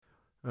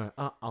All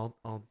right,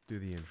 I'll do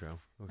the intro.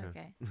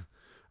 Okay.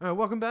 All right,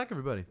 welcome back,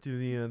 everybody,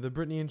 to the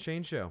Brittany and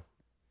Shane Show,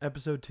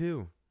 episode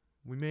 2.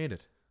 We made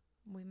it.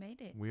 We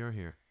made it. We are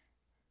here.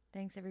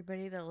 Thanks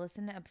everybody that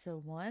listened to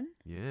episode 1.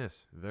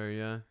 Yes,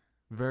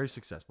 very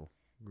successful.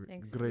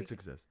 Thanks. Great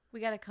success. We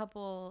got a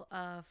couple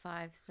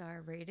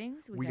 5-star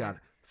ratings. We got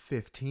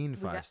 15 we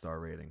got- 5-star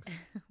ratings.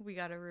 we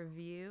got a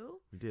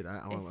review. We did.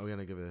 We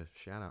gotta give a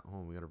shout out.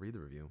 We gotta read the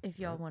review. If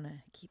y'all right? want to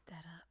keep that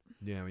up.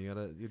 Yeah,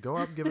 you go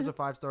up, give us a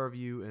 5-star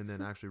review, and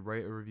then actually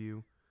write a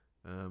review.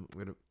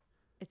 We're gonna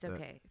It's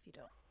okay if you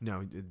don't.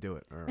 No, do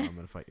it, or I'm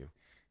gonna fight you.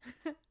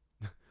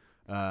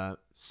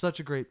 Such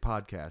a great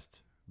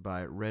podcast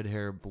by Red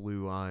Hair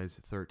Blue Eyes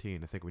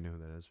 13. I think we know who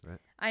that is, right?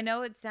 I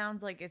know it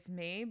sounds like it's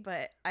me,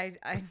 but I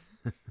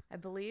I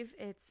believe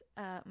it's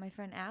my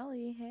friend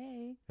Allie.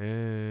 Hey.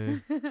 Hey.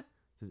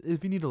 Says,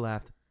 if you need a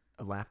laugh,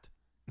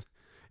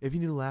 if you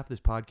need to laugh, this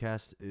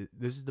podcast,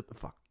 this is the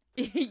fuck.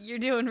 You're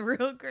doing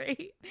real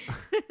great.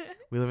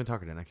 We live in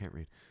Tuckerton. I can't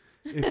read.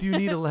 If you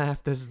need a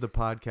laugh, this is the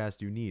podcast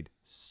you need.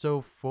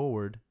 So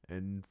forward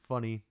and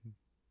funny,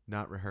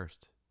 not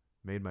rehearsed.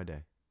 Made my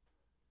day.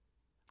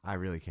 I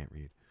really can't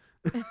read.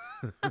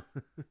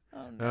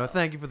 Oh no.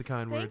 Thank you for the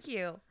kind words. Thank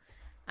you.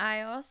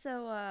 I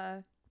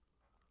also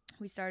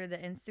we started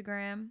an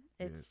Instagram.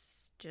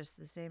 It's just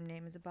the same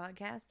name as a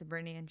podcast, the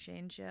Brittany and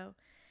Shane Show.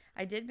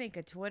 I did make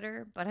a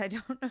Twitter, but I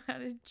don't know how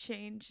to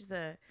change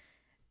the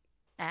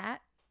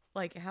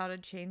how to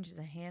change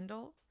the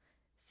handle.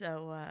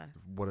 So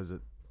What is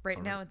it?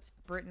 right now it's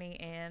Brittany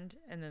and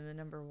then the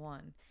number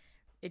 1.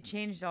 It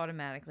changed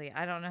automatically.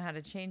 I don't know how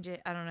to change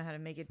it. I don't know how to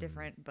make it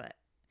different, but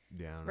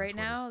Yeah. I don't know, right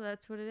Twitter's- now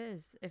that's what it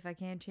is. If I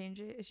can't change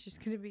it, it's just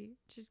gonna be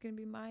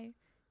my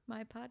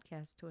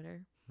podcast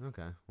Twitter.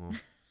 Okay, well,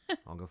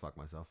 I'll go fuck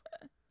myself.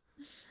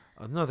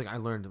 Another thing I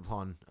learned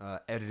upon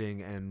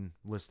editing and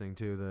listening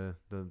to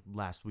the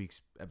last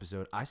week's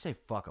episode, I say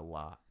fuck a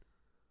lot.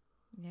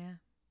 Yeah.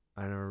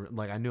 I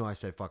knew I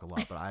said fuck a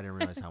lot, but I didn't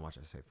realize how much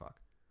I say fuck.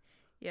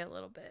 Yeah, a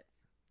little bit.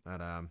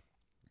 But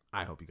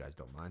I hope you guys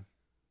don't mind.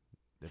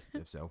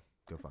 If so,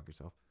 go fuck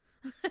yourself.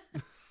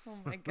 Oh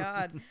my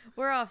God.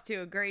 We're off to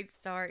a great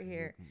start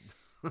here.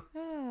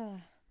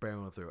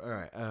 Barely went through. All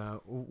right.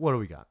 What do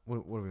we got? What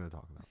are we going to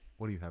talk about?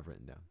 What do you have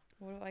written down?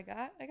 What do I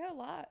got? I got a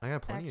lot. I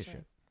got plenty actually. of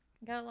shit.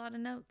 I got a lot of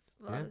notes.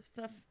 A lot Yeah. of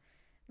stuff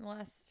in the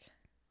last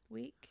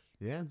week.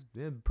 Yeah,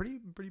 pretty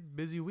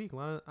busy week.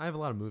 I have a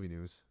lot of movie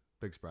news.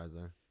 Big surprise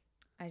there.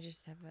 I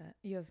just have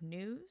you have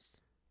news?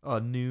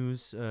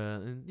 News,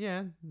 and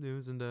yeah,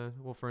 news, and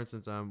well, for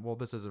instance,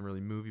 this isn't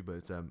really movie, but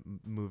it's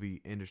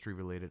movie industry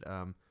related.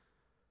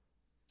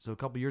 So a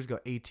couple years ago,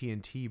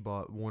 AT&T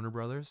bought Warner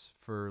Brothers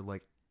for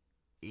like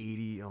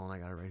 80. Oh, and I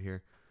got it right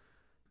here.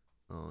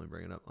 Oh, let me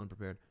bring it up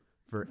unprepared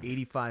for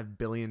 $85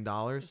 billion.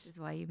 This is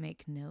why you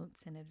make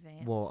notes in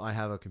advance. Well, I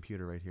have a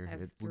computer right here. I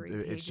have It's 3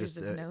 it's pages just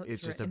of notes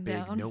it's just a written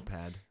big down.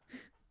 notepad.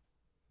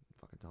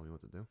 Fucking tell me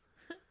what to do.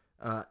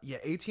 Yeah,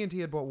 AT&T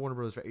had bought Warner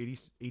Brothers for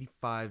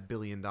 $85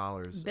 billion.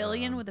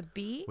 Billion with a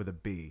B? With a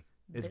B.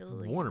 It's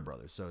Billion. Warner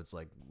Brothers, so it's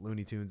like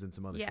Looney Tunes and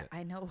some other Yeah, shit.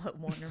 I know what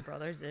Warner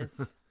Brothers is.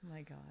 Oh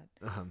my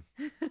God.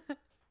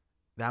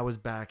 That was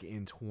back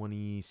in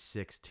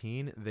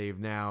 2016. They've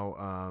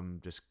now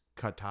just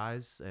cut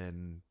ties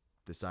and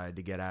decided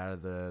to get out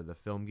of the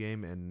film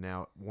game, and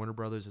now Warner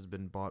Brothers has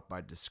been bought by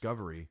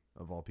Discovery,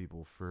 of all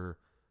people, for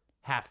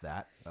half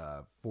that,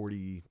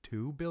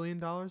 $42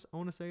 billion, I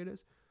want to say it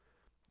is.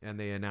 And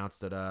they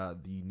announced that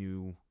the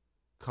new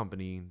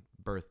company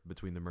birthed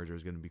between the merger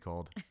is going to be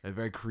called a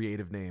very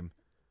creative name,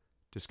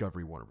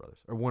 Discovery Warner Brothers,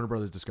 or Warner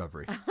Brothers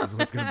Discovery is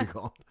what it's going to be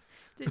called.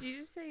 Did you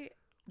just say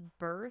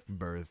birth?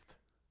 Birthed.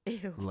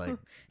 Ew. Like,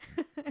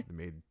 they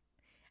made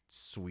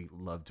sweet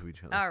love to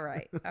each other. All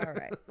right.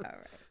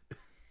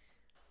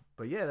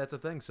 But yeah, that's a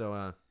thing. So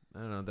I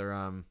don't know.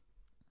 Their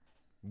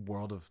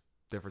world of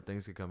different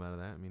things could come out of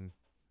that. I mean,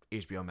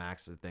 HBO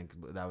Max. I think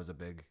that was a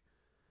big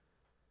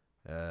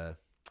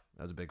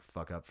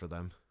fuck up for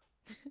them.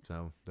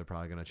 So they're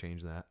probably gonna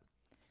change that.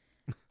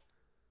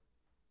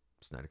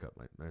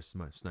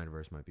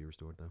 Snyderverse might be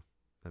restored though.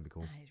 That'd be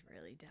cool. I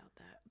really doubt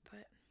that,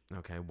 but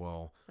Okay,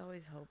 well, there's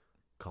always hope.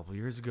 a couple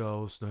years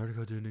ago, Snyder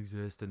Cut didn't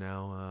exist, and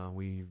now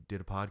we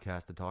did a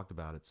podcast and talked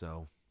about it.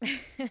 So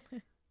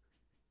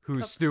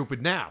who's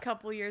stupid now? A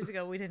couple years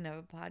ago, we didn't have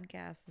a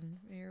podcast, and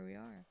here we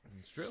are.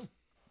 It's true.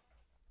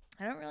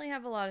 I don't really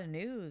have a lot of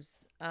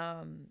news.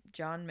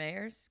 John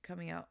Mayer's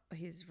coming out.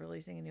 He's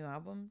releasing a new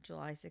album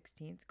July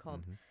 16th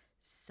called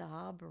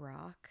Sob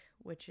Rock,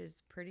 which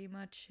is pretty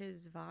much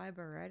his vibe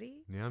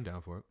already. Yeah, I'm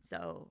down for it.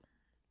 So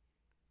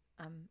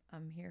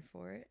I'm here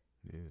for it.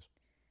 Yes.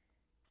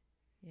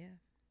 Yeah,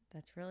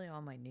 that's really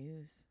all my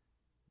news.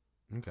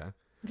 Okay.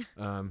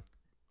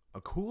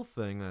 A cool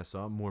thing that I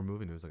saw, more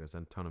movie news, like I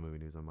said, a ton of movie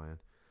news on my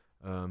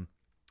end.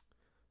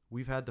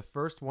 We've had the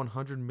first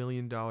 $100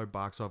 million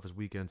box office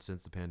weekend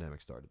since the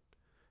pandemic started.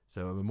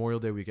 So Memorial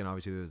Day weekend,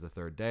 obviously, there was the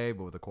third day,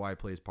 but with A Quiet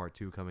Place Part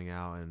 2 coming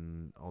out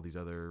and all these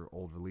other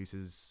old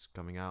releases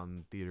coming out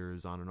in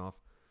theaters on and off,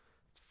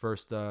 it's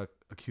first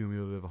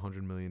cumulative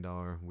 $100 million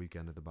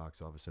weekend at the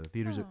box office. So the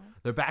theaters Oh,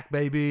 they're back,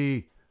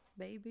 baby.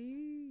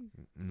 baby.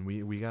 And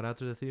we got out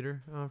to the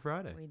theater on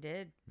Friday. We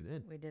did. We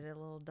did. We did a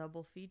little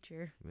double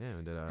feature. Yeah,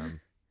 we did.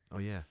 Oh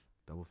yeah,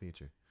 double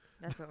feature.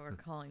 That's what we're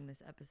calling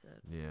this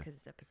episode. Yeah. Because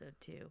it's episode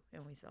 2,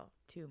 and we saw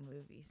 2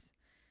 movies.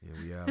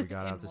 Yeah, we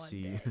got In out to one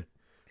see. day.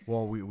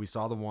 Well, we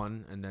saw the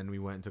one, and then we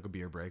went and took a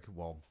beer break.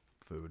 Well,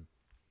 food.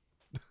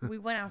 We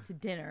went out to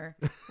dinner.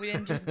 We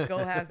didn't just go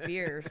have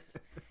beers.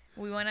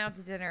 We went out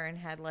to dinner and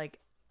had like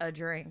a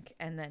drink,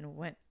 and then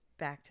went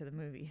back to the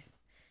movies.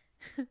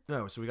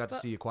 No, so we got to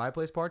But- see A Quiet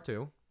Place Part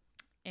 2.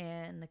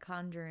 And The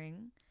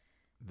Conjuring,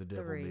 The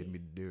Devil 3. Made Me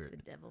Do The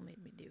It. Devil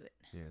Made Me Do It.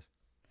 Yes.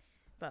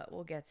 But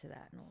we'll get to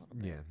that in a little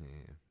bit.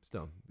 Yeah.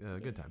 Still,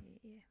 good time.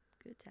 Yeah.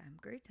 Good time.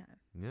 Great time.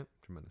 Yep,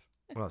 tremendous.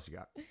 What else you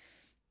got?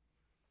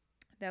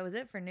 That was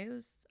it for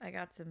news. I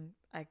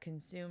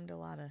consumed a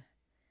lot of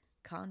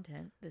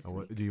content this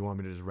week. Do you want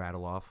me to just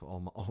rattle off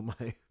all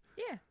my?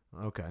 Yeah.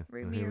 Okay.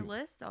 Read me your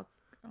list. I'll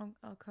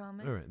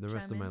comment. All right, the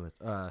rest of chime my in.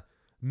 list.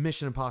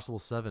 Mission Impossible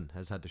 7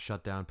 has had to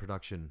shut down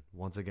production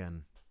once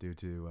again due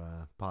to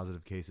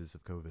positive cases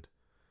of COVID.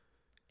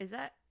 Is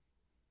that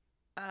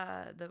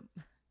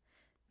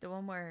the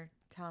one where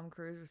Tom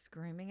Cruise was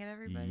screaming at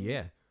everybody?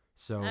 Yeah.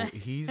 So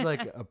he's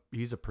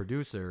he's a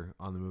producer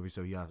on the movie,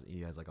 so he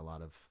has like a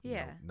lot of you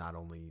know, not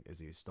only is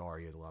he a star,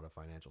 he has a lot of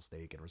financial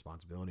stake and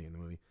responsibility in the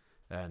movie.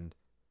 And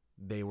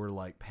they were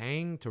like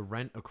paying to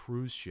rent a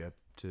cruise ship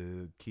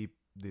to keep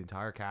the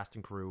entire cast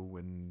and crew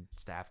and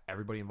staff,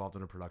 everybody involved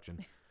in a production,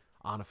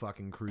 on a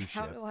fucking cruise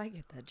How ship. do I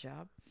get that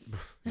job?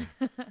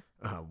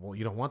 Well,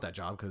 you don't want that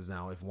job because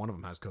now if one of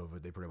them has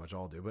COVID, they pretty much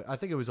all do. But I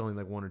think it was only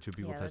like 1 or 2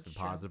 people Yeah, that's tested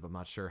true. positive. I'm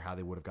not sure how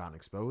they would have gotten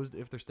exposed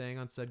if they're staying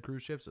on said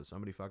cruise ship. So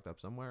somebody fucked up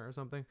somewhere or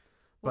something.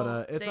 But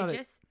Well, it's they not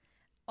just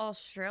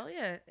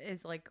Australia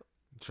is like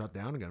shut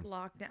down again.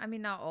 locked down. I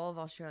mean, not all of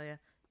Australia.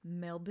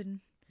 Melbourne.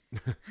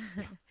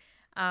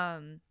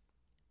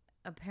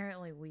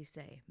 Apparently we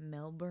say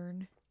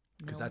Melbourne.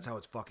 Because that's how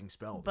it's fucking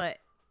spelled. But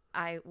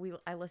I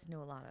listen to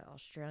a lot of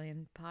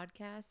Australian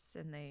podcasts,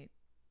 and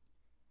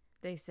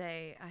they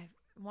say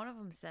one of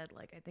them said,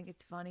 like, I think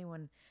it's funny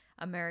when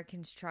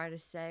Americans try to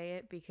say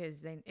it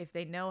because if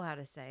they know how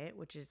to say it,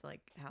 which is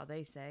like how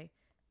they say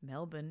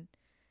Melbourne,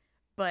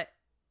 but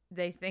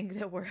they think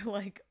that we're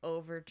like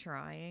over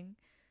trying.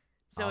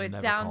 So I'll it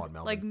never call sounds it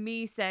Melbourne. like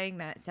me saying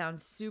that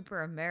sounds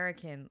super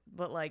American,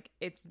 but like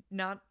it's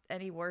not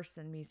any worse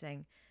than me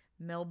saying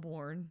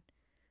Melbourne.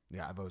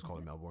 Yeah, I've always called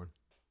it Melbourne.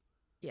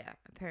 Yeah,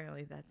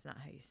 apparently that's not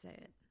how you say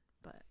it.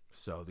 But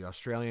So the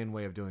Australian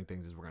way of doing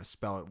things is we're going to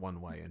spell it one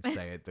way and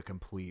say it the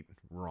complete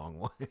wrong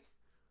way.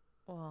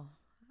 well,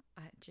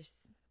 I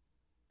just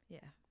yeah.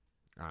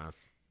 I don't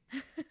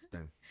know.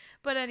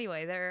 But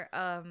anyway, they're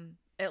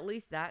at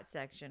least that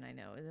section I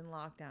know is in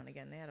lockdown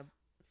again. They had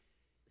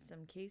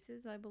some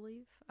cases, I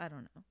believe. I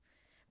don't know.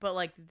 But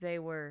like they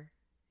were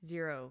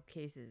 0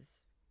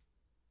 cases.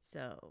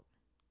 So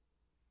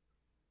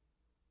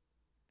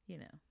you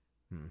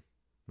know.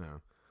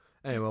 No.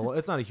 Anyway, well,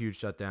 it's not a huge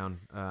shutdown.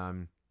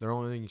 They're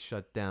only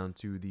shut down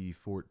to the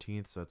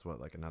 14th, so that's what,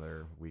 like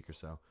another week or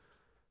so.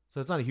 So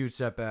it's not a huge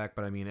setback,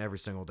 but I mean, every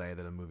single day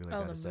that a movie like Oh,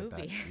 that the is setback.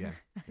 movie. Yeah,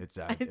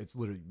 it's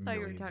literally I thought you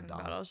were millions of talking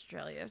dollars. about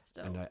Australia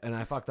still. And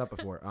I fucked up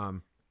before.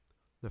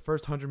 The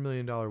first $100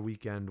 million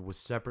weekend was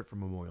separate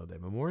from Memorial Day.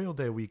 Memorial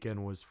Day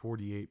weekend was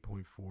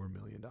 $48.4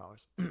 million.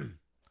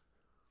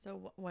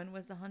 So when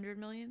was the 100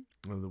 million?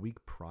 The week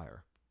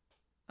prior,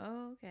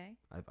 Oh, okay.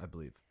 I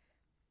believe.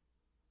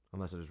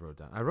 Unless I just wrote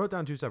down. I wrote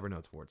down 2 separate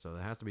notes for it, so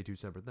it has to be 2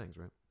 separate things,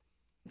 right?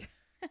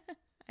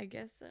 I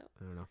guess so.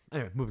 I don't know.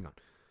 Anyway, moving on.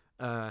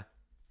 A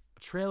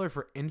trailer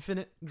for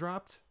Infinite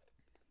dropped.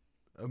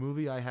 A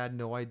movie I had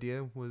no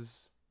idea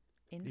was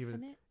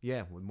Infinite?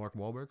 yeah, with Mark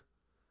Wahlberg.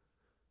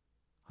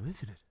 I'm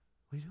infinite.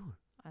 What are you doing?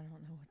 I don't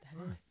know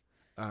what that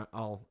is.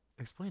 I'll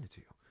explain it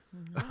to you.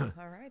 No,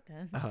 all right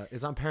then.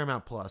 It's on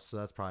Paramount Plus, so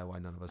that's probably why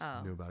none of us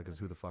Oh, knew about it. Because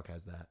who the fuck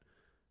has that?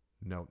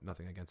 No,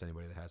 nothing against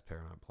anybody that has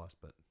Paramount Plus,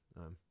 but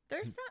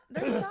There's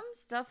some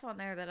stuff on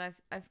there that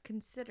I've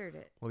considered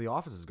it. well, The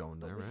Office is going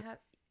But there, we right?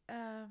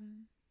 have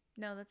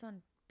no, that's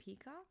on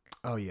Peacock.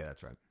 Oh yeah,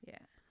 that's right.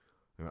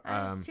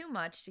 Yeah. It's too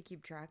much to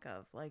keep track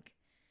of. Like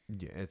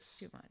Yeah, it's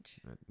too much.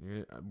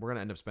 We're gonna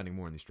end up spending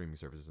more on these streaming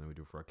services than we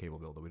do for our cable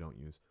bill that we don't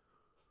use.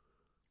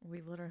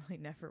 We literally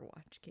never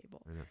watch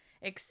cable. I know.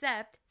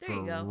 Except there For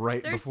you go.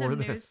 right There's before some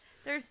this. news.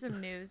 There's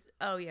some news.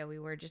 Oh yeah, we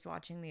were just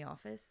watching The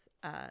Office.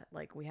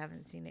 Like we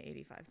haven't seen it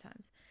 85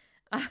 times.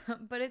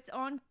 But it's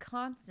on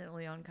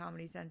constantly on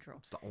Comedy Central.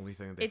 It's the only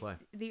thing that they It's play.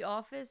 The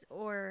Office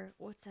or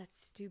what's that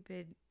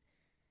stupid?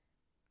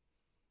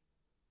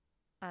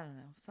 I don't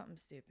know, something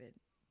stupid.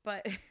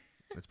 But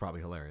It's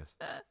probably hilarious.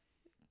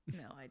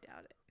 no, I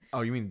doubt it.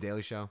 Oh, you mean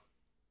Daily Show?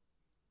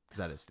 Because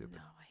that is stupid.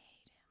 No,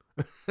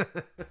 I hate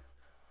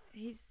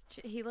him.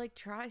 He like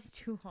tries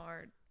too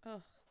hard.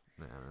 Oh.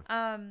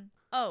 I don't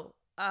know.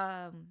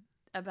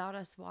 About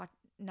us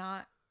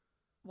not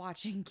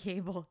watching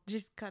cable.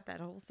 Just cut that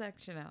whole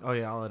section out. Oh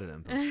yeah, I'll edit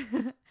it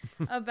in.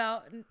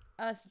 About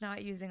us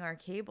not using our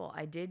cable.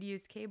 I did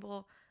use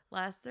cable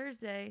last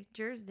Thursday,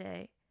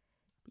 Jersey.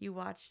 You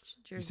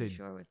watched Jersey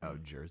Shore with me. Oh,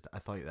 Jersey. I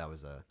thought that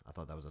was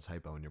a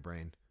typo in your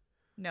brain.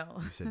 No.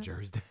 You said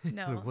Jersey.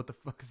 No. Like, what the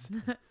fuck is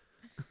that?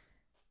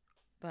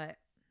 But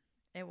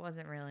it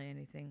wasn't really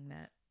anything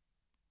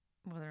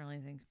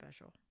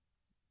special.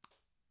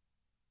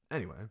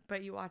 Anyway.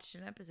 But you watched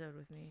an episode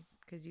with me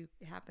because you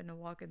happened to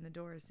walk in the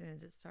door as soon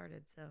as it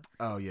started. So.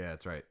 Oh yeah,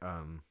 that's right.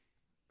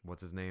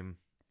 What's his name?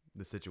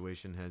 The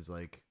situation has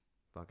like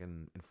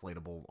fucking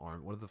inflatable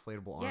arm. What are the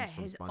inflatable arms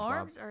from his SpongeBob?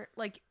 arms are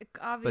like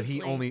obviously.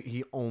 But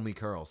he only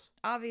curls.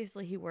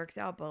 Obviously, he works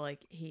out, but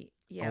like he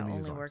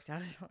only works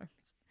out his arms.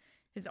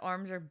 His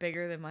arms are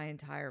bigger than my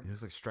entire. He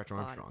looks like Stretch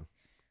body. Armstrong.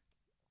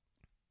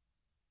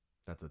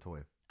 That's a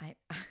toy.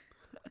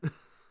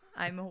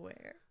 I'm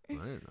aware. I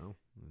don't know.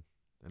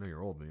 I know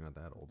you're old, but you're not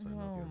that old. So I don't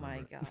know if you my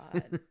remember.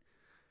 God.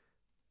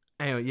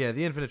 Anyway, yeah,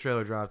 the Infinite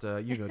trailer dropped.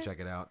 You go check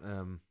it out. I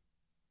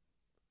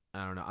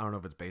don't know. I don't know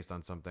if it's based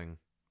on something.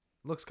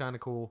 Looks kind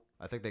of cool.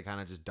 I think they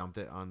kind of just dumped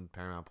it on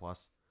Paramount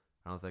Plus.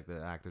 I don't think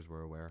the actors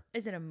were aware.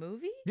 Is it a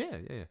movie? Yeah.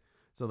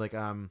 So like,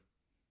 kind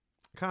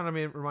of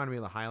reminded me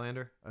of the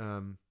Highlander.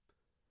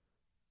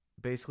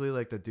 Basically,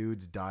 like the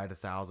dude's died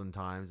 1,000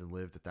 times and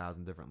lived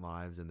 1,000 different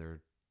lives, and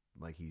they're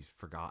like he's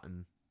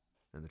forgotten,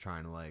 and they're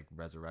trying to like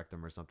resurrect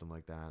him or something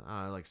like that.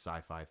 Like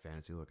sci-fi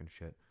fantasy looking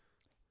shit.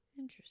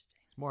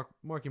 Interesting. It's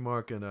Marky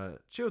Mark and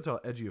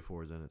Chiwetel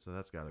Ejiofor is in it, so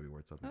that's got to be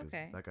worth something.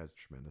 Okay. That guy's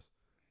tremendous.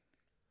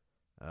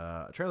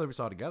 A trailer we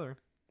saw together,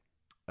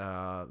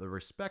 the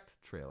Respect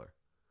trailer.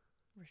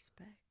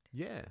 Respect.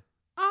 Yeah.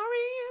 Oh,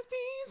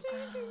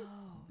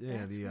 Yeah,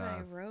 that's what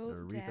I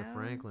wrote the Aretha down.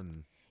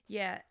 Franklin.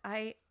 Yeah,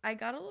 I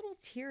got a little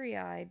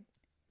teary-eyed.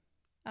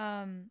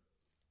 I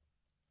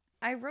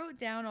wrote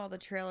down all the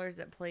trailers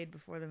that played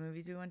before the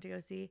movies we went to go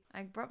see.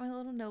 I brought my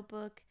little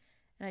notebook,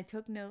 and I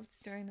took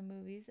notes during the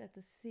movies at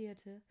the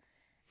theater.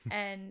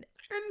 And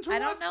I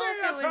don't know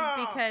if it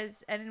was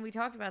because, and we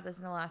talked about this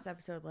in the last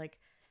episode, like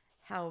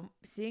how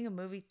seeing a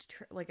movie,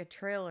 like a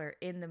trailer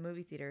in the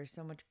movie theater is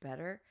so much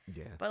better.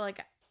 Yeah. But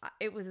like,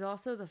 it was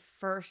also the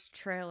first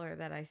trailer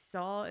that I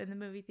saw in the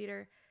movie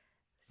theater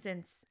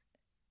since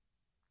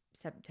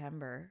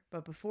September,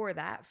 but before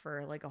that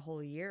for like a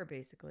whole year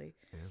basically.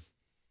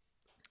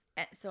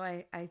 Yeah. So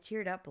I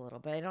teared up a little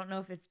bit. I don't know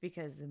if it's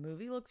because the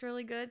movie looks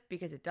really good,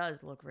 because it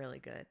does look really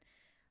good,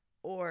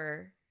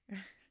 or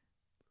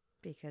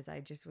because I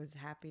just was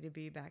happy to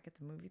be back at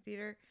the movie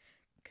theater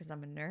because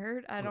I'm a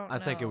nerd. I don't know. I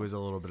think it was a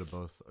little bit of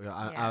both.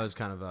 I was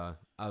kind of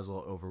I was a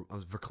little I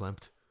was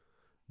verklempt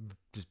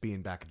just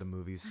being back at the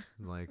movies.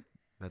 Like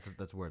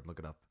that's weird. Look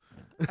it up.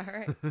 All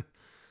right.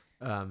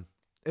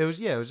 It was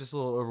just a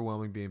little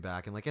overwhelming being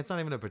back, and like it's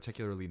not even a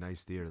particularly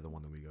nice theater, the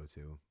one that we go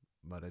to,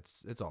 but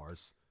it's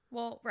ours.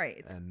 Well,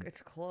 right.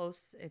 It's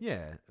close.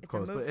 It's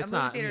close, but it's a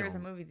movie not. Theater is a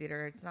movie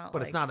theater. It's not. But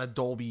like, it's not a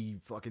Dolby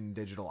fucking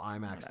digital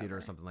IMAX Whatever. theater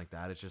or something like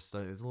that. It's just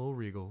it's a little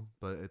regal,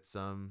 but it's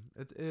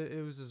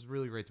it was just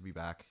really great to be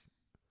back,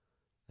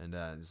 and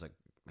just like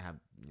have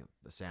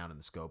the sound and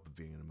the scope of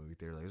being in a movie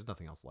theater. Like, there's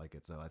nothing else like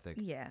it. So I think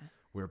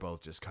we were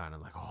both just kind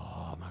of like,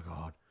 oh my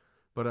god.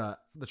 But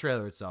the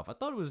trailer itself, I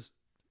thought it was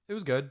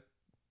good.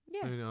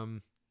 Yeah. I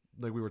mean,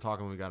 like we were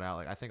talking when we got out.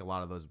 Like I think a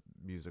lot of those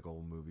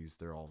musical movies,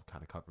 they're all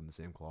kind of cut from the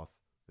same cloth.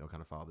 They'll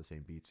kind of follow the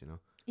same beats,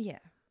 Yeah.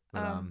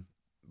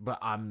 But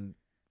I'm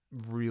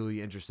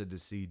really interested to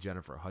see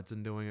Jennifer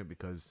Hudson doing it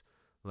because,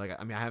 like,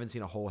 I mean, I haven't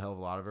seen a whole hell of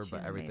a lot of her,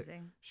 but everything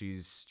amazing.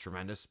 She's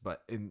tremendous.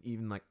 But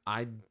even like,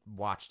 I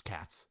watched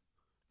Cats.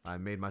 I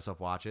made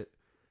myself watch it,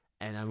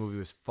 and that movie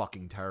was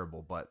fucking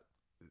terrible. But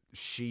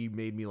she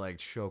made me like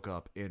choke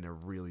up in a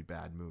really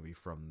bad movie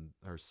from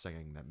her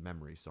singing that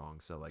Memory song.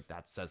 So like,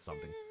 that says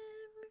something.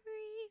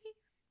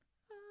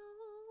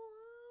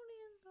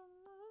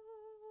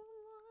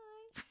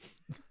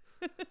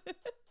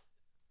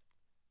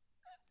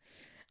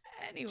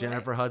 Anyway.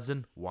 Jennifer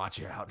Hudson,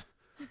 watch out.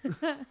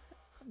 I'm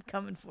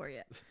coming for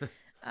you.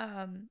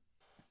 I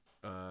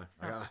got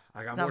It's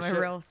more not my shit.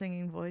 real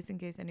singing voice, in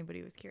case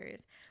anybody was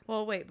curious.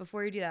 Well, wait,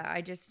 before you do that,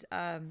 I just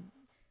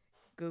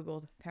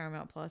Googled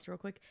Paramount Plus real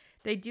quick.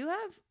 They do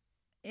have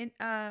in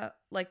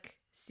like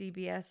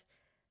CBS.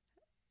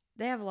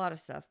 They have a lot of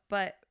stuff,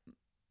 but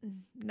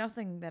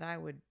nothing that I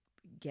would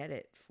get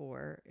it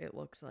for. It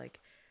looks like,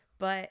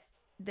 but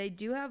they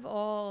do have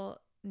all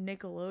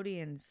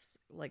Nickelodeon's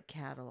like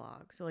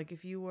catalog. So like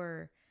if you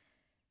were,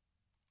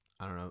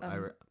 I don't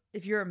know.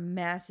 if you're a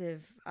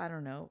massive, I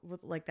don't know,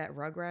 with like that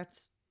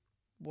Rugrats,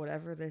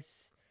 whatever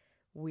this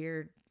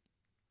weird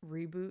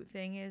reboot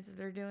thing is that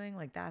they're doing,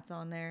 like that's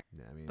on there.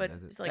 Yeah, I mean, but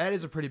that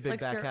is a pretty big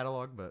like back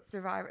catalog, but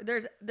Survivor,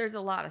 there's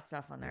a lot of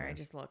stuff on there. I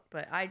just looked,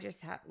 but I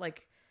just have,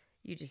 like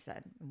you just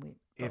said, and we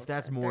if both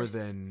that's said, more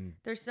than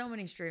there's so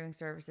many streaming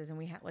services, and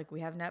we have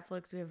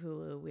Netflix, we have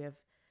Hulu, we have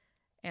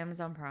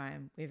Amazon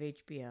Prime, we have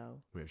HBO,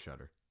 we have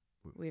Shudder,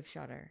 we have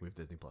Shudder, we have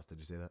Disney Plus. Did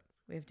you say that?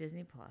 we have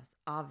Disney Plus,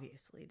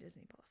 obviously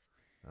Disney Plus.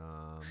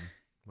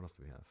 What else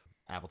do we have?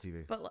 Apple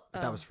TV, but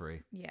that was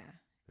free. Yeah,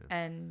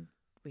 and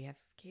we have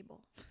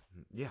cable.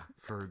 Yeah,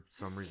 for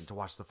some reason to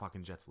watch the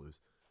fucking Jets lose.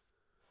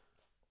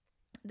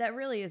 That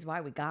really is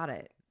why we got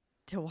it,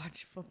 to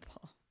watch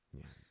football.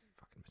 Yeah,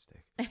 fucking mistake.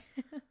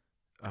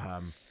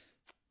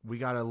 We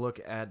got to look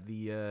at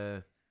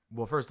the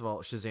well, first of all,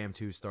 Shazam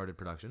 2 started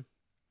production.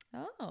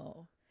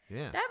 Oh.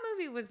 Yeah. That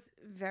movie was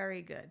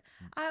very good.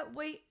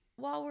 Wait,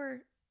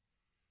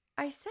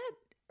 I said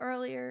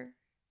earlier,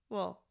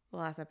 well, the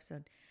last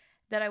episode,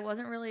 that I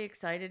wasn't really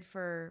excited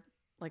for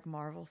like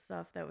Marvel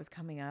stuff that was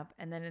coming up.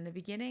 And then in the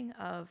beginning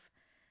of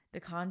The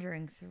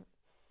Conjuring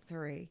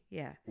 3,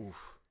 yeah.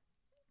 Oof.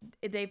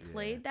 They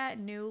played that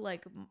new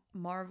like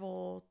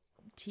Marvel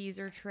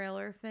teaser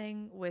trailer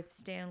thing with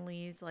Stan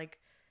Lee's like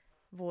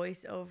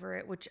voice over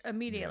it, which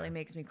immediately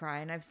makes me cry,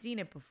 and I've seen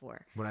it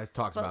before. When I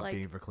talked about like,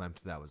 being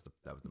verklempt, that was the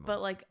moment.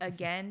 But like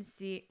again,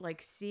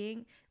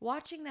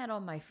 watching that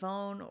on my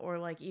phone or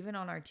like even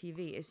on our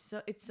TV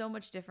it's so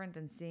much different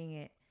than seeing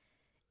it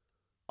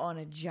on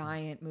a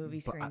giant movie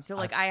screen. So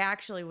like I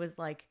actually was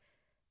like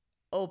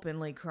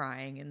openly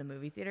crying in the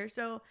movie theater.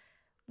 So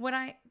when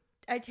I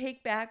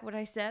take back what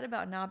I said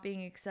about not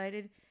being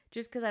excited,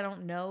 just because I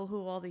don't know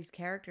who all these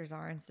characters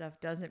are and stuff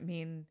doesn't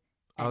mean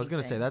I was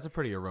gonna say that's a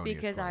pretty erroneous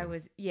because claim. I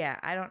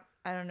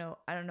don't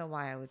know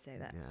why I would say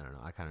that. Yeah, I don't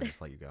know. I kind of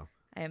just let you go.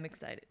 I am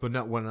excited, but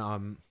not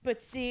when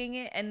But seeing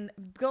it and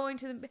going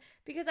to the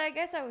because I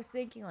guess I was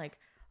thinking like,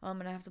 oh, I'm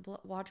gonna have to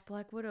watch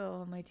Black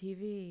Widow on my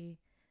TV.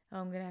 Oh,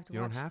 I'm gonna have to.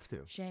 You watch don't have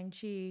to.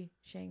 Shang-Chi.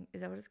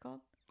 Is that what it's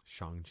called?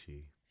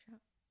 Shang-Chi.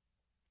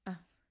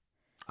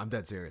 I'm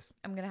dead serious.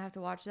 I'm gonna have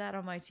to watch that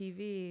on my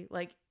TV.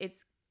 Like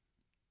it's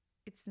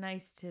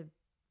nice to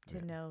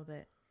know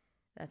that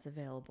that's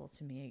available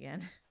to me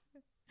again.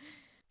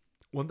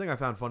 One thing I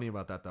found funny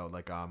about that though,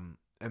 like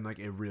and like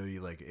it really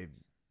like it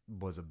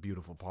was a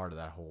beautiful part of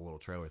that whole little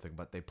trailer thing,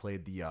 but they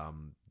played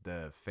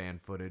the fan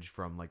footage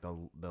from like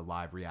the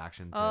live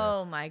reaction to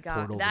oh my god,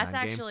 Portals that's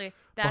and Endgame. actually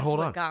that's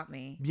what got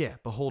me. Yeah,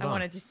 but hold on. I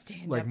wanted to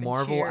stand like up and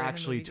Marvel cheer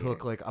actually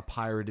took like a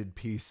pirated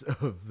piece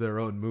of their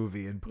own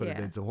movie and put it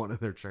into one of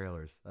their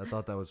trailers. I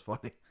thought that was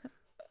funny.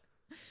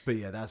 But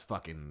yeah, that's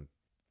fucking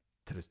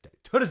to this day.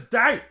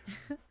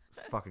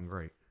 It's fucking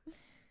great.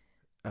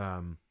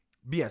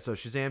 But yeah, so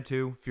Shazam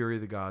 2, Fury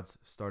of the Gods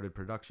started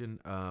production.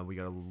 We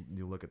got a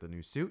new look at the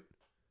new suit.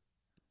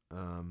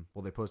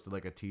 Well, they posted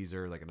like a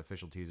teaser, like an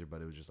official teaser,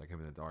 but it was just like him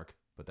in the dark.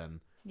 But then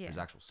there's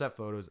actual set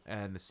photos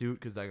and the suit,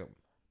 because like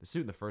the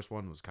suit in the first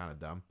one was kind of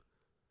dumb.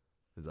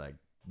 It was like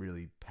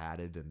really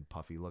padded and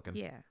puffy looking.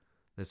 Yeah.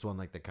 This one,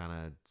 like they kind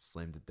of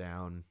slimmed it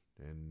down,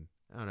 and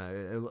I don't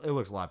know, it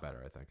looks a lot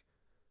better, I think.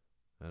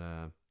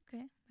 And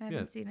okay, I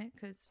haven't seen it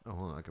because. Oh,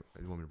 hold on,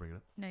 you want me to bring it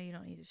up? No, you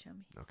don't need to show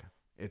me. Okay,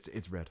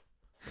 it's red.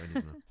 I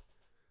need to know.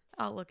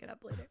 I'll look it up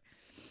later.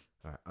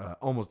 All right,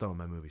 almost done with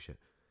my movie shit.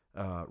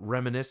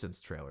 Reminiscence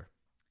trailer.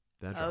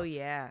 Oh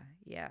yeah,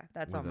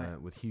 that's on my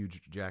with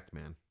huge jacked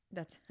man.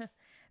 That's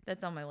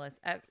on my list.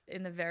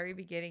 In the very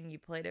beginning, you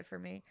played it for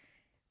me,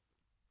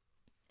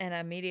 and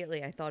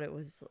immediately I thought it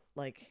was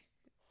like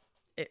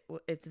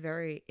it's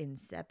very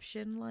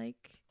Inception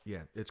like.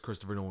 Yeah, it's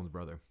Christopher Nolan's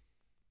brother.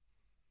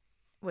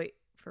 Wait,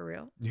 for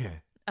real? Yeah.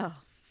 Oh.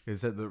 It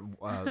said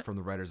from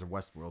the writers of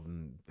Westworld,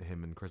 and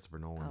him and Christopher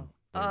Nolan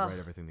they write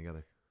everything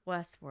together.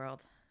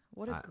 Westworld,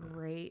 what a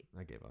great!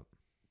 I gave up.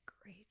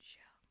 Great show.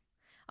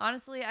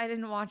 Honestly, I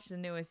didn't watch the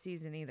newest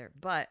season either,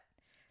 but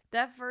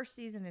that first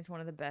season is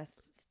one of the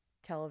best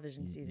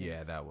television seasons.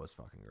 Yeah, that was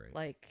fucking great.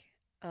 Like,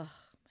 oh my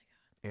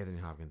god, Anthony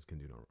Hopkins can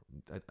do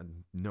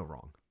no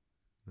wrong.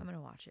 I'm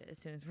gonna watch it as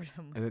soon as we're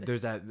done with And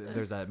there's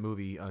that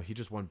movie. He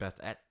just won best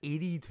at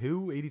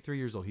 82, 83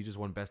 years old. He just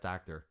won best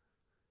actor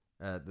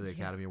at the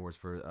Academy Awards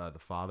for The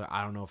Father.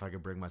 I don't know if I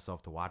could bring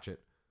myself to watch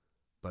it,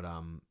 but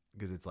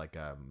because it's like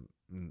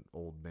an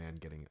old man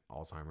getting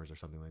Alzheimer's or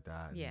something like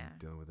that. And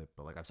dealing with it.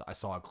 But like I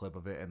saw a clip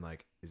of it, and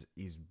like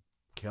he's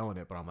killing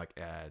it. But I'm like,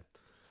 I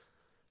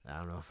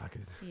don't know if I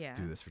could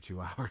do this for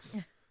 2 hours.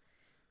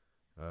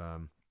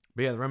 But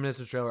yeah, the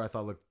Reminiscence trailer I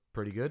thought looked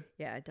pretty good.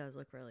 Yeah, it does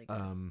look really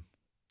good.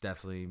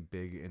 Definitely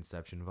big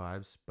Inception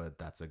vibes, but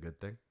that's a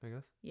good thing, I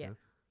guess. Yeah.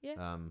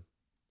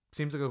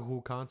 Seems like a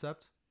cool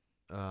concept.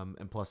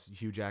 And plus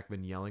Hugh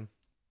Jackman yelling.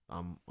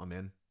 I'm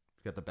in.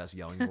 He's got the best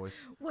yelling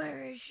voice.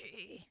 Where is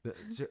she?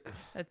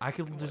 I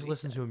could just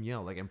listen to him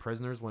yell, like in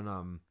Prisoners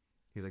when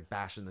he's like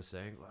bashing the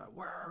saying, like,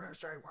 "Where is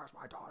she? Where's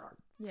my daughter?"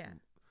 Yeah.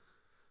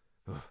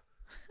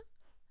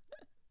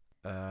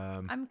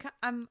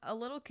 I'm a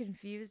little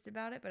confused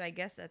about it, but I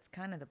guess that's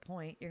kind of the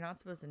point. You're not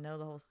supposed to know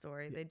the whole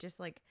story. They just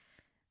like.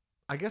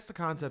 I guess the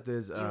concept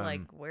is you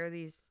like wear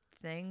these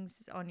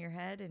things on your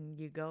head and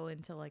you go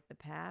into like the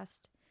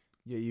past.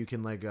 Yeah, you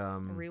can like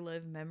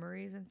relive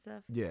memories and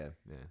stuff. Yeah.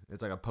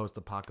 It's like a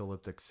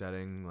post-apocalyptic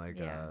setting. Like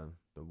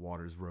the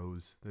waters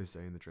rose, they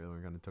say in the trailer,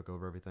 and kind of took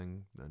over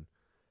everything. Then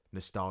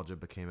nostalgia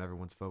became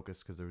everyone's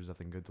focus because there was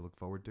nothing good to look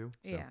forward to.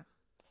 So,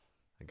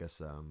 I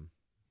guess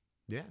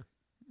yeah.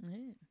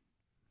 And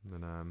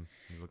then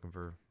he's looking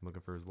for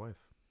his wife.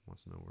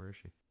 Wants to know where is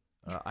she.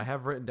 I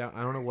have written down.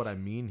 I don't know what I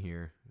mean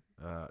here.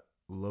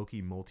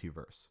 Loki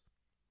multiverse.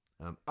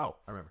 I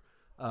remember.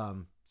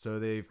 So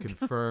they've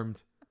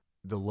confirmed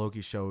the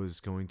Loki show is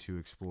going to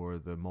explore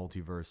the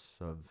multiverse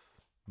of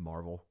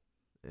Marvel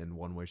in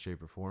one way,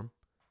 shape, or form.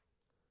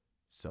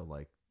 So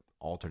like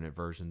alternate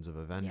versions of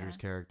Avengers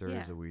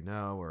characters that we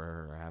know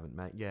or haven't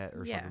met yet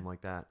or something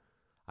like that.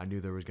 I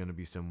knew there was going to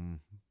be some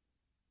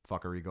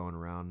fuckery going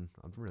around.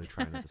 I'm really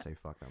trying not to say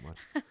fuck that much.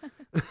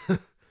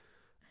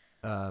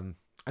 I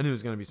knew there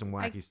was going to be some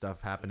wacky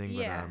stuff happening.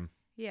 Yeah. But,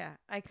 yeah.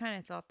 I kind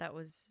of thought that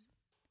was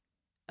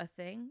a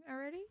thing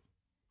already.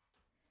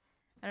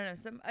 I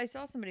don't know. I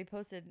saw somebody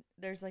posted,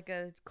 there's like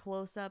a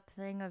close-up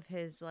thing of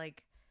his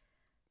like,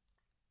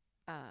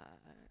 I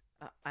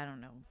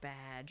don't know,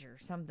 badge or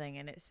something.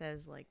 And it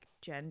says like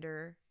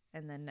gender.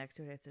 And then next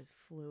to it says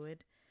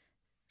fluid.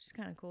 Which is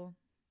kind of cool.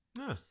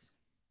 Yes.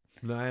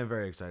 No, I am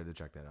very excited to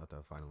check that out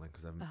though. Finally,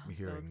 because I'm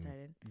hearing so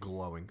excited.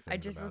 Glowing things. I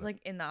just was it. like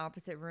in the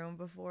opposite room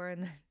before,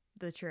 and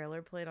the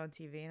trailer played on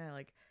TV, and I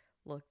like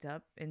looked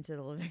up into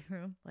the living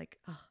room, like,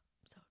 oh, I'm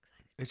so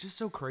excited. It's just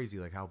so crazy,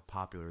 like how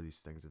popular these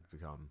things have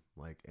become,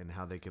 like, and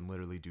how they can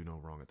literally do no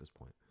wrong at this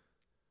point.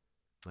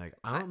 Like,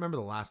 I don't remember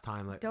the last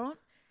time. Like, don't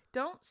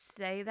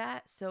say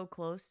that so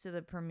close to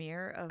the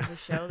premiere of the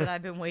show that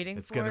I've been waiting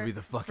it's for. It's gonna be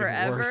the fucking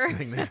forever. Worst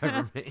thing they've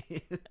ever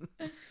made.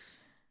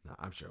 No,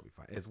 I'm sure it'll be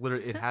fine. It's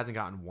literally, it hasn't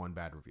gotten one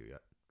bad review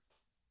yet.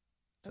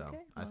 So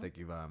okay, I think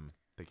you're all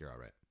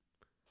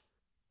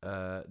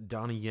right.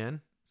 Donnie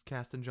Yen is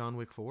cast in John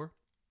Wick 4.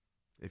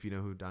 If you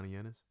know who Donnie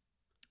Yen is.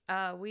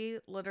 We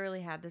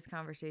literally had this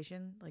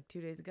conversation like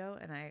 2 days ago,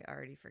 and I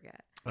already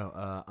forget.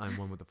 Oh, I'm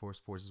one with the Force.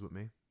 Force is with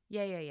me.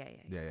 Yeah.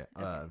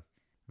 Okay.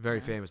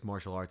 Very famous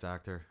martial arts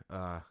actor.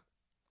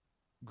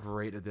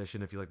 Great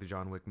addition if you like the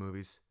John Wick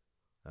movies.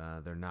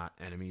 They're not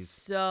enemies.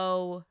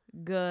 So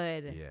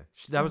good. Yeah,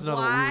 that was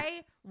another.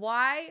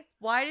 Why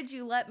did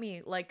you let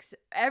me like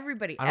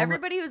everybody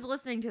who's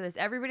listening to this,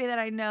 everybody that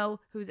I know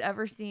who's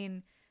ever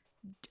seen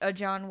a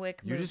John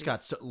Wick movie? You just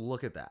got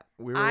look at that.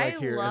 We were like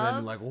here, and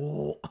then like,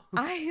 whoa.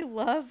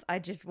 I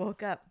just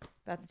woke up,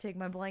 about to take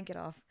my blanket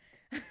off.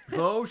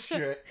 Oh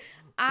shit!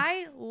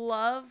 I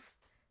love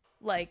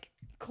like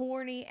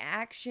corny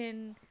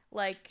action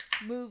like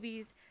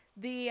movies.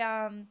 The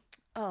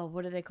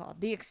what are they called?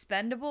 The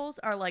Expendables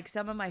are like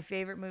some of my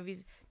favorite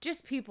movies.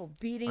 Just people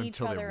beating each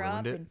other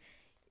up. And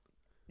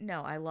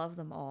no, I love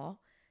them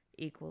all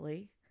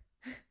equally.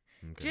 Okay.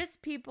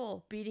 Just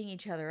people beating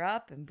each other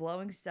up and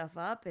blowing stuff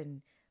up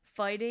and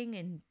fighting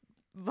and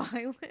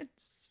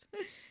violence.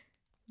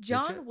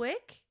 John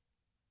Wick.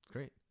 It's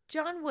great.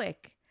 John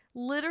Wick.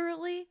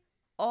 Literally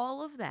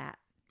all of that.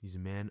 He's a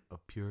man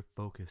of pure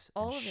focus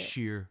and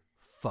sheer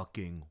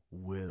fucking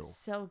will.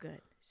 So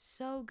good.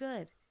 So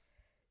good.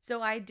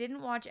 So I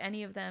didn't watch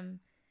any of them,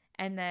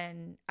 and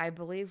then I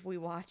believe we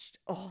watched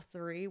all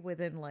three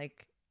within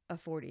like a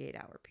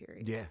 48-hour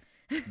period. Yeah.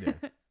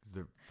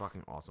 They're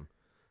fucking awesome.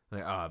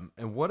 Like, and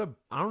I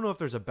don't know if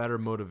there's a better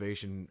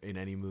motivation in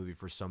any movie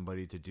for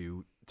somebody to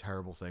do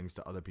terrible things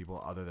to other people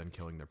other than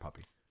killing their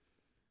puppy.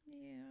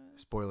 Yeah.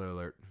 Spoiler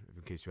alert,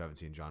 in case you haven't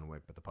seen John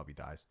Wick, but the puppy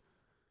dies.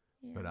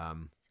 Yeah, but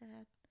sad.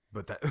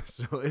 But that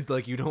so it's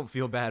like you don't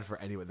feel bad for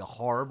anyone. The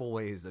horrible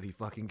ways that he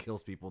fucking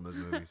kills people in those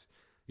movies.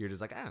 You're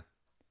just like,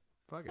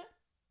 fuck it.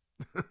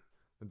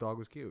 The dog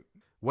was cute.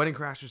 Wedding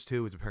Crashers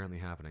 2 is apparently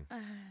happening.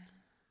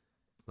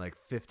 Like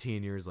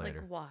 15 years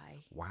later. Like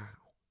why? Wow.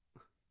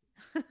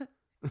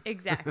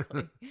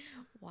 Exactly.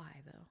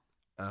 Why though?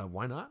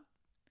 Why not?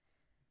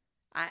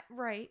 I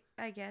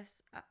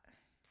guess.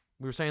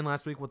 We were saying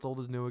last week, what's old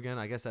is new again.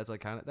 I guess that's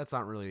like that's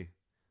not really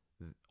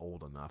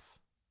old enough.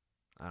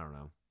 I don't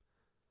know.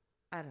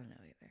 I don't know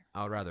either.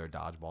 I would rather a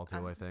dodgeball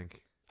too, I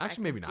think.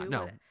 Actually, maybe not.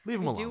 No, leave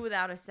them alone. Do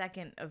without a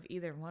second of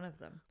either one of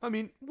them. I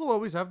mean, we'll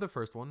always have the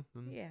first one.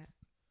 Yeah.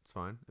 It's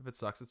fine. If it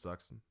sucks, it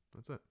sucks. And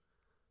that's it.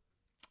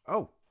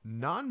 Oh,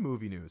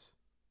 non-movie news.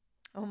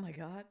 Oh my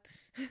God.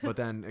 But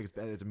then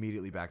it's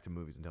immediately back to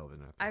movies and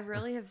television. I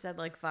really have said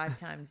like 5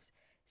 times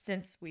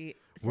since we're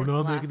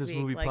not making this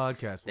movie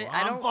podcast. Well,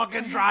 I'm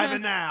fucking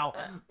driving now.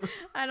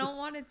 I don't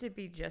want it to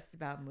be just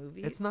about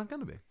movies. It's not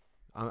gonna be.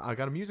 I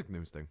got a music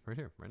news thing right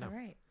here, right now. All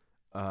right.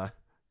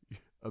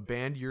 A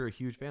band you're a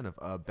huge fan of,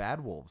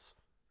 Bad Wolves,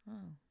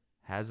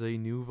 has a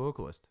new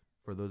vocalist.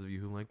 For those of you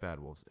who like Bad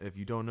Wolves, if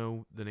you don't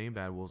know the name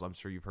Bad Wolves, I'm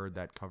sure you've heard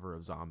that cover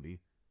of Zombie.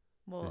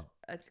 Well,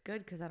 that's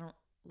good because I don't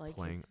like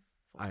his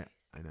voice. I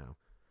know.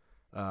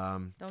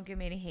 Don't give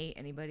me any hate,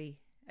 anybody.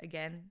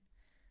 Again,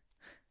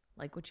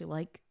 like what you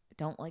like,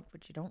 don't like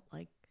what you don't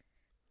like.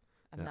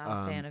 I'm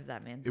not a fan of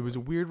that man's voice. Was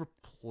a weird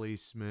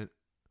replacement.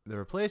 The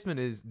replacement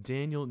is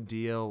Daniel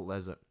D.L.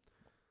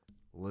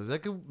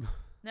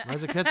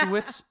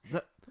 Lezakowicz.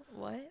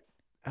 What?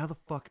 How the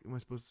fuck am I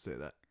supposed to say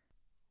that?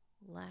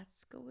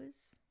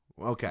 Laskowitz?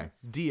 Okay,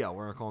 yes. DL.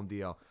 We're gonna call him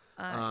DL.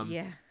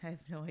 Yeah, I have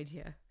no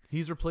idea.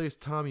 He's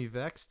replaced Tommy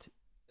Vext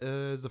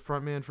as the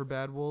frontman for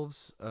Bad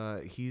Wolves.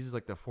 He's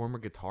like the former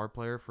guitar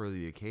player for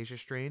the Acacia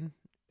Strain.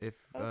 If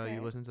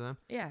you listen to them,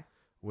 yeah,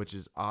 which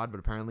is odd, but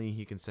apparently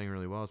he can sing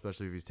really well,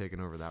 especially if he's taken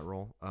over that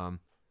role. I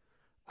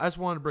just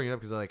wanted to bring it up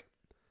because like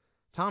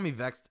Tommy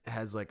Vext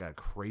has like a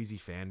crazy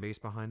fan base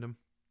behind him.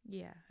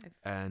 Yeah,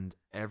 and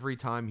every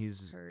time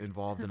he's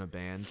involved in a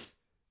band,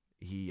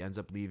 he ends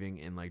up leaving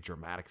in like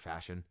dramatic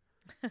fashion.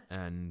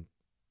 And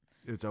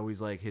it's always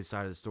like his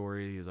side of the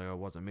story. He's like, oh, it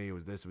wasn't me. It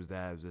was this, it was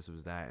that, it was this, it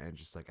was that. And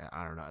just like,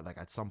 I don't know. Like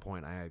at some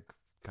point, I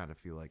kind of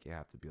feel like you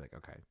have to be like,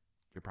 okay,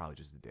 you're probably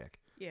just a dick.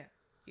 Yeah.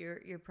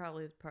 You're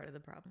probably part of the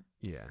problem.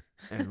 Yeah.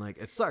 And like,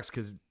 it sucks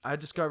because I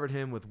discovered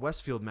him with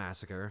Westfield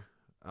Massacre,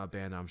 a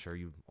band I'm sure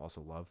you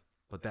also love.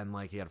 But then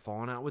like he had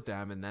fallen out with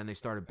them, and then they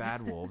started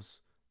Bad Wolves,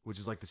 which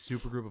is like the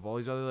super group of all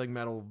these other like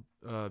metal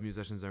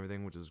musicians and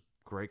everything, which is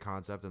great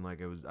concept. And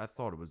like I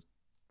thought it was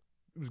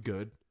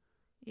good.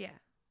 Yeah.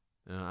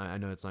 I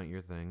know it's not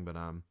your thing, but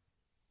I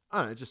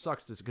don't know, it just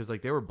sucks because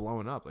like they were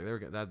blowing up, like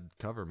that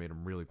cover made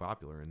them really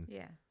popular, and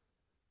Yeah.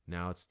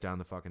 now it's down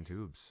the fucking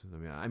tubes.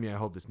 I mean, I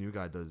hope this new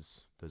guy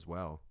does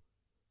well,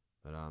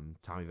 but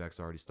Tommy Vex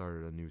already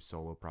started a new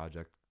solo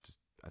project. Just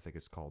I think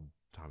it's called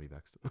Tommy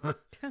Vex.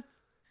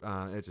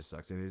 It just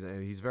sucks,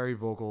 and he's very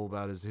vocal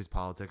about his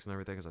politics and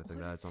everything. Because I think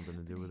that had something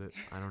to do with it.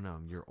 I don't know.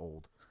 You're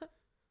old,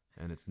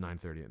 and it's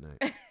 9:30 at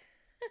night.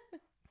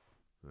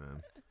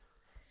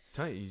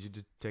 Tell you should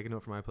just take a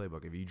note from my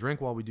playbook. If you drink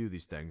while we do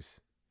these things,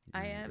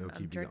 I'm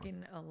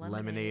drinking a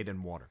lemonade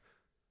and water.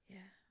 Yeah.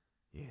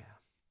 Yeah.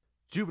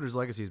 Jupiter's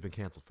Legacy has been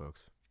canceled,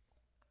 folks.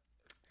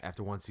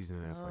 After one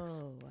season of Netflix.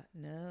 Oh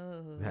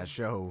no. That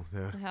show,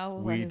 How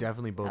we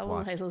definitely both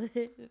watched. How will I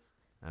live?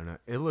 I don't know.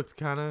 It looked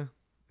kind of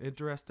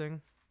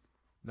interesting.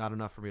 Not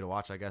enough for me to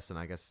watch, I guess, and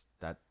I guess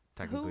that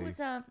technically.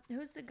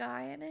 Who's the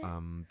guy in it?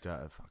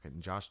 Fucking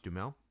Josh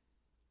Duhamel.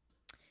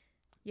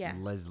 Yeah.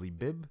 Leslie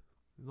Bibb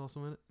is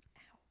also in it.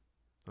 Ow.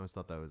 I always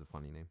thought that was a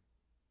funny name,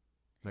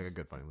 like a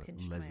good funny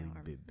name. Leslie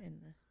Bibb in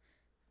the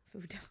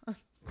futon.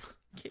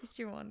 In case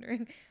you're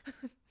wondering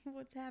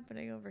what's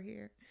happening over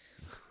here.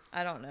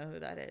 I don't know who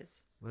that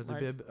is. Leslie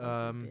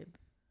Bibb.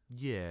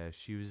 Yeah,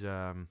 she was.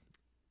 I'm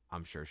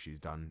sure she's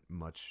done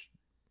much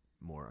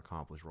more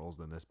accomplished roles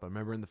than this. But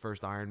remember in the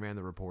first Iron Man,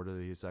 the reporter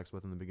that he had sex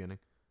with in the beginning?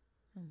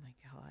 Oh my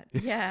god.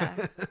 Yeah.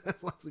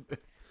 That's Leslie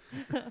Bibb.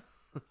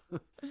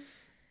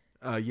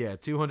 Yeah,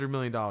 $200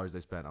 million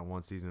they spent on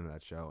one season of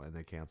that show, and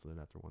they canceled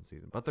it after one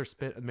season. But they're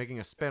making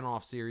a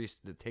spin-off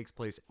series that takes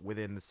place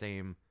within the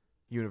same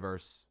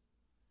universe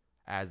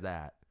as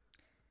that.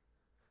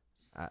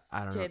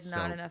 I don't know. Did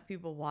not enough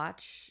people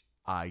watch?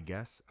 I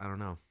guess. I don't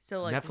know.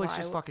 So like Netflix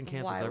just fucking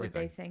cancels everything.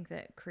 Why would they think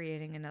that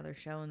creating another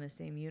show in the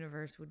same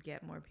universe would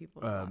get more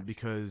people to watch?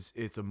 Because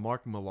it's a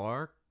Mark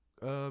Millar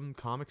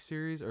comic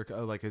series, or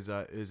like his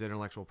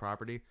intellectual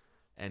property,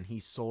 and he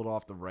sold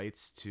off the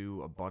rights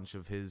to a bunch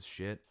of his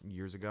shit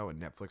years ago,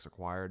 and Netflix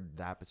acquired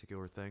that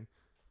particular thing.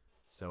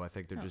 So I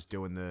think they're just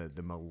doing the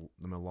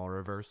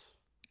Millariverse,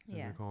 as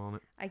they're calling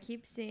it. I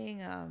keep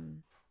seeing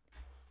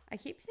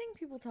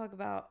people talk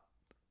about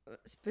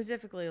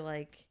specifically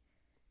like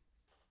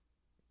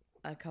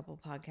a couple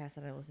podcasts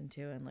that I listen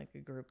to and like a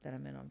group that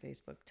I'm in on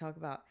Facebook talk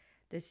about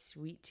this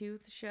Sweet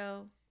Tooth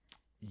show.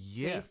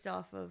 Based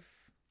off of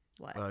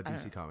what?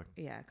 DC comic.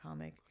 Yeah,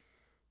 comic.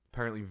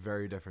 Apparently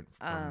very different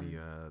from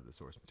the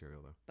source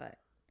material though. But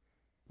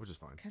which is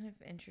fine. It's kind of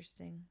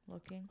interesting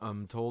looking.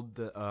 I'm told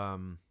that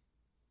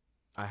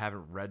I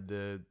haven't read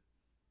the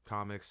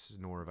comics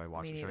nor have I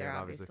watched the show yet,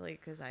 obviously.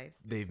 Because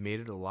they've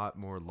made it a lot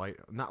more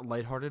not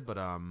lighthearted, but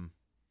a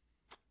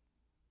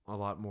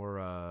lot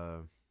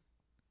more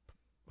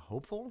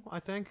hopeful, I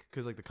think,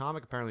 because like the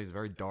comic apparently is a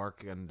very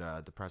dark and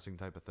depressing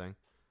type of thing.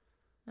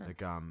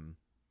 Like I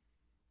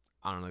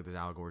don't know, like there's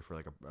allegory for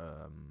like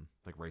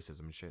like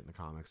racism and shit in the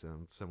comics,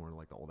 and similar to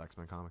like the old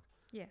X-Men comics.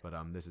 Yeah. But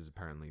this is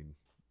apparently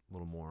a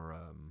little more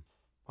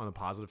on the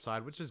positive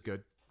side, which is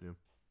good. You know,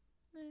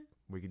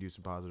 we could use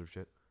some positive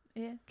shit.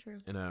 Yeah, true.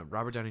 And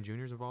Robert Downey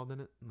Jr. is involved in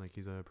it, like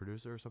he's a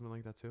producer or something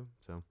like that too.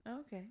 So. Oh,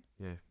 okay.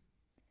 Yeah.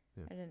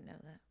 I didn't know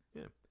that.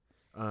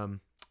 Yeah.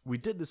 We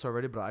did this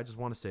already, but I just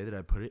want to say that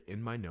I put it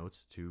in my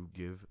notes to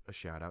give a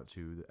shout out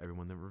to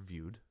everyone that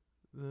reviewed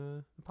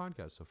the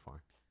podcast so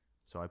far.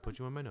 So I put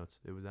you in my notes.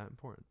 It was that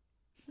important.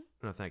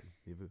 No, thank you.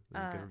 You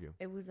have a good review.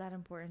 It was that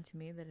important to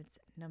me that it's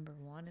number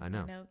 1 in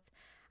my notes.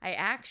 I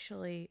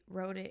actually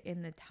wrote it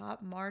in the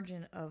top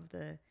margin of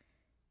the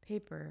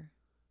paper.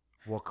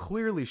 Well,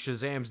 clearly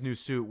Shazam's new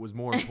suit was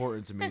more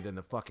important to me than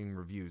the fucking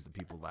reviews that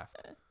people left.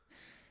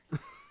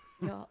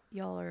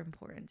 Y'all are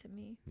important to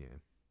me.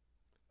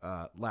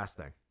 Yeah. Last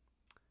thing.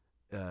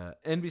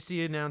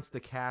 NBC announced the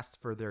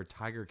cast for their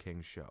Tiger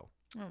King show.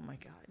 Oh my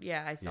god!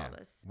 Yeah, I saw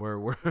this.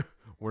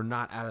 We're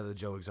not out of the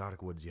Joe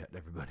Exotic woods yet,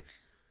 everybody.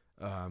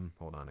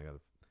 Hold on,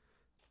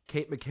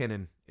 Kate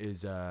McKinnon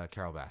is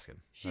Carol Baskin.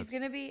 She's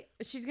gonna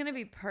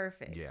be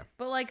perfect. Yeah.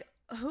 But like,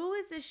 who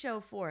is this show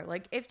for?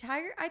 Like, if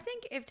Tiger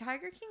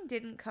King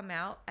didn't come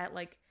out at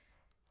like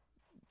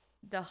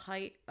the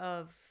height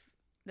of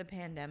the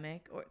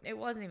pandemic, or it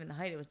wasn't even the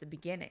height, it was the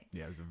beginning.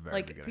 Yeah, it was the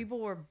very beginning. People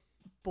were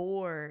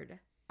bored.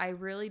 I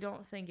really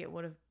don't think it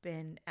would have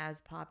been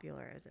as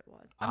popular as it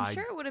was. I'm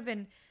sure it would have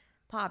been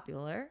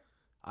popular.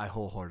 I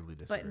wholeheartedly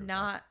disagree. But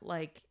not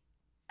like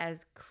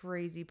as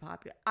crazy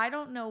popular. I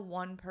don't know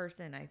one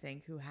person, I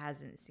think, who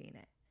hasn't seen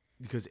it.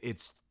 Because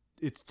it's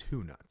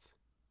too nuts.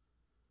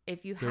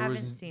 If you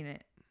haven't seen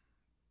it.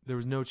 There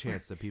was no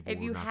chance that people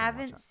if you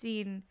haven't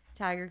seen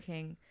Tiger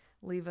King,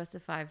 leave us a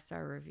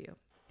 5-star review.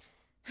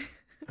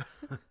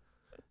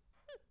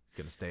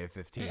 Gonna stay at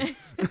 15.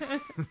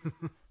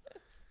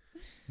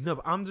 No,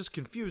 but I'm just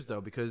confused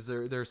though because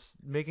they're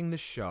making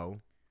this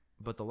show,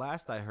 but the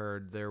last I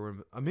heard there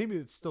were maybe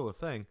it's still a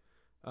thing.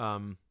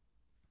 I'll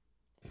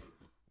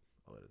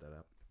edit that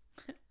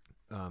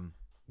out.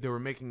 They were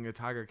making a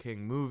Tiger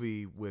King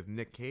movie with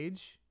Nick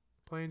Cage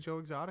playing Joe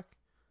Exotic.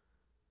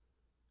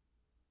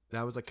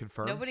 That was like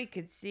confirmed. Nobody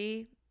could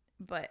see,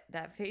 but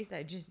that face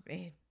I just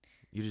made.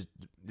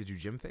 Did you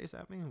Jim face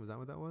at me? Was that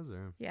what that was?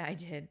 Or Yeah, I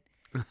did.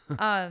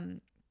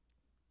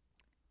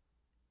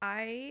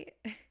 I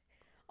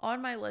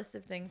on my list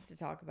of things to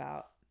talk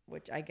about,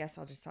 which I guess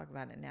I'll just talk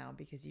about it now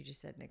because you just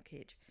said Nick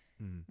Cage.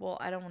 Mhm. Well,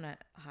 I don't want to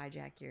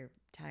hijack your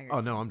Tiger. Oh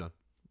no, I'm done.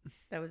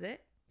 That was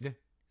it? Yeah.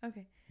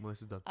 Okay. Well,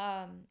 this is done.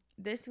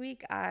 This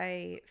week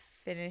I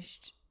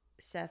finished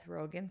Seth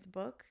Rogen's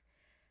book.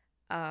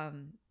 Oh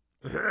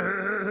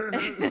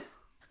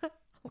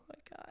my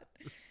God.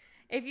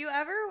 If you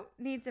ever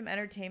need some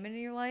entertainment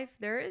in your life,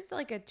 there is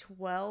like a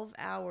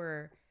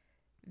 12-hour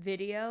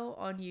video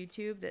on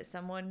YouTube that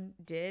someone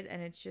did,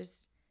 and it's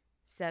just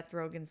Seth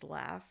Rogen's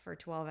laugh for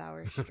 12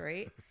 hours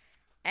straight.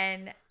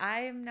 And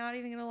I am not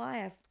even going to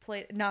lie. I've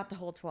played, not the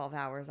whole 12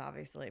 hours,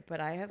 obviously,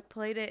 but I have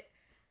played it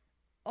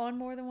on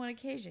more than one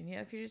occasion. You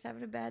know, if you're just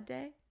having a bad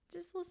day,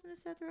 just listen to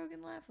Seth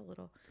Rogen laugh a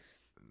little.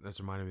 That's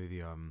reminded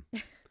me of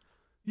the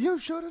you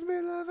shouldn't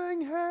be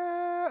living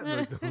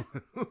here.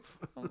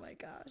 Oh my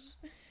gosh.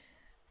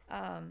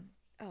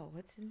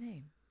 What's his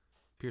name?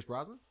 Pierce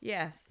Brosnan?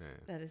 Yes,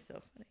 Yeah. that is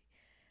so funny.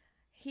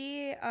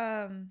 He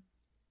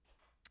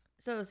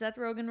so Seth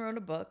Rogen wrote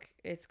a book.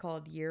 It's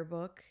called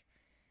Yearbook,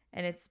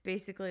 and it's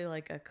basically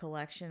like a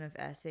collection of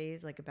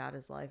essays like about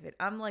his life.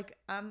 I'm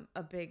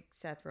a big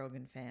Seth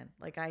Rogen fan.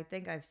 Like I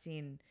think I've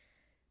seen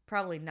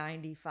probably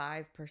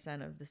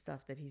 95% of the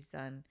stuff that he's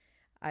done.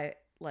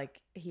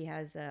 He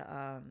has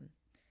a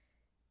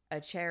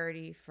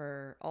charity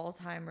for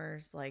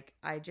Alzheimer's. Like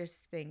I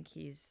just think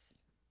he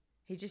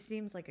just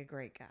seems like a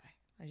great guy.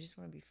 I just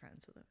want to be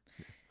friends with him.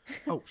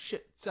 Oh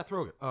shit, Seth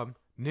Rogen.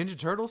 Ninja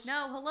Turtles?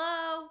 No,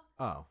 hello.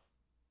 Oh.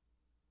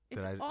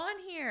 It's on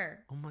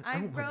here. Oh my! I oh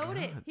my wrote God.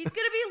 it. He's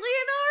gonna be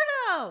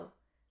Leonardo.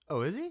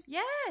 Oh, is he?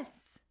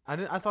 Yes.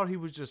 I thought he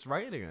was just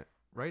writing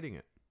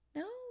it.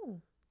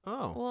 No.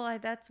 Oh. Well,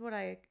 that's what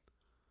I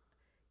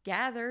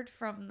gathered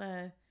from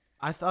the.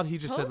 I thought he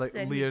just said post like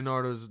that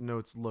Leonardo's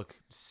notes look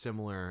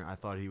similar. I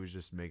thought he was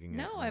just making it.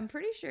 No, like, I'm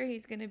pretty sure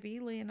he's gonna be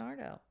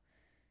Leonardo.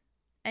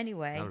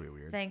 Anyway, that would be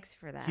weird. Thanks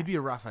for that. He'd be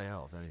a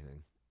Raphael, if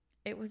anything.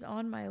 It was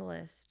on my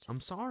list. I'm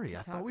sorry.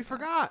 I thought we about.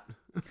 forgot.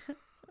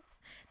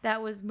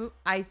 That was.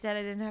 I said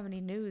I didn't have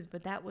any news,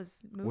 but that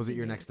was. Was it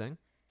your news. next thing?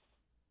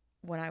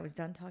 When I was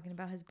done talking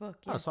about his book.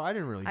 Oh, Yes. so I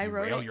didn't really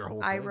derail your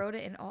whole thing. I wrote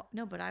it in all.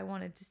 No, but I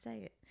wanted to say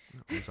it.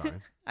 I'm sorry.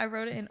 I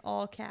wrote it in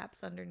all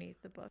caps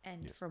underneath the book.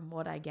 And Yes. from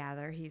what I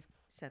gather,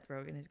 Seth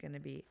Rogen is going to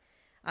be,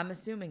 I'm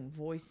assuming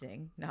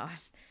voicing, not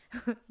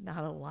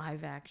a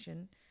live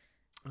action.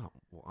 Oh,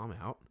 well, I'm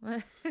out.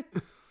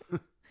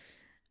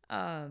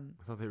 I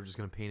thought they were just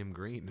going to paint him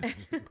green and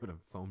just put a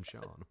foam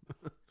shell on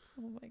him.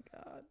 Oh my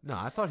God. No,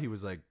 I thought he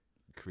was like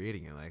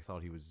creating it. Like, I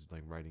thought he was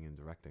like writing and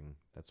directing,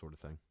 that sort of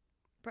thing.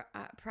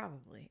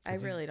 Probably. I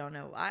really don't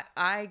know.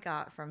 I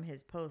got from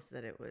his post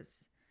that it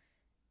was.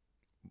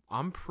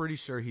 I'm pretty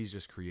sure he's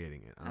just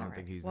creating it. I don't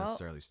think he's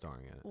necessarily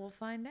starring in it. We'll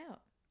find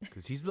out.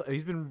 Because he's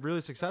been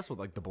really successful.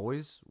 Like The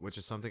Boys, which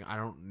is something I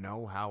don't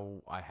know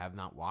how I have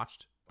not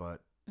watched,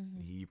 but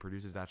he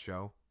produces that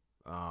show.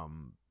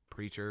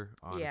 Preacher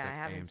on I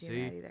haven't AMC.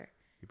 seen that either.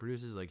 He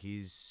produces, like,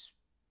 he's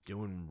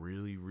doing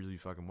really, really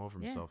fucking well for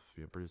himself,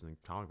 producing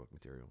comic book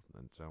material.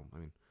 And so, I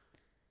mean,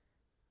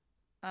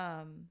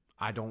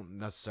 I don't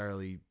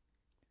necessarily,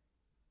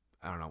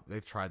 I don't know.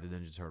 They've tried the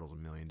Ninja Turtles a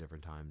million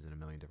different times in a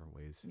million different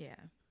ways. Yeah.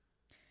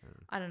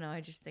 I don't know.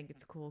 I just think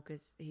it's cool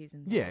because he's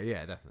in. Yeah,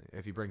 definitely.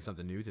 If he brings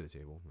something new to the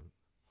table.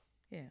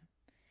 Yeah.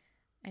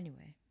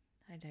 Anyway,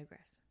 I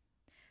digress.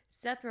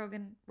 Seth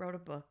Rogen wrote a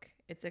book.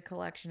 It's a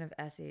collection of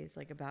essays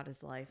like about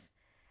his life.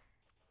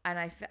 And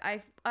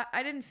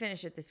I didn't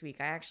finish it this week.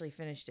 I actually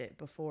finished it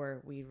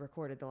before we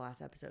recorded the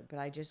last episode. But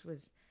I just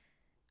was.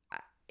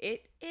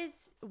 It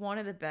is one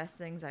of the best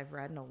things I've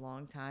read in a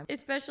long time.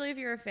 Especially if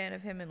you're a fan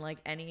of him in like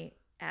any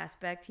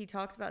aspect. He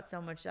talks about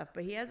so much stuff.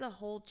 But he has a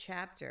whole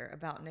chapter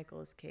about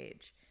Nicolas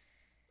Cage.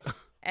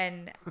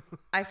 And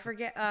I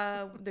forget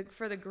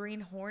for the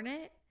Green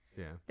Hornet.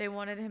 Yeah. They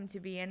wanted him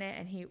to be in it,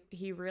 and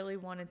he really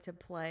wanted to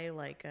play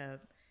like a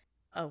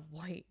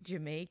white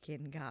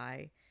Jamaican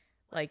guy.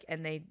 Like,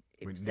 and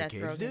Seth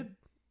Rogen did?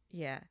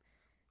 Yeah.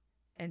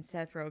 And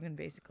Seth Rogen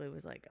basically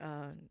was like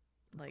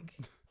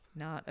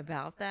not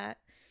about that.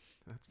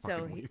 That's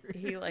so weird.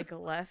 he like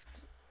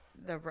left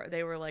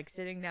they were like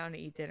sitting down to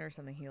eat dinner or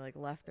something. He like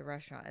left the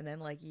restaurant, and then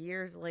like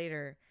years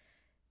later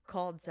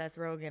called Seth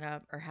Rogen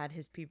up, or had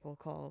his people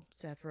call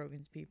Seth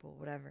Rogen's people,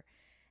 whatever,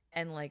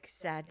 and like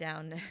sat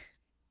down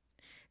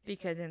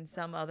because in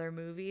some other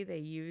movie they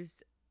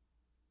used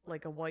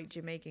like a white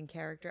Jamaican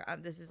character.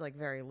 This is like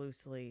very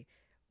loosely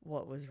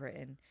what was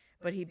written,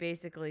 but he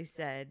basically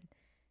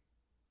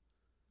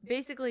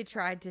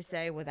tried to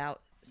say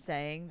without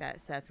saying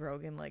that Seth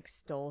Rogen like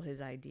stole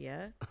his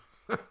idea.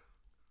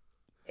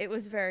 It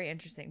was very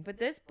interesting. But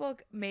this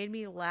book made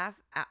me laugh,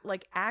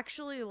 like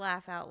actually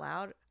laugh out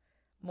loud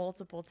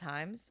multiple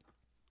times.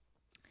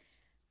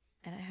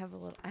 And I have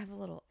a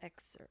little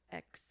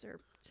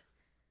excerpt.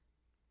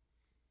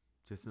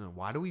 Just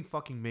why do we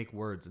fucking make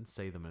words and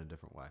say them in a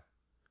different way?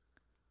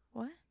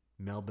 What?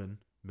 Melbourne,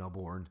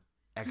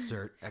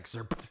 excerpt.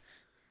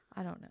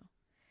 I don't know.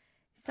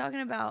 He's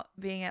talking about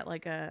being at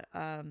like a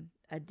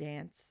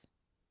dance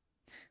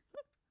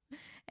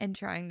and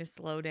trying to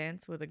slow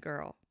dance with a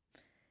girl.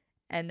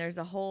 And there's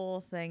a whole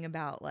thing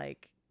about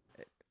like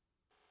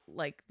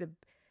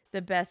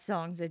the best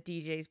songs that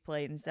DJs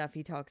played and stuff.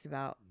 He talks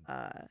about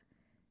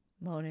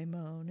Monet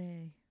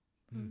Monet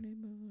Monet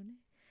Monet.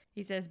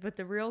 He says, but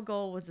the real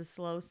goal was a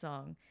slow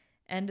song.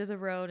 End of the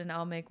Road and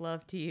I'll Make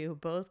Love to You,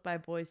 both by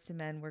Boys to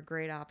Men, were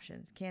great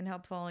options. Can't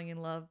Help Falling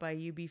in Love by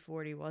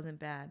UB40 wasn't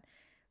bad.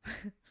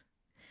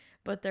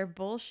 But their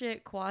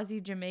bullshit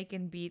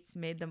quasi-Jamaican beats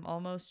made them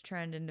almost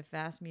trend into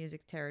fast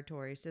music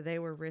territory, so they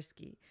were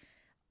risky.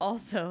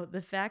 Also,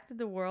 the fact that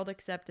the world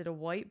accepted a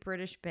white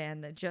British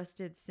band that just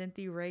did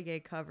synthy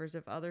reggae covers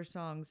of other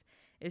songs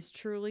is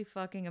truly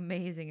fucking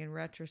amazing in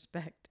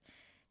retrospect.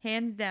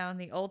 Hands down,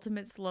 the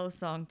ultimate slow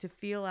song to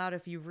feel out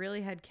if you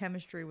really had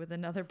chemistry with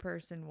another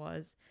person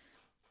was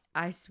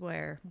I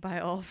Swear by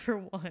All for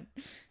One.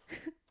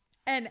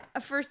 And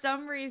for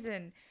some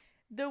reason,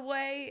 the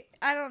way,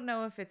 I don't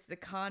know if it's the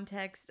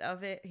context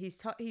of it,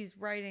 he's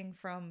writing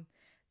from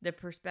the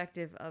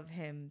perspective of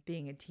him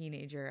being a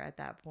teenager at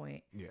that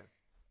point. Yeah.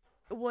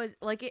 Was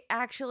like, it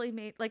actually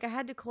made, like, I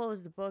had to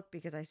close the book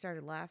because I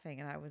started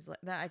laughing and I was like,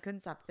 I couldn't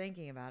stop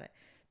thinking about it.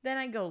 Then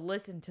I go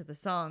listen to the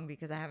song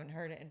because I haven't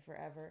heard it in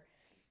forever.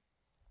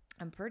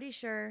 I'm pretty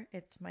sure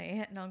it's my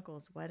aunt and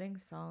uncle's wedding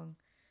song.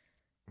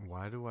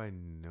 Why do I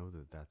know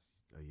that that's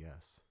a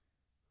yes?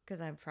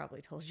 Because I've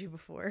probably told you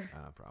before.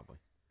 Probably.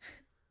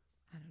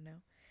 I don't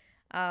know.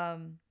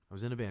 I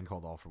was in a band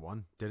called All for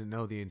One. Didn't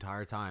know the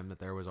entire time that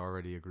there was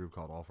already a group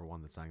called All for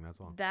One that sang that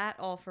song. That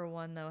All for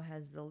One, though,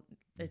 has the...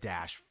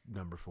 Dash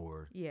number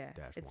 4. Yeah.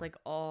 Dash it's 1. like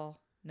all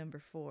number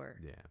 4.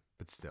 Yeah,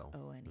 but still.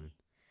 O-N-E.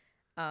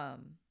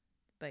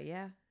 But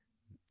yeah.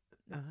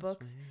 The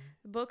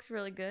book's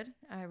really good.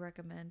 I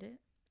recommend it.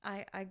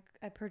 I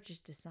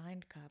purchased a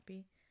signed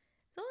copy.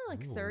 It's only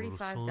like $35.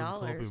 Signed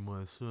copy of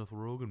my Seth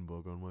Rogen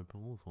book on my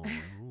Peloton.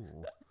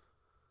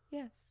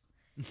 Yes.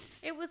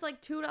 It was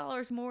like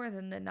 $2 more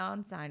than the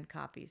non-signed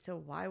copy, so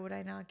why would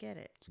I not get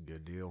it? It's a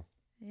good deal.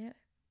 Yeah,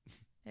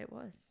 it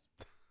was.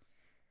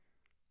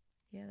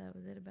 Yeah, that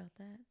was it about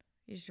that.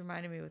 You just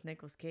reminded me with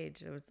Nicolas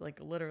Cage. It was like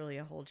literally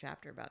a whole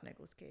chapter about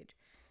Nicolas Cage.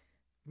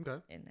 Okay.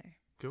 In there.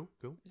 Cool.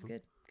 It was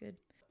good.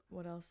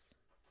 What else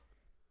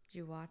did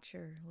you watch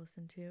or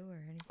listen to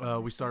or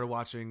anything? We started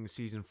watching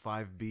season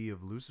 5B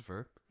of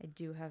Lucifer. I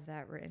do have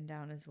that written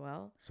down as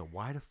well. So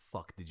why the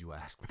fuck did you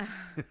ask me?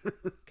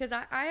 Because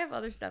I have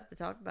other stuff to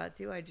talk about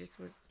too. I just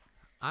was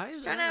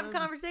trying to have a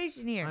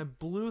conversation here. I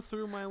blew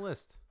through my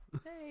list.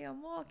 Hey,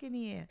 I'm walking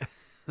here.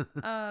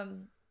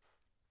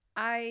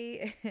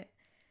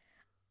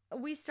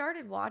 We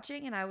started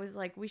watching and I was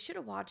like, we should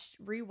have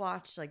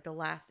rewatched like the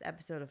last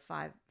episode of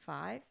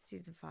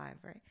season 5,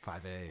 right?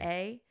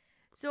 5A.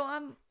 So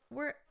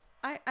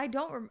I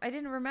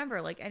didn't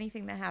remember like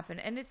anything that happened,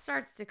 and it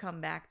starts to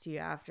come back to you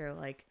after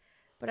like,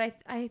 but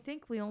I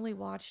think we only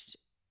watched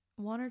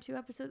 1 or 2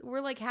 episodes.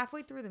 We're like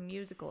halfway through the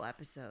musical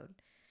episode.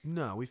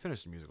 No, we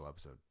finished the musical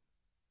episode.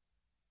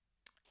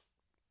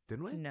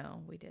 Didn't we?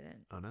 No, we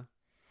didn't. Oh no.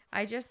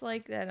 I just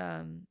like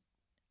that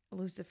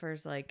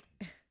Lucifer's like,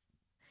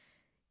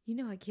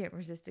 I can't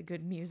resist a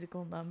good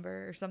musical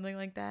number or something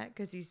like that,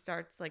 because he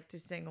starts like to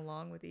sing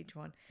along with each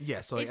one.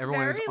 Yeah, so like It's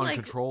everyone is very,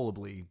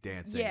 uncontrollably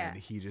dancing, Yeah. and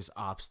he just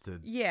opts to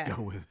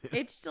go with it.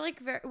 It's like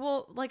very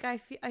well, like I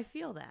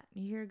feel that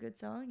you hear a good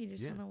song, you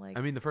just want to like.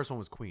 I mean, the first one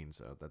was Queen,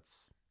 so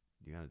that's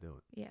you got to do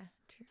it. Yeah,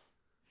 true.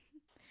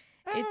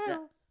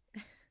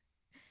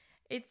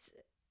 It's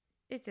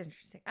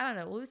interesting. I don't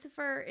know.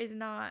 Lucifer is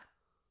not.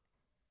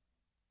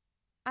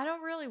 I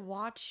don't really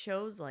watch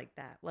shows like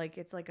that. Like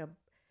it's like a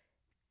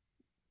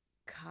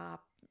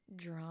cop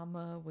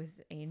drama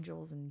with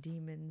angels and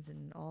demons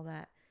and all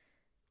that.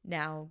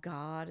 Now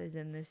God is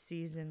in this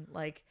season.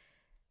 Like,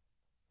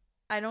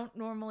 I don't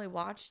normally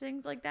watch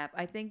things like that.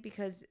 I think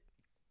because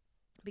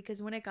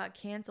when it got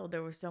canceled,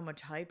 there was so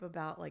much hype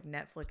about like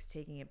Netflix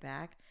taking it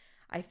back.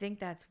 I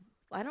think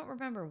I don't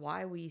remember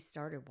why we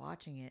started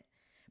watching it,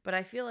 but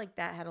I feel like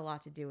that had a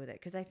lot to do with it.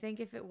 Because I think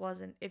if it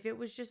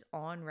was just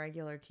on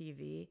regular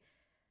TV,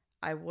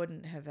 I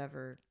wouldn't have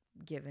ever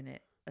given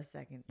it a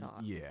second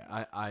thought.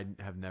 Yeah, I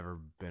have never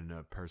been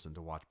a person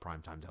to watch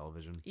primetime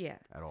television. Yeah.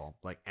 At all.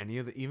 Like any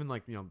of the, even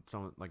like,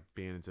 someone like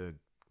being into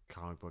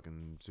comic book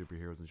and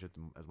superheroes and shit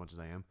as much as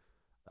I am,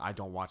 I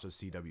don't watch those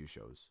CW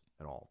shows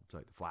at all. It's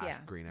like The Flash,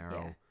 Green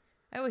Arrow. Yeah.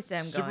 I always say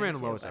I'm Superman going and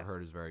to, Lois but... I've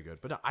heard is very good.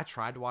 But no, I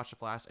tried to watch The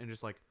Flash and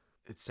just like,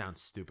 it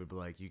sounds stupid, but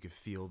like you could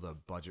feel the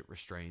budget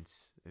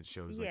restraints in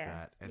shows like Yeah,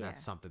 that, and yeah.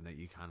 that's something that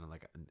you kind of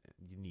like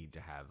you need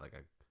to have like a.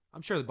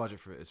 I'm sure the budget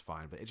for it is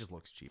fine, but it just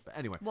looks cheap. But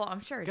anyway, Well,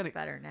 I'm sure it's getting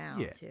better now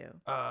yeah, too.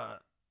 I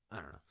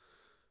don't know,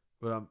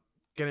 but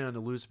getting on to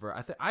Lucifer.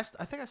 I think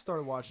I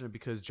started watching it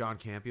because John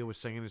Campia was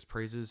singing his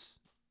praises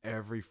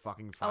every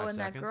fucking 5 Oh, and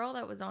seconds. that girl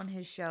that was on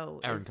his show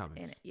Erin is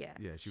Cummings. in it. Yeah.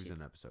 Yeah, she was in She's-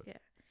 an episode.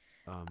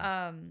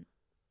 Yeah.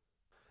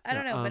 I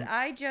don't know, but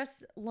I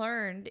just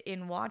learned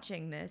in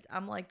watching this.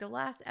 I'm like, the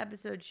last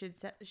episode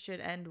should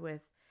end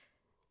with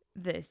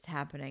this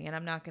happening, and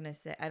I'm not gonna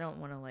say. I don't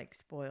want to like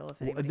spoil if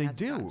Well, and anybody they hasn't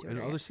gotten do to it in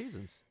or other yet.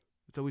 seasons.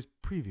 It's always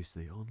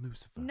previously on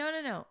Lucifer.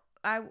 No.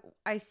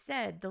 I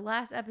said the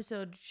last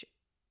episode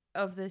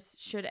of this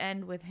should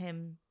end with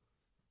him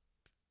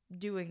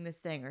doing this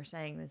thing or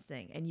saying this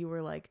thing, and you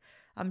were like,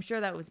 I'm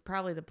sure that was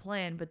probably the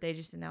plan, but they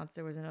just announced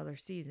there was another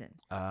season.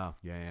 Oh,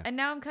 yeah. And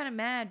now I'm kind of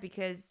mad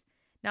because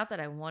not that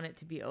I want it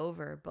to be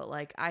over, but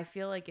like I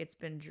feel like it's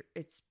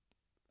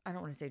I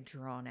don't want to say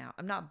drawn out.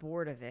 I'm not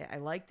bored of it. I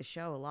like the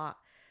show a lot,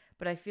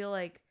 but I feel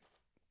like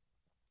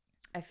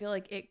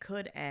it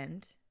could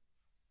end.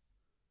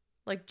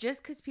 Like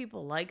just because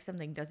people like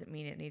something doesn't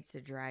mean it needs to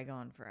drag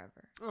on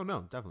forever. Oh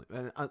no, definitely.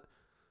 And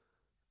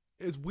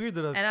it's weird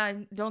that And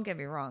I don't get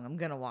me wrong, I'm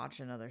gonna watch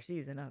another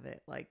season of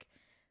it. Like,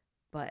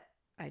 but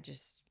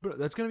but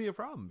that's gonna be a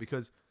problem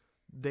because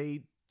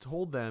they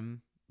told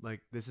them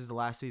like this is the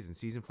last season.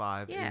 Season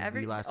 5 is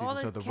the last season.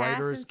 So the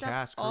writers,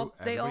 cast, crew,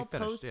 they all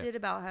everybody finished. posted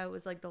about how it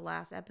was like the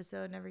last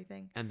episode and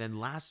everything. And then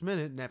last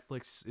minute,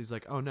 Netflix is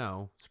like, oh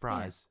no,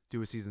 surprise,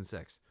 do a season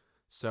 6.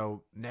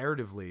 So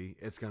narratively,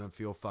 it's gonna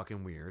feel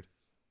fucking weird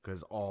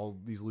because all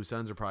these loose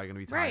ends are probably gonna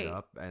be tied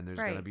up, and there's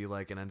gonna be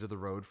like an end of the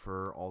road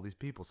for all these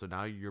people. So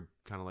now you're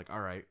kind of like, all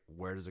right,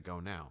 where does it go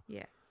now?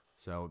 Yeah.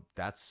 So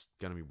that's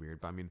gonna be weird.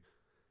 But I mean,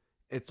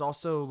 it's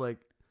also like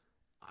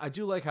I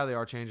do like how they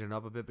are changing it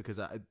up a bit because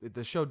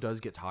the show does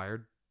get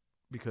tired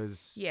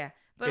because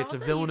but it's a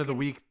also villain of the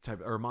week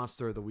type or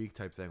monster of the week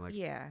type thing. Like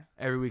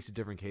every week's a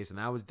different case, and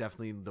that was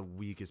definitely the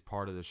weakest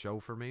part of the show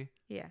for me.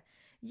 Yeah.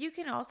 You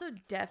can also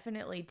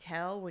definitely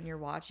tell when you're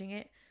watching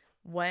it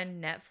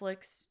when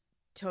Netflix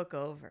took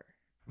over.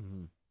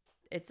 Mm-hmm.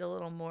 It's a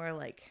little more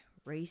like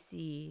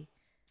racy.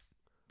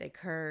 They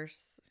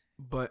curse.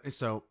 But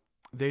so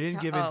they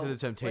didn't give into the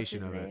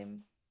temptation what's his of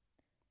name?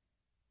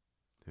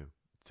 Who?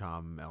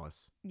 Tom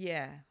Ellis.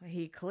 Yeah,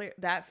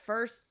 that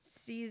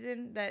first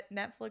season that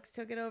Netflix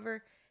took it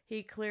over.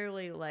 He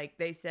clearly like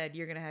they said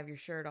you're gonna have your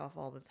shirt off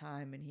all the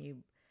time, and he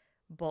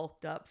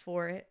bulked up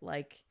for it.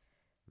 Like,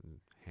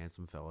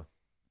 handsome fella.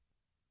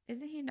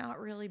 Isn't he not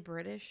really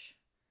British?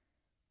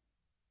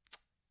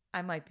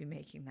 I might be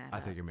making that up. I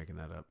think you're making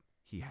that up.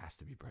 He has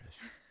to be British.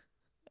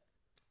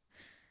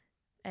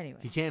 Anyway.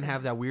 He can't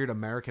have that weird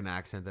American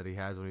accent that he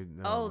has when he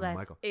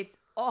Michael. It's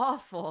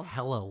awful.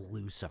 Hello,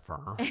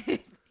 Lucifer.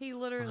 He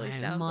literally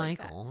sounds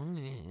Michael.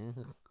 like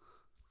that.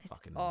 It's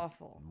fucking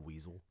awful.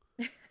 Weasel.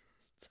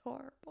 It's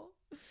horrible.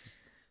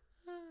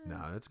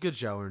 No, it's a good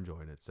show. We're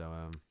enjoying it.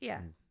 So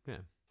yeah.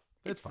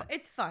 It's fun.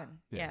 It's fun.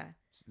 Yeah.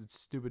 It's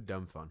stupid,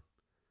 dumb fun.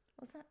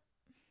 What's that?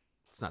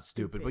 It's not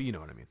stupid, but you know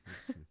what I mean.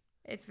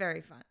 It's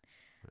very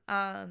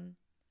fun.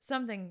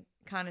 Something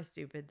kind of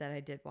stupid that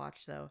I did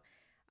watch though.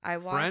 I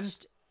watched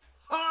Friends?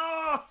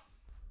 Oh!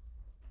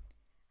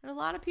 a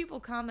lot of people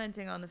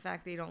commenting on the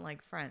fact that you don't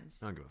like Friends.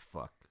 I don't give a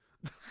fuck.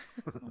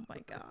 Oh my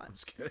god. I'm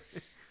just kidding.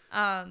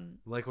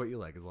 Like what you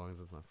like, as long as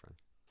it's not Friends.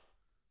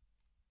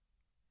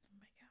 Oh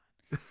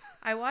my god.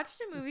 I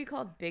watched a movie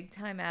called Big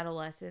Time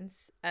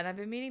Adolescence, and I've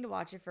been meaning to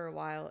watch it for a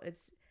while.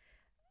 It's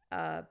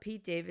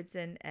Pete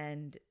Davidson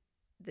and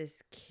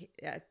this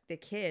the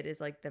kid is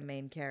like the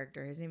main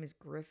character. His name is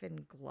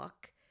Griffin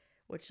Gluck,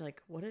 which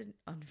like what an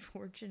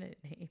unfortunate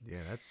name. Yeah,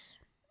 that's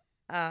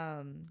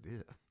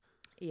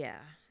yeah,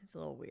 it's a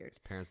little weird. His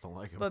parents don't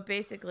like him. But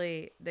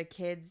basically,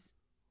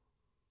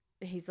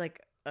 he's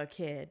like a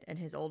kid, and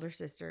his older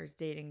sister is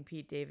dating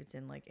Pete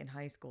Davidson like in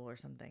high school or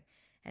something.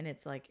 And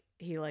it's like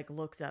he like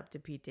looks up to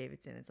Pete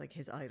Davidson. It's like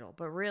his idol,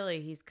 but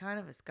really he's kind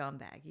of a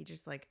scumbag. He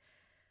just like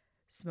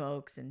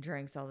smokes and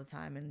drinks all the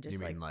time, and just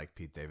you mean like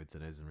Pete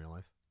Davidson is in real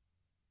life?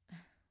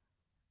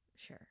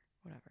 Sure,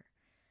 whatever.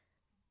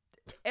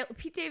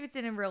 Pete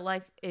Davidson in real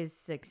life is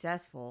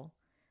successful.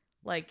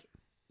 Like,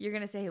 you're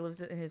gonna say he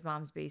lives in his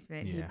mom's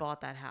basement. Yeah. He bought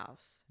that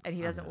house, and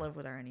he doesn't live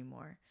with her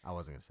anymore. I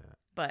wasn't gonna say that,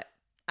 but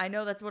I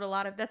know that's what a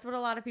lot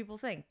of people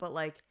think. But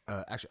like,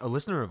 actually, a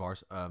listener of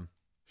ours,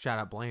 shout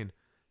out Blaine.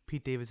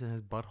 Pete Davidson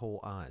has butthole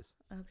eyes.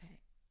 Okay,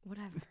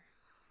 whatever.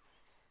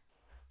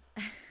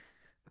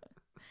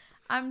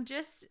 I'm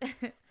just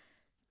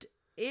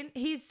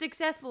he's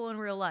successful in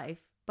real life,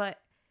 but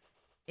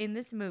in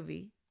this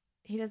movie,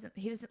 he doesn't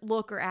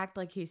look or act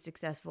like he's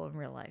successful in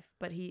real life,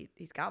 but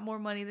he's got more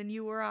money than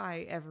you or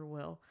I ever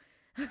will.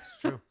 It's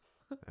true.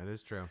 That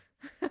is true.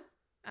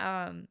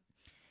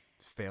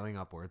 Failing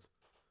upwards.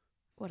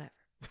 Whatever.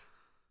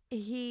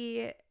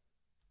 He's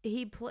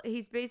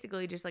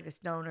basically just like a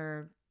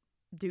stoner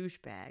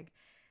douchebag,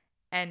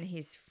 and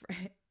he's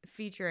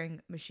featuring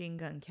Machine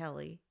Gun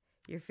Kelly,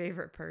 your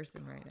favorite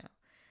person right now.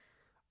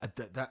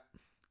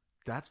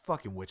 That's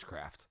fucking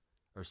witchcraft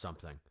or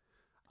something.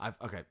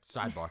 Okay,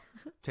 sidebar,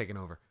 taking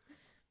over.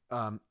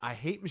 I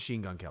hate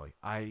Machine Gun Kelly.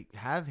 I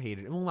have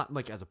hated him. Well, not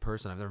like as a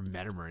person. I've never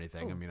met him or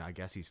anything. Oh. I mean, I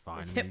guess he's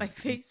fine. Just hit my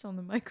face on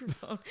the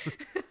microphone.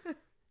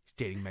 He's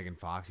dating Megan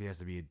Fox. He has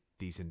to be a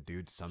decent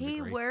dude to some He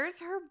degree. wears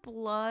her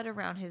blood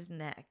around his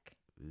neck.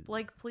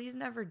 Like, please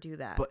never do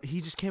that. But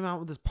he just came out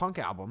with this punk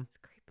album. It's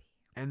creepy.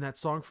 And that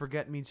song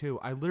 "Forget Me Too."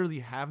 I literally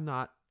have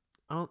not.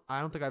 I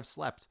don't think I've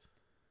slept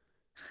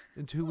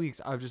in 2 weeks.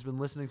 I've just been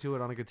listening to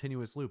it on a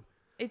continuous loop.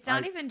 It's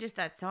not even just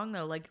that song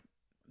though. Like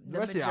the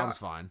rest of the album's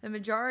fine. The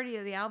majority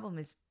of the album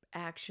is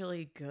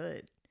actually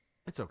good.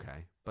 It's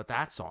okay, but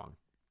that song.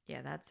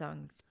 Yeah, that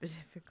song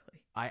specifically.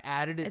 I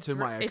added it to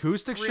my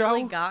acoustic it's show.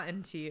 Really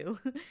gotten to you.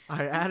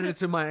 I added it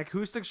to my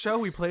acoustic show.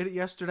 We played it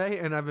yesterday,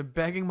 and I've been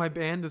begging my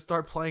band to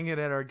start playing it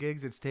at our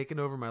gigs. It's taken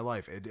over my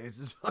life.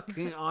 It's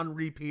fucking on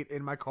repeat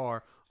in my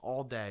car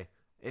all day.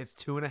 It's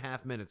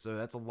 2.5 minutes, so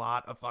that's a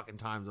lot of fucking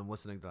times I'm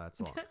listening to that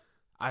song.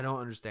 I don't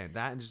understand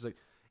that, and just like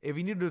if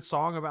you needed a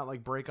song about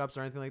like breakups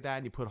or anything like that,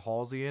 and you put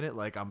Halsey in it,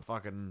 like I'm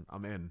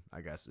in.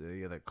 I guess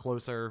yeah, the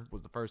Closer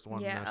was the first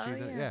one. Yeah,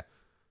 she's in it. Yeah.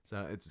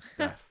 So it's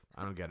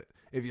I don't get it.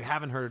 If you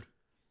haven't heard,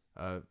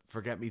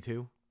 Forget Me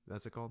Too.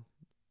 That's it called.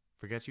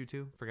 Forget You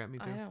Too. Forget Me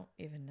Too. I don't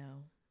even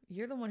know.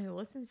 You're the one who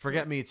listens to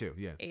Forget Me Too.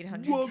 Yeah.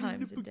 800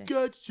 times a day.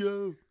 Forget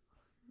you.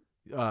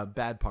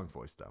 Bad punk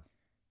voice though.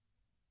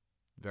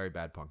 Very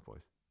bad punk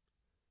voice.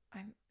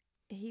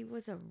 He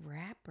was a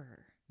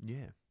rapper.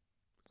 Yeah.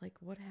 Like,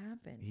 what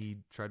happened? He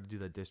tried to do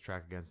that diss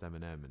track against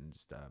Eminem and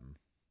just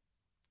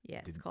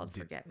yeah, it's called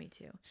Forget Me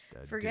Too.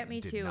 Just, Forget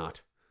Me did Too.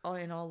 Not. Oh,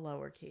 in all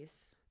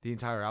lowercase. The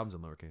entire album's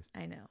in lowercase.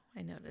 I know.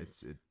 I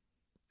noticed.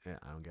 Yeah,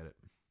 I don't get it.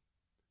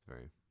 It's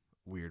very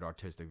weird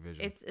artistic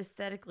vision. It's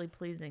aesthetically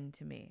pleasing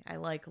to me. I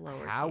like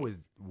lowercase. How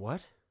is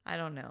what? I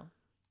don't know.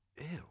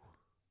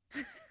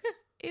 Ew.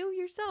 Ew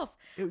yourself.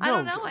 Ew, I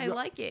don't no, know. I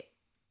like it.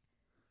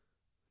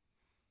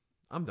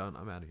 I'm done.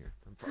 I'm out of here.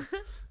 I'm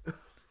fine.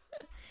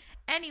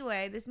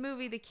 Anyway, this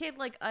movie, the kid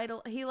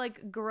he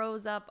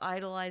grows up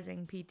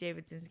idolizing Pete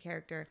Davidson's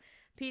character.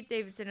 Pete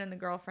Davidson and the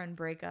girlfriend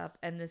break up,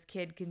 and this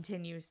kid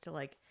continues to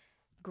like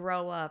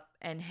grow up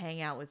and hang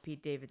out with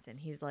Pete Davidson.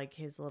 He's like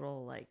his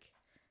little like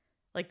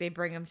they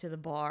bring him to the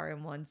bar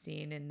in one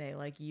scene, and they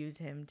like use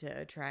him to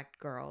attract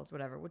girls,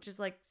 whatever, which is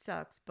like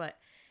sucks. But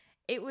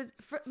it was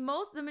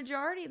the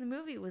majority of the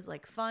movie was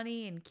like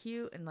funny and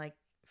cute and like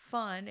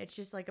fun. It's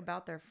just like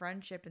about their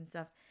friendship and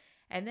stuff.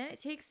 And then it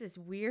takes this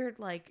weird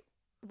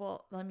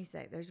well, let me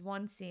say, there's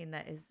one scene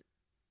that is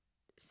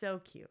so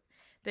cute.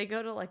 They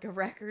go to like a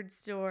record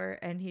store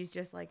and he's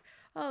just like,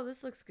 oh,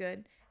 this looks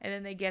good. And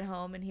then they get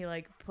home and he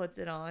like puts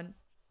it on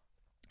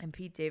and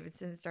Pete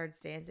Davidson starts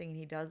dancing and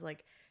he does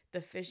like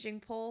the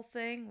fishing pole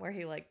thing where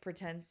he like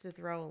pretends to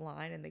throw a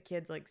line and the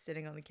kid's like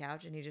sitting on the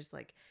couch and he just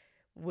like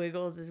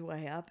wiggles his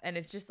way up. And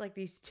it's just like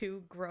these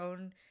two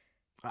grown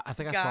I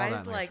think I guys, saw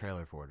that in like, the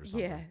trailer for it or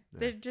something. Yeah,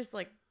 they're just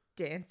like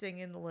dancing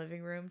in the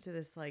living room to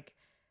this like,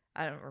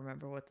 I don't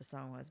remember what the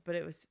song was, but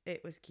it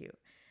was cute.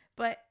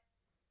 But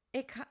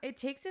it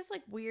takes this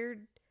like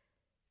weird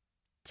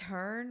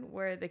turn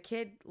where the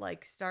kid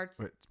like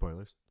starts. Wait,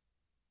 spoilers.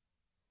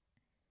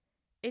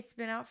 It's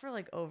been out for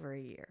like over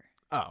a year.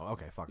 Oh,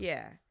 okay, fuck it.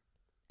 Yeah,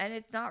 and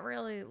it's not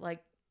really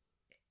like.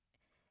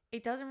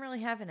 It doesn't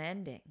really have an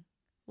ending.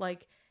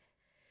 Like,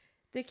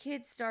 the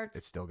kid starts.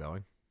 It's still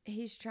going.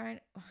 He's trying.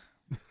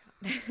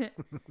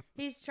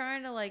 He's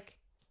trying to like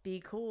be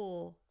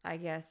cool, I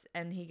guess,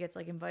 and he gets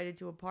like invited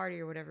to a party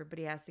or whatever, but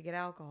he has to get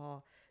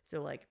alcohol.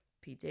 So like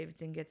Pete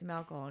Davidson gets him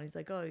alcohol and he's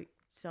like, oh,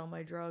 sell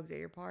my drugs at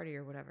your party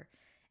or whatever.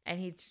 And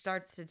he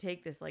starts to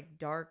take this like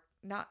dark,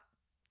 not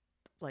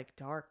like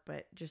dark,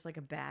 but just like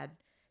a bad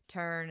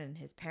turn, and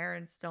his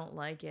parents don't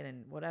like it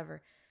and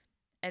whatever.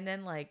 And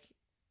then like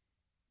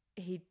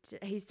he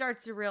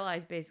starts to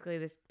realize basically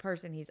this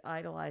person he's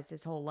idolized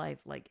his whole life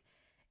like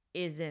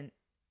isn't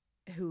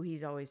who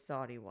he's always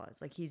thought he was.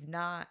 Like, he's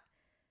not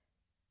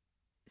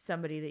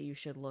somebody that you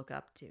should look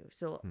up to.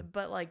 So,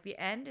 but like the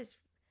end is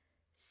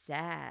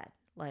sad.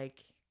 Like,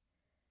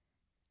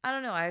 I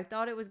don't know. I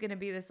thought it was going to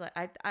be this, like,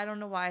 I don't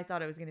know why I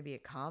thought it was going to be a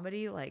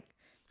comedy. Like,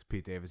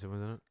 Pete Davidson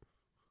was in it?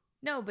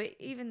 No, but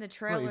even the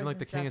trailers, well, even like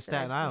the King of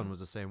Staten I've Island seen, was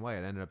the same way.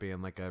 It ended up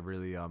being like a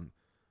really No,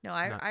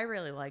 I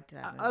really liked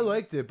that movie. I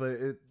liked it, but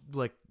it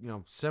like, you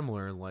know,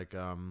 similar, like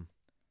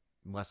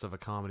less of a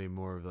comedy,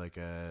 more of like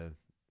a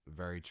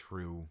very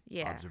true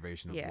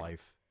observation of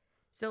life.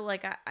 So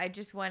like I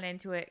just went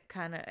into it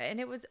kind of,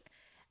 and it was,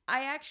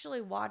 I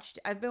actually watched,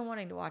 I've been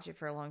wanting to watch it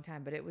for a long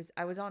time, but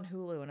I was on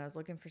Hulu and I was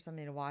looking for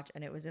something to watch,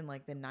 and it was in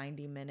like the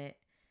 90-minute,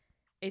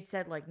 it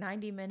said like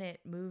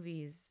 90-minute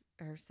movies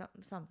or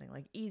something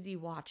like easy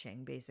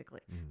watching, basically.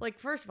 Like,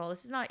 first of all,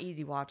 this is not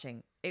easy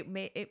watching. It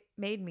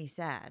made me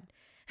sad.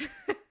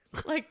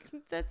 Like,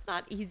 that's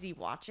not easy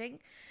watching.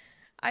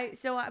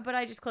 But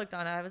I just clicked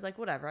on it. I was like,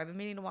 whatever. I've been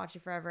meaning to watch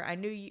it forever. I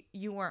knew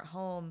you weren't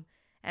home,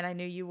 and I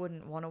knew you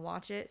wouldn't want to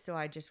watch it, so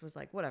I just was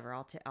like, whatever.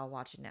 I'll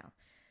watch it now.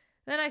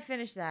 Then I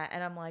finished that,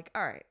 and I'm like,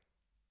 all right,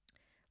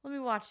 let me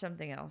watch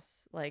something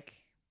else. Like,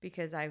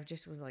 because I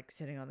just was like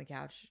sitting on the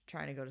couch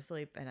trying to go to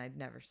sleep, and I'd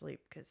never sleep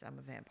because I'm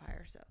a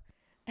vampire.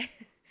 So,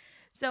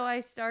 so I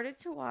started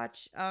to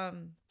watch.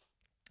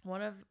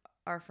 One of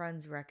our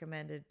friends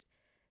recommended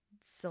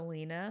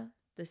Selena,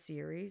 the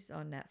series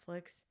on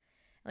Netflix.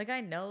 Like,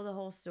 I know the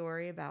whole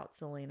story about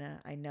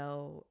Selena. I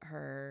know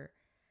her.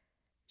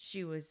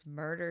 She was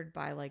murdered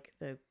by like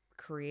the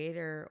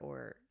creator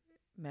or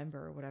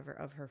member or whatever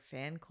of her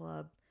fan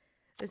club.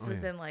 This Oh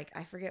was yeah, in like,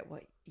 I forget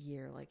what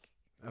year, like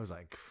I was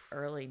like,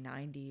 early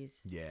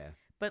 90s. yeah,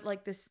 But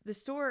like this the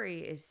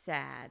story is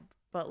sad,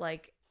 but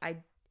like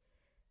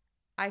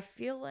I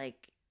feel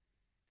like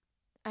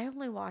I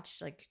only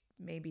watched like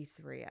maybe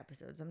 3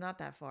 episodes. I'm not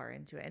that far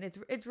into it. And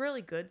it's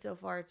really good so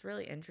far. It's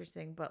really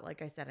interesting, but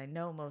like I said, I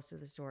know most of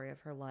the story of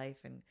her life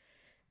and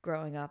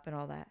growing up and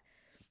all that.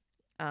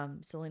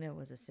 Selena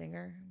was a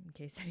singer, in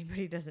case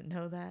anybody doesn't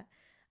know that.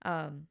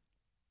 Um,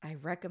 I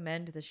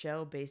recommend the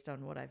show based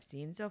on what I've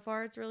seen so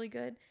far. It's really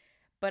good.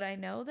 But I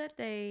know that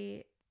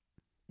they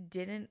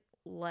didn't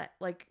let,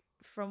 like,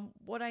 from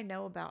what I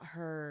know about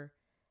her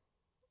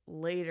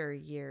later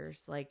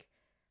years, like,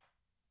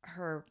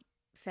 her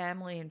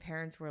family and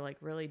parents were like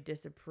really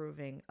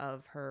disapproving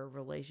of her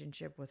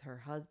relationship with her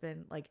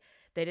husband. Like,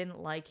 they didn't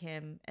like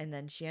him, and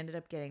then she ended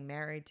up getting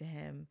married to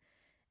him,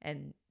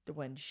 and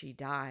when she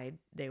died,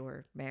 they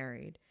were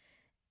married.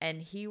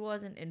 And he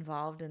wasn't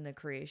involved in the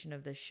creation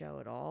of the show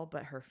at all,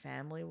 but her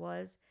family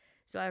was.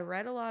 So I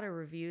read a lot of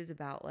reviews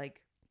about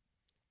like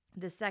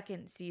the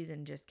second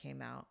season just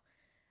came out.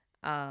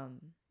 Um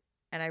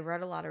and I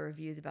read a lot of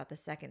reviews about the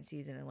second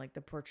season, and like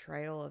the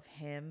portrayal of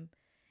him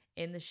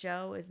in the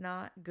show is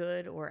not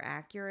good or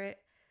accurate.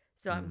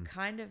 So I'm mm,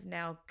 kind of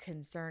now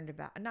concerned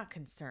about, not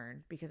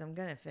concerned because I'm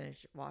going to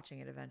finish watching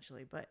it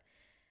eventually, but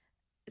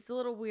it's a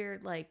little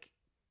weird like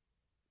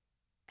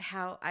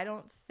how I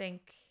don't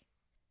think,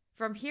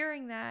 from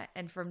hearing that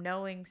and from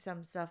knowing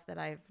some stuff that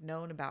I've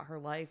known about her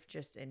life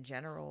just in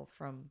general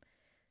from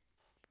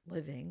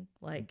living,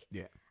 like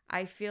yeah.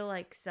 I feel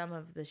like some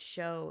of the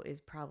show is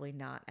probably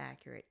not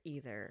accurate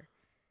either,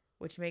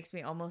 which makes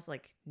me almost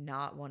like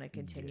not want to Yeah,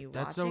 continue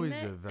that's watching always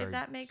a it, if very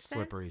that makes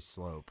slippery sense.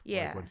 slope. Like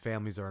Yeah. when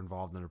families are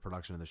involved in the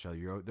production of the show,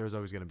 there's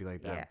always going to be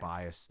like Yeah. that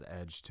biased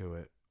edge to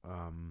it.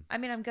 I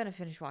mean, I'm gonna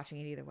finish watching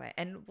it either way.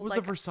 And What was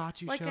the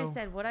Versace like I show?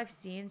 said, what I've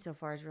seen so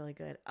far is really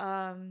good.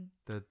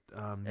 The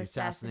assassination.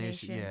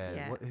 Assassination. Yeah,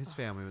 Yeah. what his Ugh,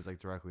 family was like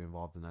directly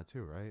involved in that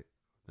too, right?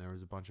 There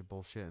was a bunch of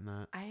bullshit in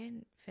that. I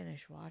didn't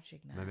finish watching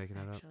Am I that making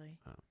that up? actually.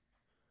 Oh.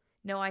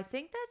 No, I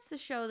think that's the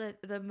show,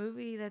 that the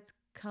movie that's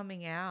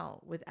coming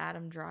out with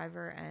Adam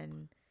Driver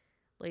and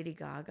Lady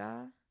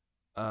Gaga.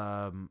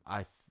 I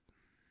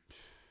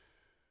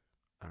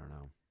don't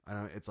know. I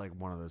don't. It's like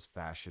one of those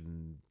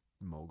fashion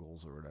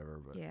moguls or whatever,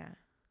 but Yeah.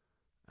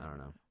 I don't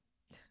know.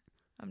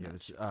 I'm Yeah, not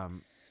this sure. I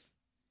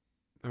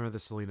remember the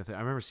Selena thing. I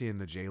remember seeing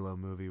the J Lo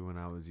movie when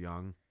I was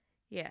young.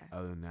 Yeah.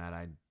 Other than that,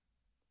 I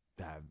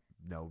have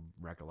no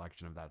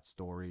recollection of that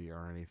story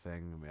or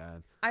anything. I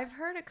mean, I've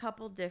heard a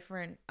couple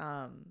different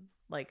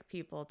like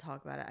people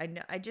talk about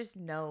it. I just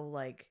know,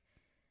 like,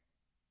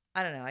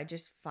 I don't know, I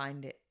just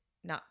find it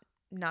not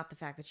the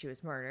fact that she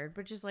was murdered,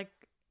 but just like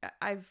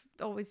I've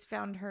always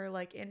found her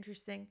like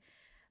interesting.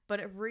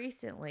 But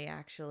recently,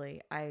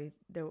 actually, and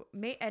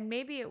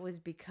maybe it was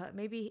because,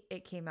 maybe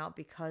it came out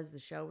because the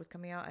show was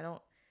coming out. I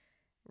don't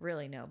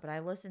really know, but I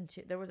listened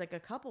to, there was like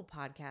a couple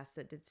podcasts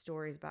that did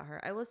stories about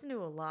her. I listened to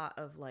a lot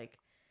of like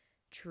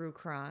true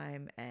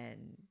crime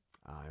and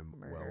I'm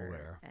well murder,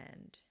 aware.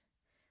 and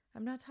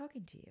I'm not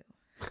talking to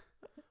you.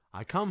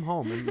 I come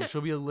home and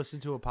she'll be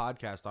listening to a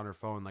podcast on her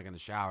phone, like in the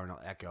shower, and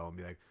it'll echo and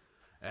be like,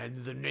 "And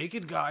the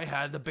naked guy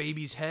had the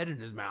baby's head in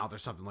his mouth," or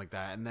something like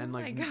that. And then Oh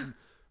my God.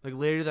 like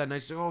later that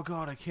night, she's like, "Oh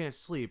God, I can't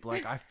sleep."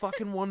 Like I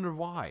fucking wonder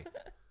why.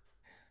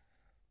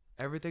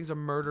 Everything's a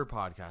murder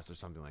podcast or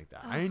something like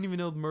that. I didn't even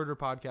know the murder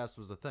podcast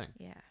was a thing.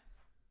 Yeah.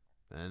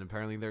 And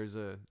apparently there's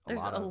a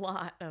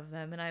lot of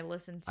them, and I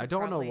listened to I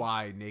don't probably, know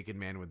why naked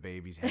man with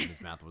baby's head in his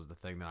mouth was the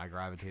thing that I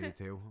gravitated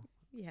to.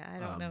 Yeah, I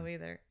don't know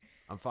either.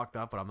 I'm fucked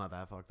up, but I'm not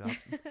that fucked up.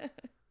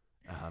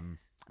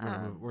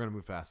 We're gonna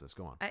move past this.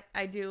 Go on.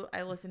 I do.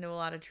 I listen to a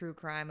lot of true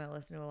crime. I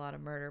listen to a lot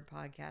of murder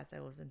podcasts. I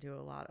listen to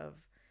a lot of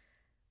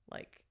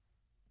like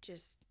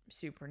just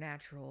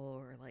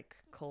supernatural or like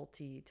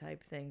culty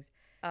type things.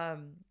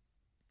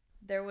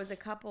 There was a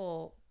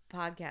couple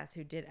podcasts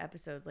who did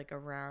episodes like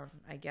around,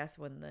 I guess,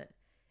 when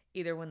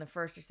the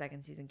first or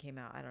second season came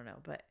out. I don't know,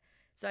 but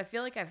so I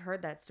feel like I've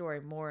heard that story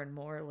more and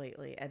more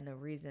lately, and the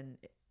reason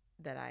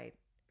that I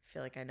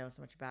feel like I know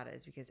so much about it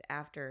is because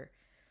after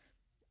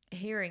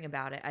hearing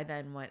about it, I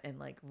then went and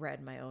like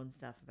read my own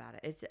stuff about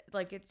it. It's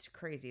like, it's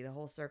crazy, the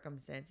whole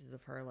circumstances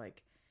of her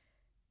like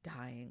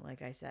dying.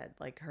 Like I said,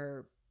 like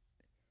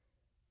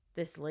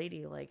this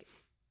lady, like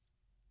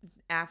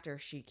after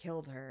she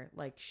killed her,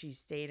 like she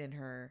stayed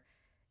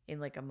in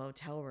like a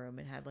motel room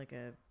and had like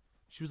a,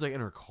 She was like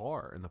in her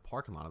car in the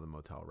parking lot of the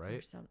motel, or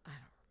right? some, I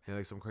don't Yeah,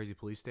 like some crazy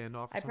police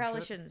standoff. Or I some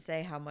probably shit? shouldn't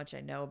say how much I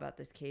know about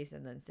this case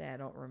and then say I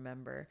don't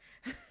remember.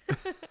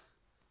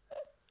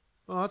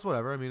 Well, that's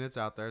whatever. I mean, it's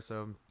out there,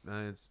 so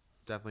it's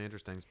definitely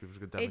interesting. So people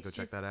should definitely It's go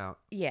check just that out.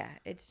 yeah,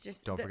 it's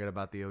just Don't forget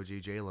about the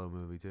OG J-Lo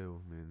movie,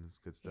 too. I mean, it's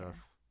good stuff.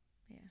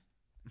 Yeah.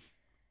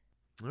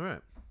 All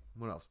right.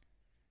 What else?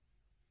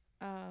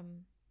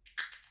 Um.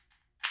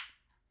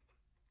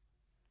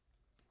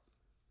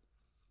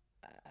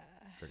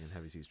 Drinking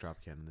Heavy Seas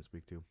Tropicana this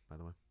week, too, by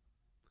the way.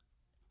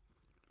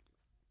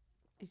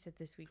 You said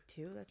this week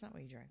too? That's not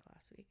what you drank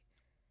last week.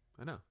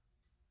 I know.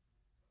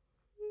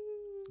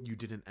 You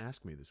didn't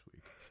ask me this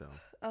week, so.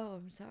 Oh,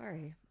 I'm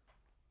sorry.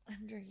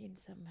 I'm drinking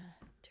some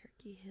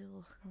Turkey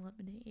Hill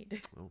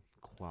lemonade. Oh,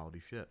 quality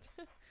shit.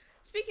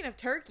 Speaking of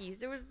turkeys,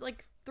 there was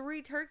like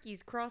 3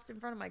 turkeys crossed in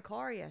front of my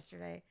car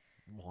yesterday.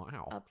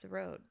 Wow. Up the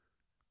road.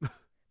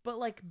 But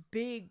like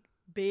big.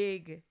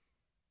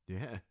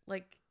 Yeah.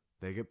 Like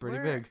They get pretty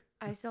big.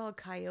 I saw a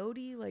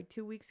coyote like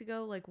 2 weeks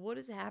ago. Like, what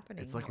is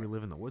happening? It's like we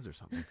live in the woods or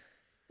something.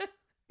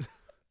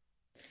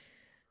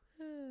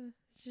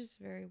 It's just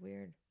very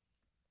weird.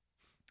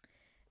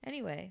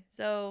 Anyway,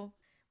 so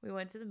we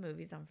went to the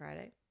movies on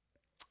Friday.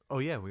 Oh,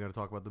 yeah. We got to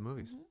talk about the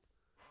movies.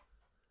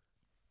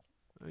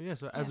 Mm-hmm. Yeah.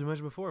 So as we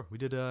mentioned before, we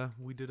did a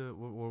what do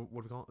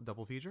we call it? A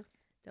double feature?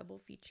 Double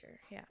feature.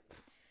 Yeah.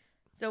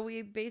 So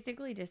we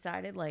basically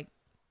decided, like,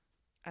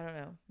 I don't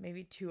know,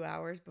 maybe 2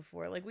 hours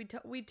before. Like,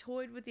 we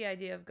toyed with the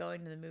idea of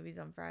going to the movies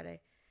on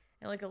Friday.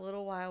 And, like, a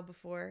little while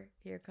before,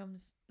 here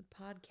comes the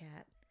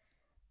podcat.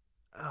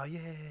 Oh, yeah.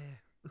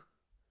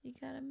 You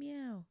got a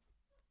meow.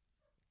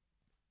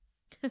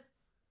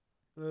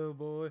 Oh,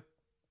 boy.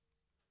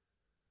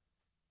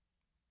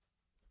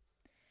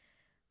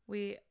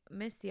 We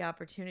missed the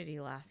opportunity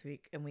last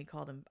week, and I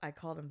called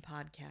him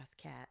Podcast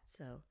Cat,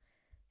 so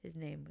his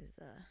name was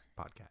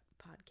Podcat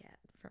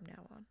from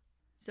now on.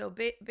 So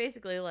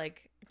basically,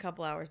 like a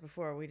couple hours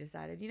before, we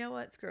decided, you know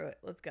what, screw it,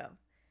 let's go.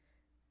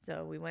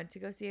 So we went to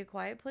go see A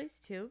Quiet Place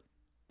 2.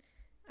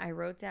 I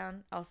wrote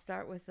down, I'll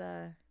start with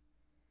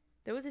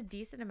there was a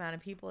decent amount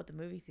of people at the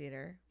movie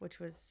theater, which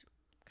was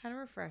kind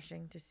of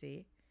refreshing to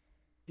see.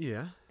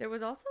 Yeah. There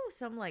was also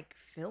some like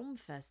film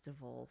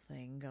festival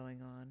thing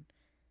going on.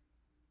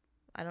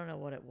 I don't know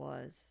what it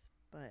was,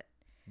 but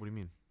What do you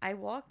mean? I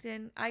walked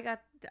in. I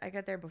got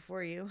there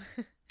before you.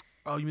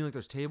 Oh, you mean like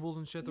there's tables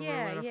and shit that were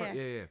right up front?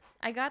 Yeah.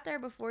 I got there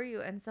before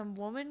you, and some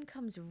woman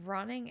comes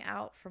running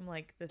out from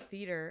like the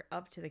theater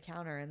up to the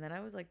counter, and then I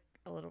was like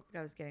I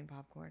was getting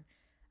popcorn,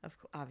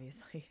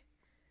 obviously.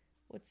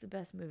 What's the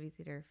best movie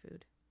theater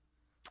food?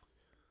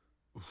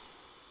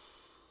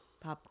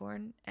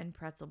 Popcorn and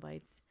pretzel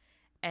bites,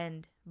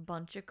 and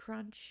bunch of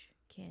crunch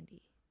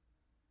candy.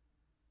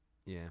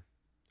 Yeah.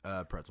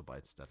 Pretzel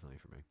bites, definitely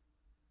for me.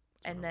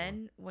 And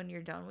then when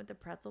you're done with the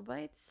pretzel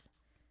bites,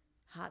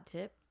 hot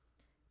tip,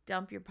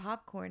 dump your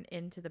popcorn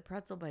into the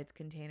pretzel bites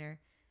container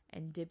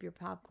and dip your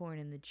popcorn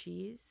in the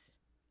cheese.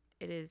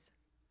 It is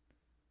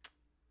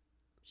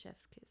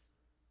chef's kiss.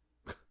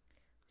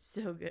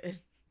 So good.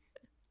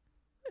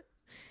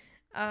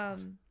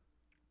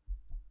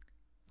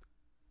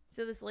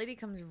 So this lady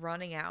comes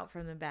running out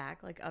from the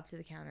back, like up to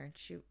the counter,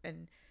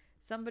 and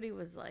somebody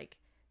was like,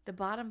 the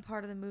bottom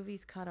part of the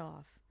movie's cut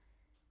off.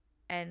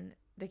 And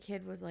the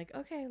kid was like,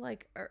 okay,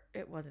 like,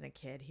 it wasn't a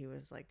kid. He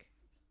was like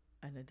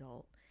an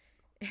adult.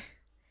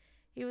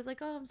 He was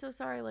like, oh, I'm so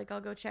sorry. Like,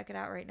 I'll go check it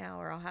out right now,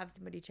 or I'll have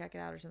somebody check it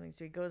out or something.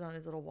 So he goes on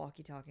his little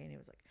walkie-talkie, and he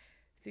was like,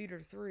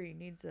 Theater 3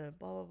 needs a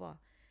blah, blah, blah.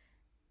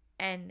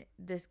 And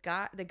the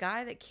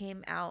guy that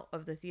came out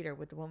of the theater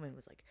with the woman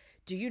was like,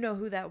 do you know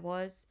who that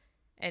was?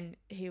 And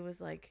he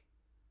was like,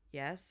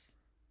 yes.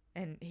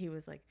 And he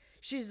was like,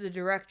 she's the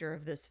director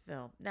of this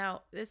film.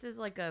 Now, this is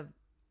like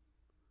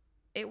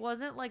it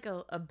wasn't like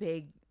a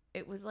big,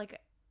 it was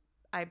like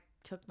I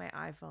took my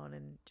iPhone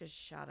and just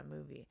shot a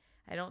movie.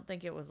 I don't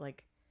think it was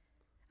like,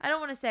 I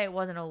don't want to say it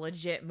wasn't a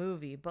legit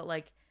movie, but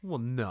like. Well,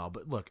 no,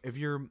 but look,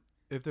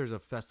 if there's a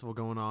festival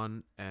going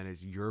on and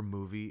it's your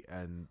movie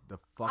and the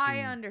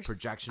fucking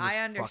projection I fucks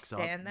up.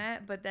 understand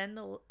that, but then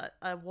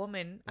a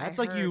woman. That's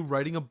like you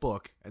writing a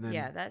book and then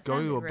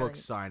going to a book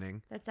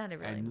signing. That sounded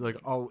really and mean. like,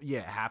 oh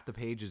yeah, half the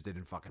pages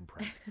didn't fucking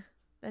print.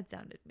 That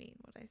sounded mean,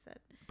 what I said.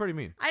 Pretty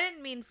mean. I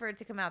didn't mean for it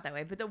to come out that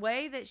way, but the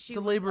way that she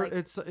the was labor, like,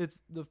 it's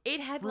the it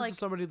had like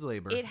somebody's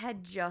labor. It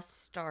had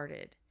just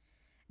started,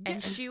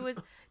 and she was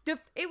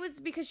it was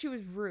because she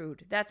was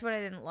rude. That's what I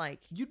didn't like.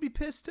 You'd be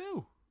pissed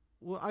too.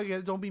 Well, I get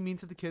it. Don't be mean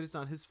to the kid. It's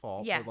not his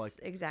fault. Yes, but like,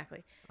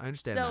 exactly. I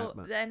understand that.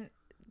 So then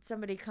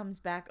somebody comes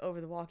back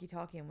over the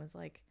walkie-talkie and was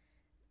like,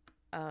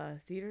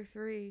 Theater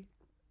 3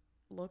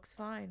 looks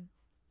fine.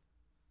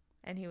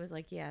 And he was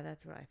like, yeah,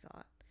 that's what I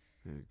thought.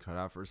 Cut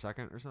out for a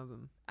second or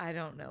something? I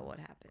don't know what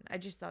happened. I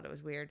just thought it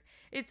was weird.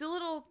 It's a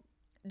little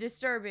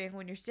disturbing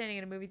when you're standing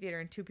in a movie theater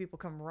and 2 people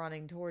come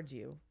running towards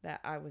you.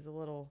 That I was a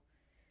little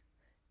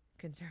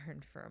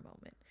concerned for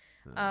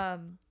a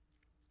moment.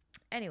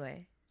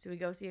 Anyway, so we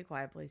go see A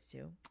Quiet Place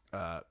 2.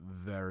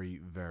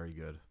 Very, very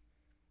good.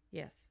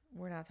 Yes,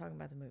 we're not talking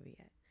about the movie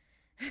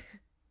yet.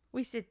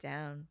 We sit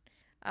down.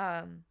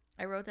 I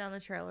wrote down the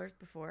trailers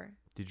before.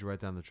 Did you write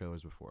down the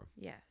trailers before?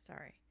 Yeah,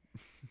 sorry.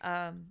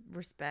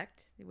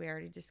 Respect. We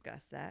already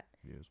discussed that.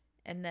 Yes.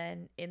 And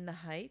then In the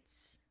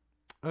Heights.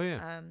 Oh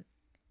yeah.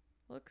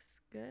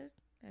 looks good.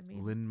 I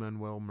mean,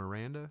 Lin-Manuel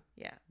Miranda.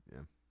 yeah.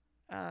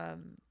 Yeah.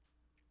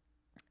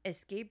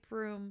 Escape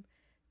Room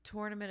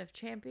Tournament of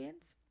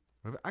Champions,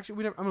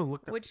 Actually, I'm gonna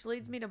look that. which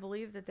leads me to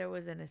believe that there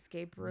was an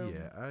Escape Room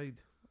Yeah,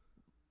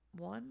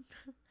 one.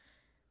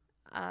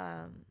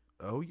 um,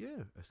 Oh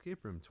yeah,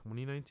 Escape Room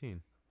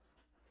 2019.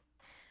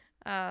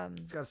 um,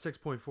 It's got a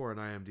 6.4 on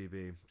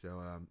IMDb,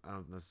 so I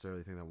don't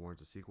necessarily think that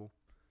warrants a sequel.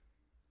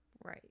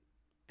 right.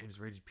 And it's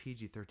rated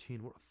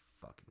PG-13. What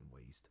a fucking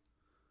waste.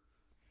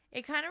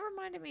 It kind of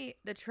reminded me.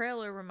 The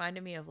trailer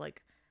reminded me of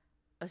like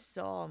a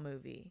Saw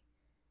movie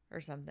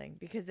or something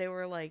because they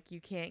were like, you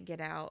can't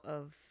get out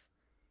of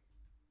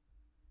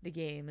the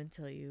game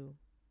until you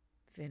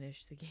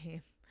finish the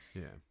game.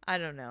 Yeah. I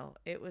don't know.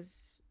 It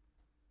was.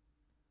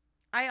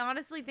 I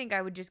honestly think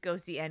I would just go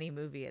see any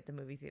movie at the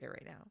movie theater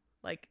right now.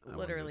 Like,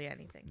 literally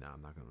anything. No,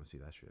 I'm not going to see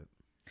that shit.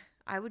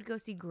 I would go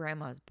see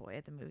Grandma's Boy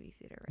at the movie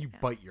theater right now. You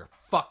bite your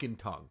fucking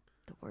tongue.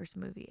 The worst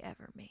movie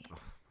ever made. Oh,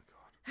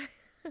 my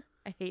God.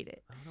 I hate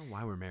it. I don't know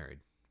why we're married.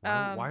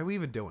 Why are we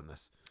even doing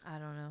this? I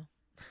don't know.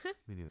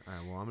 Me neither. All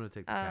right, well, I'm going to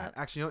take the cat.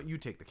 Actually, you know what? You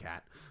take the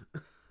cat.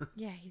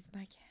 Yeah, he's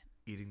my cat.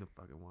 Eating the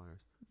fucking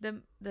wires.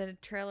 The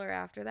trailer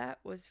after that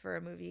was for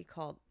a movie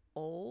called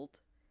Old,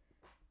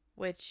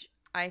 which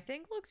I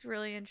think looks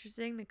really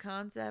interesting. The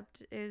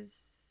concept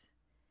is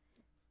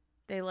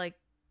they like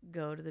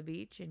go to the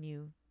beach and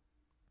you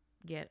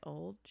get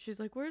old. She's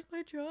like, "Where's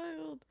my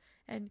child?"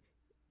 And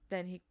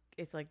then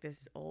it's like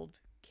this old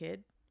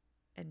kid,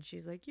 and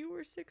she's like, "You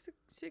were 6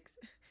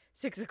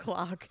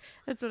 o'clock."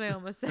 That's what I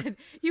almost said.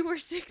 You were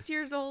 6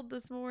 years old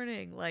this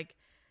morning. Like,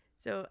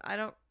 so I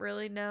don't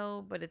really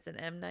know, but it's an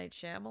M. Night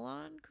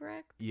Shyamalan,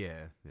 correct?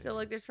 Yeah. So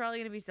like, there's probably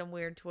gonna be some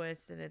weird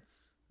twists, and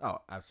it's. Oh,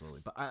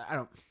 absolutely. But I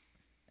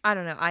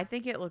don't know. I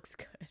think it looks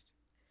good.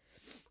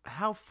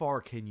 How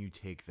far can you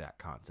take that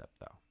concept,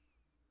 though?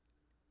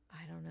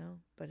 I don't know,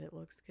 but it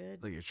looks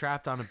good. Like, you're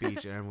trapped on a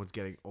beach and everyone's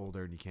getting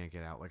older and you can't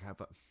get out. Like, I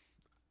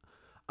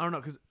don't know,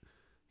 because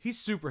he's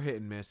super hit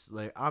and miss.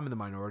 Like, I'm in the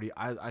minority.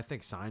 I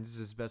think Signs is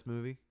his best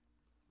movie.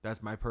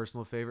 That's my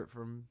personal favorite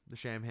from the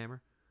Sham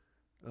Hammer.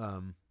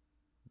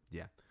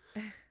 Yeah.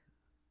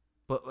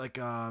 But like,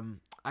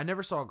 I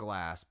never saw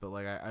Glass, but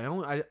like,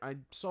 I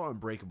saw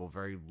Unbreakable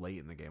very late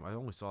in the game. I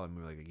only saw that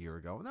movie like a year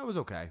ago, and that was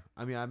okay.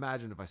 I mean, I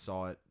imagine if I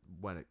saw it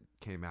when it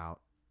came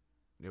out,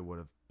 it would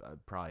have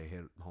probably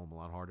hit home a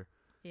lot harder.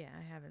 Yeah,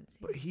 I haven't seen.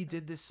 But he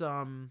did this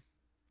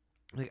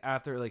like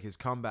after like his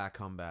comeback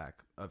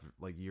of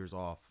like years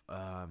off,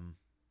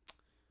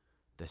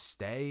 The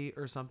Stay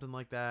or something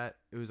like that.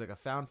 It was like a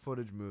found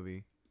footage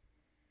movie,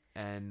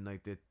 and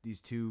like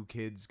these two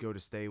kids go to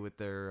stay with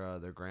their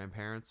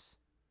grandparents,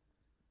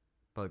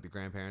 but like the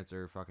grandparents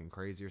are fucking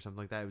crazy or something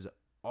like that. It was an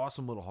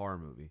awesome little horror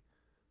movie.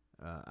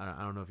 I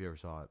don't know if you ever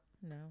saw it.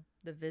 No,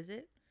 The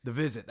Visit. The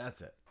Visit,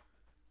 that's it.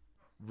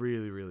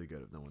 Really, really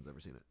good. If no one's ever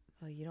seen it.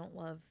 Oh, you don't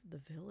love The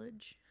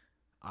Village?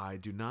 I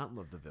do not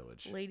love The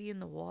Village. Lady in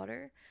the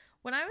Water.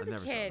 When I was a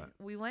kid,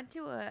 we went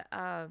to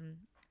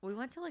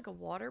like a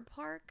water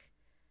park.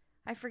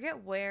 I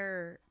forget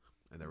where.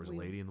 And there was a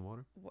lady in the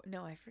water?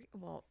 No, I forget.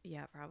 Well,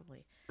 yeah,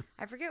 probably.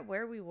 I forget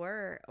where we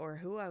were or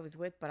who I was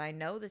with, but I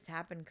know this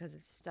happened because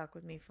it's stuck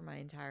with me for my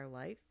entire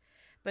life.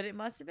 But it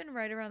must have been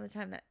right around the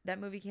time that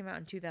movie came out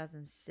in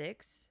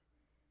 2006.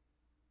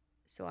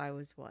 So I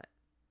was what?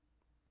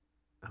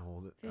 How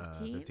old?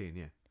 15? 15,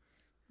 yeah.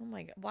 Oh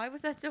my God. Why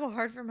was that so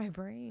hard for my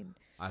brain?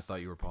 I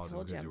thought you were pausing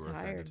because you were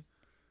offended.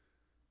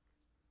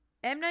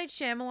 M. Night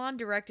Shyamalan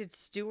directed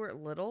Stuart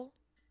Little?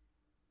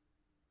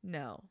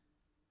 No.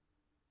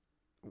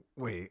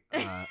 Wait.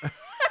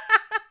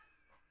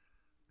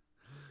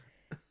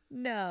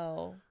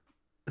 No.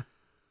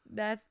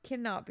 That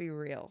cannot be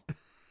real.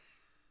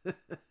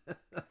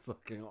 That's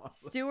fucking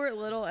awesome. Stuart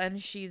Little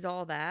and She's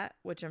All That,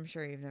 which I'm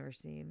sure you've never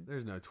seen.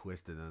 There's no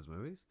twist in those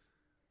movies.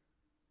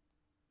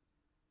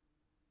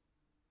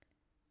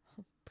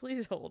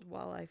 Please hold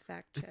while I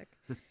fact check.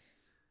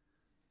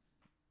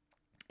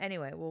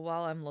 Anyway, well,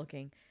 while I'm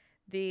looking,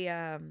 we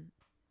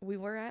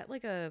were at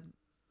like I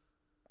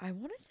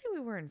want to say we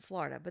were in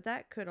Florida, but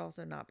that could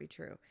also not be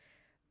true.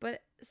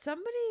 But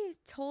somebody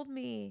told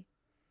me,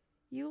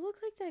 you look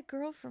like that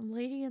girl from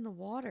Lady in the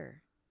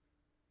Water.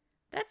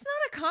 That's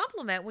not a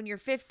compliment when you're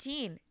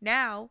 15.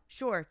 Now,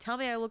 sure, tell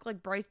me I look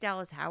like Bryce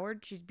Dallas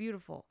Howard. She's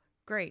beautiful.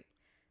 Great.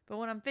 But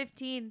when I'm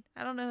 15,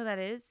 I don't know who that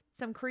is.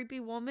 Some creepy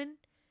woman.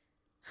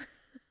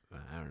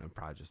 I don't know.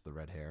 Probably just the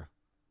red hair.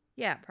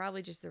 Yeah,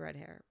 probably just the red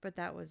hair. But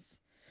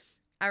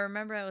I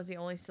remember I was the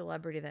only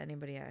celebrity that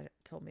anybody had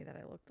told me that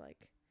I looked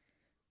like.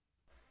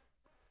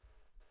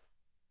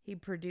 He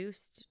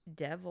produced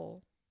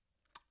Devil.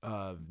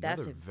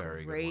 That's a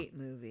very great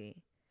movie.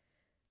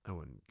 I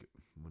wouldn't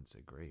say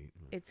great.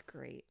 It's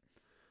great.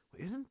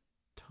 Wait, isn't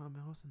Tom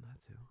Ellis in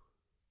that too?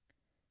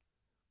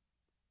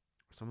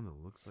 Someone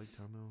that looks like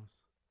Tom Ellis?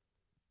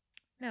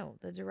 No,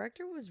 the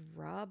director was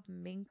Rob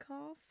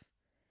Minkoff.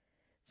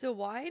 So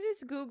why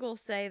does Google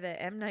say that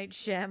M. Night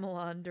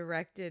Shyamalan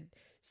directed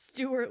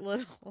Stuart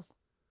Little?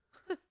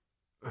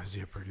 Is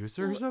he a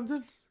producer or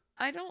something?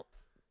 I don't...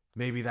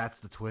 Maybe that's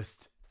the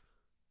twist.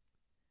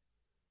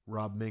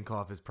 Rob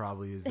Minkoff is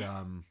probably his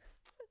a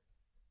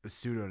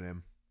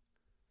pseudonym.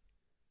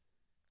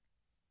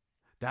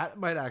 That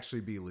might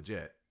actually be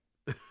legit.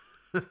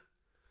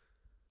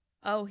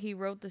 Oh, he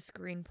wrote the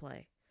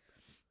screenplay.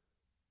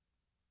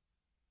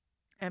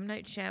 M.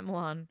 Night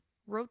Shyamalan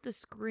wrote the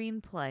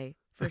screenplay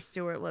for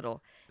Stuart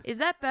Little. Is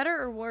that better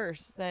or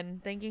worse than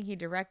thinking he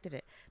directed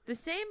it? The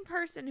same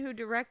person who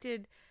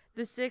directed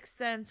The Sixth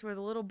Sense, where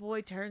the little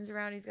boy turns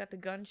around, he's got the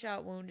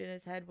gunshot wound in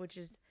his head, which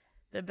is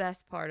the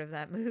best part of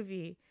that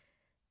movie,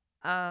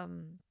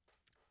 wrote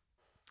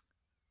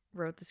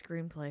the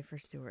screenplay for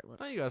Stuart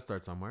Little. Oh, you gotta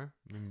start somewhere.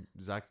 I mean,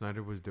 Zack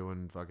Snyder was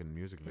doing fucking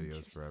music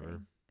videos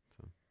forever.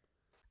 So.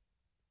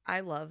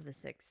 I love The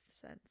Sixth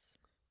Sense.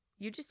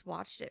 You just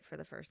watched it for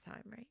the first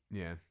time, right?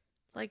 Yeah.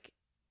 Like,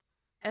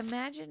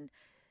 imagine.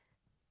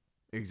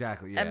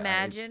 Exactly. Yeah.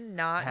 Imagine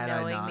not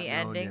knowing the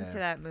ending yeah. to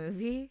that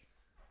movie.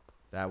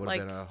 That would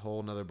have been a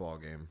whole nother ball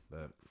game.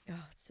 But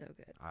oh, it's so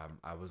good.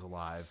 I was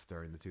alive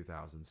during the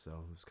 2000s, so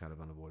it was kind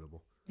of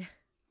unavoidable.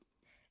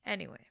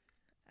 Anyway,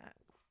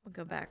 we'll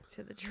go back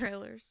to the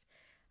trailers.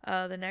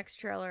 The next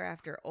trailer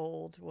after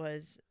Old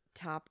was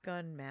Top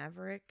Gun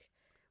Maverick,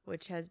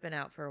 which has been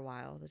out for a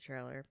while, the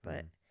trailer,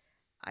 but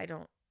I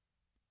don't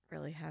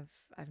really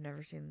I've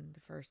never seen the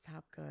first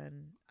Top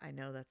Gun. I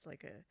know that's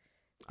like a thing.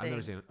 I've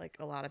never seen it. Like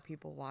a lot of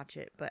people watch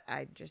it, but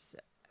I've just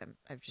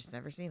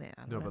never seen it.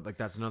 I don't know. But like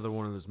that's another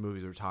one of those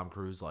movies where Tom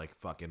Cruise like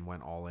fucking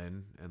went all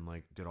in and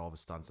like did all the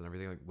stunts and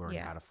everything, like learning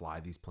how to fly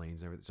these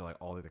planes and everything. So like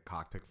all of the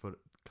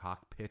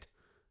cockpit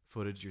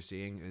footage you're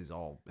seeing is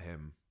all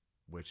him,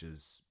 which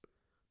is,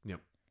 you know,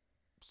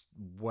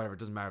 whatever. It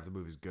doesn't matter if the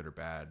movie's good or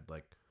bad.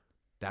 Like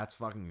that's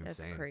fucking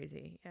insane. That's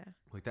crazy. Yeah.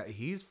 Like that.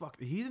 He's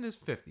in his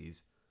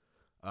 50s.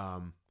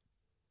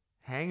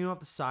 Hanging off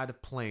the side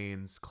of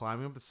planes,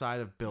 climbing up the side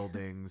of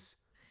buildings,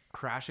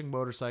 crashing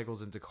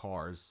motorcycles into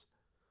cars.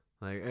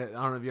 Like, I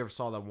don't know if you ever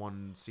saw that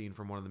one scene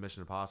from one of the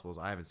Mission Impossibles.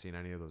 I haven't seen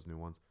any of those new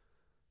ones.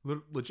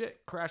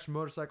 Legit, crashed a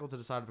motorcycle to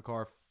the side of the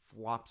car,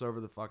 flops over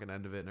the fucking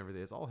end of it and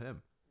everything. It's all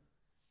him.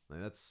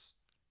 Like, that's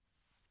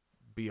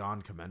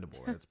beyond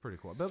commendable. It's pretty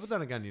cool. But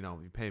then again, you know,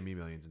 you pay me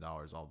millions of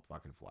dollars, I'll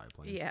fucking fly a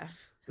plane. Yeah.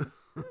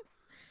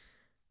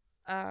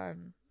 I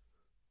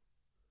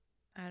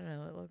don't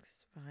know. It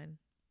looks fine.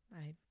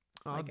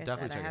 I'll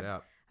definitely check it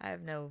out. I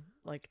have no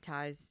like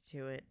ties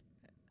to it.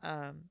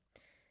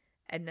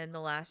 And then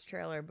the last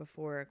trailer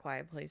before A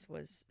Quiet Place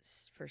was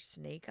for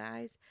Snake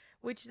Eyes,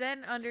 which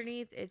then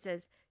underneath it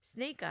says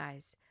Snake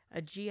Eyes,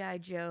 a G.I.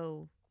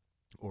 Joe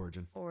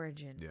origin.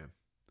 Yeah.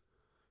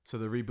 So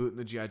they're rebooting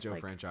the G.I. Joe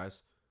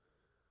franchise.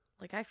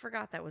 Like I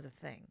forgot that was a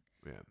thing.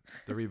 Yeah,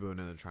 they're rebooting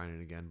and they're trying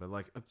it again. But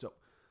like, so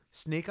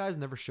Snake Eyes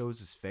never shows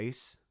his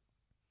face.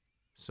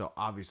 So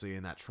obviously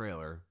in that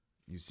trailer,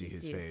 you see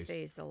his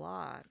face a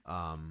lot.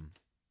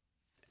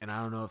 And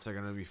I don't know if they're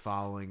gonna be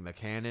following the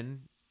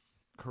canon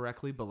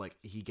correctly, but like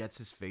he gets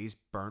his face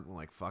burnt with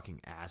like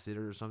fucking acid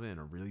or something in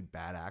a really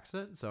bad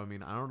accident. So I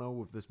mean, I don't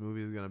know if this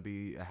movie is gonna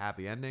be a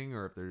happy ending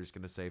or if they're just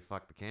gonna say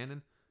fuck the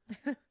canon.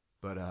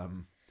 But I have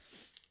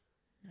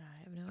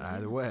no idea.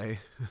 Either way,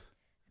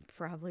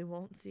 probably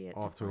won't see it.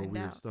 Off to a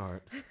weird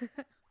start.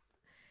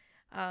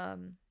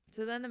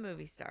 So then the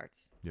movie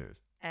starts. Yes.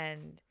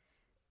 And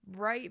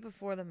right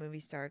before the movie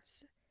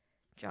starts,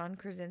 John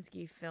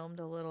Krasinski filmed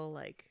a little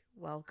like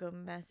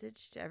welcome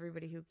message to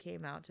everybody who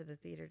came out to the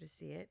theater to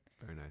see it.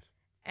 Very nice.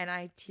 And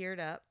I teared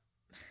up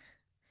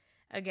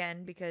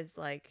again because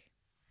like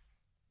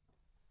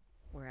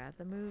we're at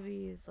the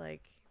movies,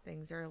 like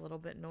things are a little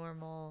bit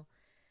normal.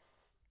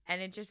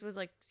 And it just was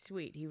like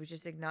sweet. He was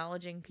just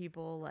acknowledging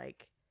people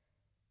like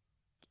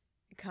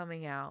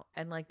coming out,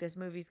 and like this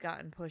movie's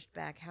gotten pushed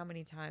back how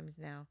many times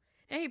now?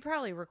 Now he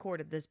probably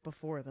recorded this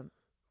before them.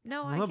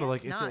 No, I guess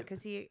like, not,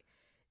 because he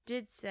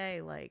did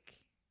say like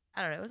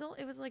I don't know.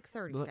 It was like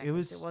 30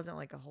 seconds. It wasn't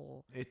like a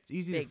whole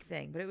big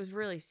thing, but it was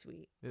really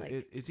sweet.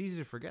 It's easy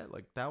to forget.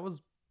 Like that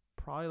was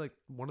probably like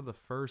one of the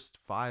first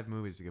 5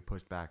 movies to get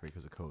pushed back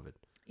because of COVID.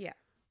 Yeah.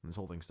 When this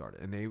whole thing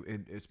started,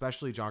 and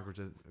especially John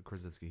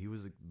Krasinski, he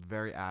was like,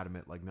 very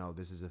adamant. Like, no,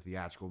 this is a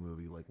theatrical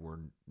movie. Like, we're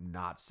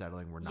not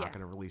settling. We're not going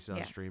to release it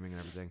on streaming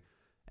and everything.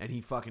 And he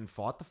fucking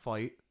fought the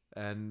fight,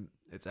 and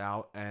it's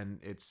out, and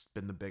it's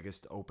been the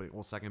biggest opening.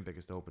 Well, second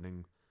biggest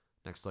opening,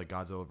 next to like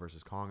Godzilla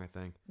versus Kong, I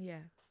think.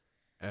 Yeah.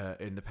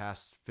 In the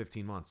past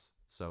 15 months.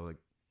 So like,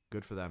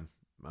 good for them.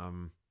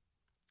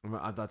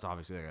 That's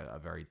obviously like a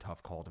very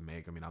tough call to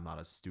make. I mean, I'm not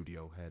a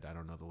studio head. I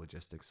don't know the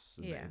logistics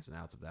and the ins and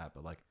outs of that,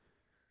 but like,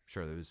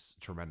 sure, there was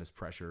tremendous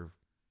pressure.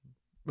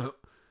 There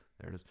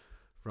it is,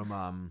 from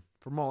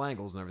all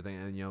angles and everything.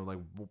 And you know, like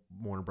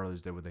Warner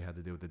Brothers did what they had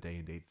to do with the day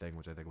and date thing,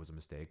 which I think was a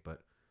mistake.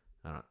 But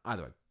I don't know.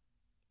 Either way,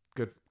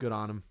 good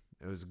on him.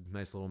 It was a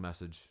nice little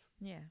message.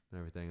 Yeah. And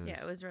everything.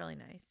 It was really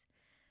nice.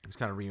 It was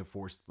kind of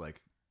reinforced,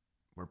 like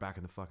we're back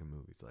in the fucking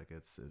movies. Like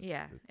it's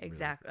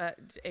exactly, really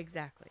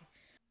exactly.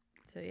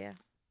 So yeah,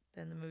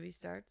 then the movie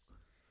starts.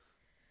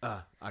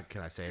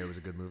 Can I say it was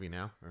a good movie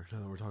now? Or now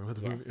that we're talking about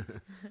the movie?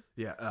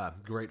 Yeah,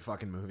 great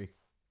fucking movie.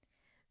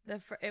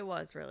 It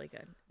was really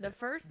good. The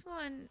first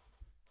one,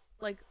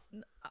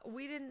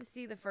 we didn't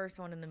see the first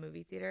one in the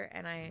movie theater,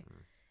 and I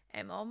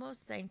am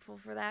almost thankful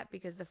for that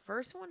because the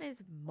first one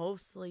is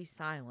mostly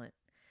silent.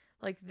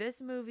 Like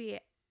this movie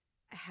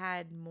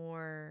had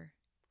more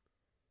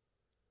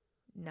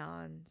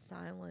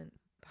non-silent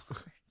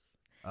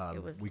parts.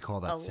 It was We call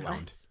that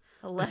sound.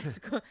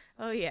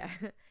 oh yeah,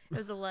 it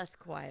was a less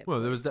quiet. Well,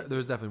 there place.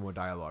 was definitely more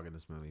dialogue in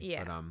this movie.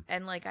 Yeah, but,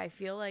 and like I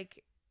feel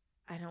like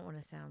I don't want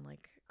to sound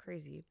like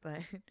crazy,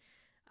 but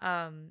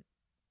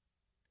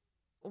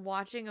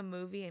watching a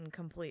movie in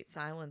complete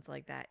silence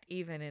like that,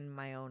 even in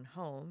my own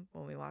home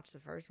when we watched the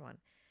first one,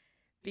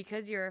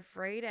 because you're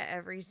afraid at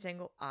every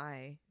single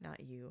not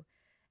you,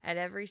 at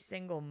every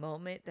single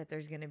moment that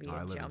there's going to be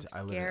a jump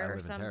scare or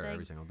something. I live in terror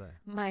every single day.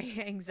 My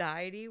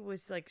anxiety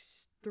was like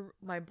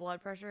my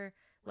blood pressure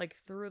like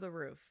through the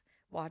roof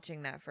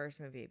watching that first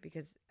movie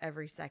because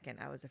every second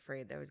I was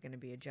afraid there was going to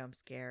be a jump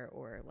scare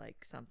or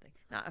like something.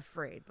 Not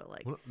afraid, but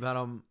like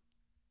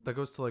that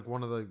goes to like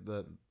one of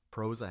the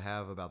pros I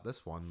have about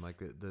this one.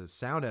 Like the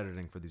sound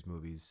editing for these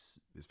movies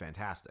is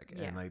fantastic,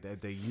 Yeah. and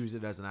like they use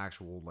it as an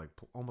actual like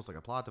almost like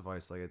a plot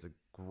device. Like it's a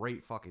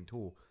great fucking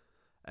tool.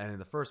 And in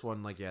the first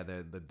one, like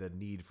the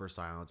need for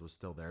silence was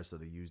still there, so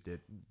they used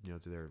it,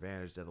 to their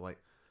advantage. That like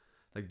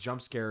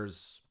jump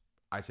scares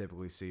I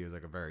typically see as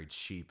like a very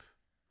cheap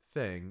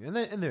thing, and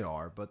they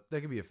are, but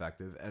they can be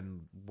effective,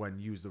 and when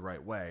used the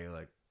right way,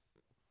 like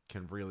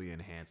can really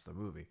enhance the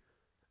movie.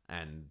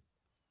 And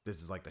this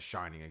is like the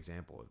shining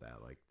example of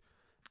that. Like,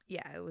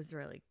 yeah, it was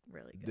really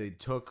really good. they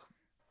took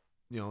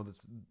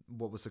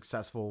what was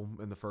successful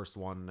in the first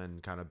one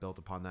and kind of built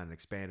upon that and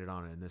expanded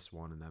on it in this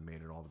one, and that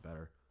made it all the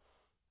better.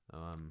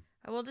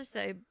 I will just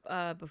say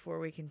before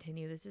we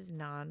continue, this is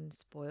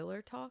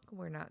non-spoiler talk.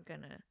 We're not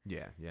gonna no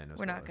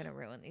we're not spoilers. gonna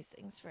ruin these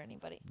things for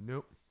anybody.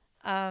 Nope.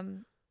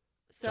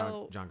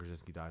 So John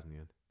Krasinski dies in the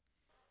end.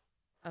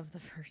 of the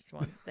first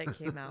one that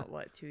came out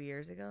 2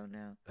 years ago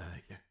now?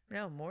 Yeah.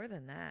 No, more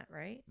than that,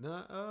 right? No. I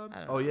don't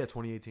Oh know. yeah,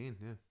 2018.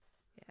 Yeah.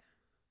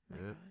 My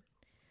Yeah. God.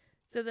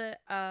 So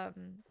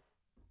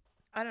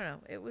I don't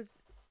know. It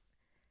was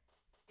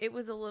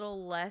a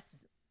little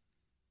less.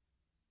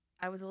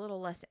 I was a little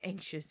less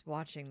anxious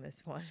watching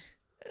this one.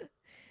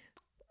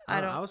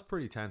 I was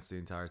pretty tense the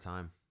entire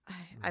time.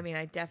 I mean,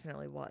 I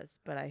definitely was,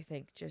 but I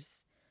think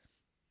just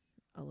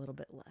a little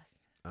bit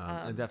less.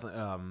 And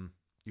definitely,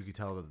 you could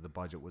tell that the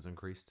budget was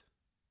increased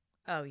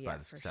Oh yeah, by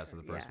the success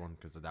of the first one,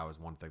 because that was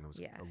one thing that was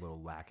Yeah. a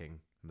little lacking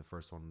in the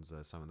first one. Was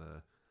some of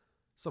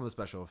the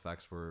special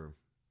effects were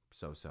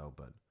so,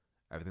 but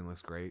everything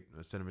looks great.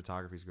 The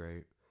cinematography's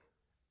great.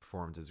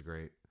 Performance is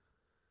great.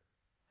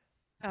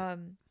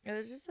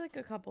 There's just like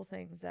a couple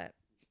things that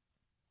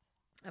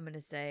I'm gonna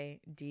say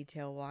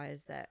detail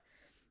wise that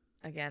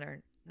again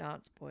are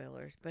not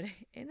spoilers, but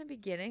in the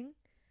beginning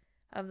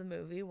of the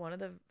movie, one of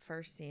the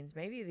first scenes,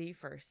 maybe the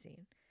first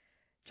scene,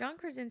 John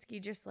Krasinski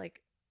just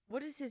like,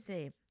 what is his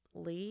name?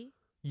 Lee?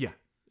 Yeah.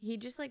 He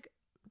just like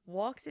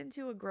walks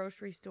into a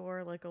grocery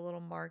store, like a little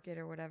market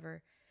or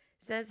whatever,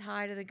 says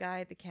hi to the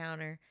guy at the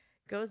counter,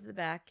 goes to the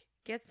back,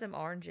 gets some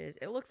oranges.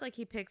 It looks like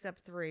he picks up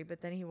 3,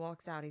 but then he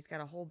walks out. He's got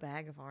a whole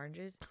bag of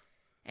oranges,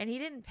 and he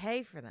didn't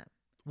pay for them.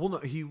 Well, no,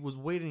 he was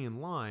waiting in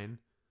line.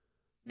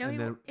 No,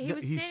 and he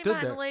was he standing stood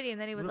behind there. the lady, and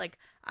then he was like,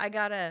 "I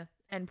gotta,"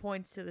 and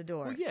points to the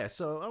door. Well, yeah.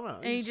 So I don't know.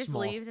 And he just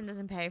leaves and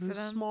doesn't pay for It's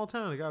a them. small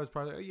town. The guy was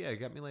probably, oh, yeah,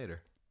 get me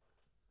later.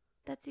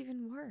 That's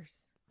even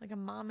worse. Like a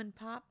mom and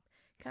pop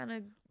kind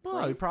of.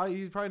 Well, he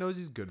probably knows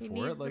he's good He for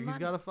needs it. the Like he's money.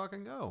 got to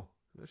fucking go.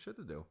 There's shit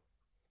to do.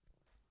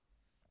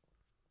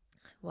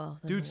 Well,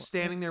 then Dude's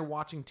standing there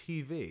watching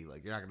TV.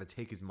 Like you're not gonna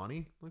take his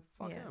money. Like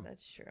fuck yeah, him.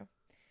 that's true.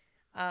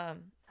 I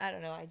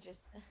don't know.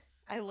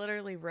 I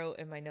literally wrote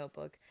in my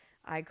notebook,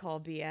 "I call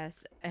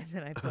BS," and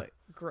then I put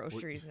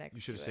groceries next.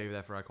 You should have to saved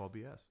that for I Call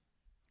BS.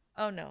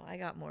 Oh no, I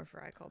got more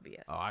for I call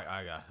BS. Oh,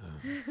 I got.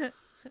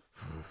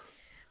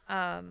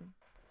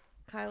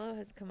 Kylo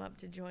has come up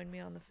to join me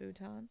on the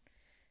futon.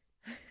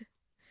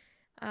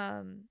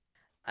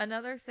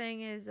 Another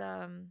thing is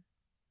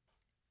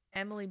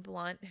Emily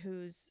Blunt,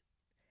 who's,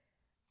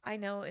 I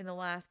know in the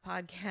last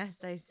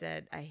podcast I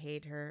said I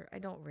hate her. I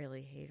don't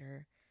really hate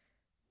her.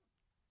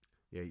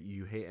 Yeah,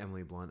 you hate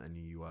Emily Blunt and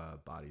you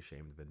body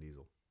shamed Vin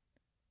Diesel.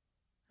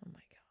 Oh my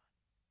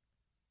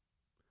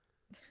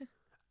God.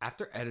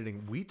 After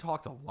editing, we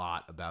talked a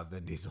lot about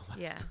Vin Diesel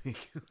last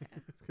week.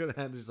 It's gonna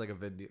end just like a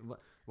Vin Diesel.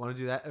 Want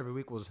to do that every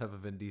week? We'll just have a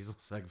Vin Diesel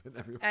segment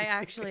every week.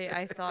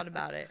 I thought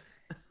about it.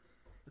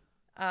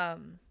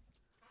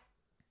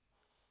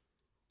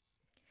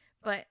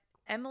 But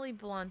Emily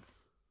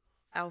Blunt's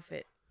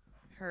outfit,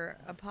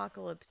 her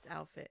apocalypse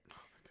outfit.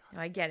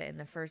 Now, I get it. In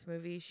the first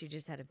movie, she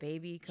just had a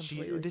baby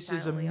completely. This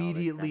is silently, all this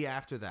immediately stuff.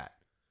 after that.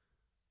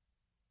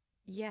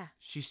 Yeah.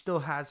 She still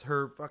has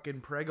her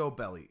fucking prego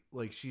belly.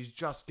 Like she's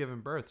just given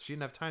birth. She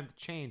didn't have time to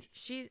change.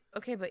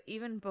 Okay, but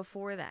even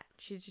before that,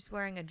 she's just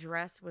wearing a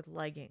dress with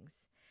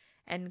leggings.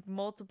 And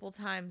multiple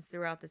times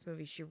throughout this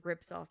movie, she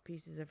rips off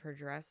pieces of her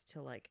dress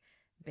to like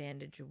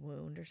bandage a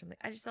wound or something.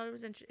 I just thought it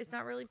was interesting. It's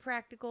not really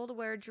practical to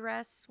wear a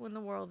dress when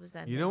the world is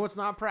ending. You know what's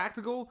not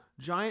practical?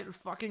 Giant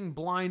fucking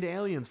blind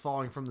aliens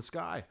falling from the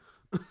sky.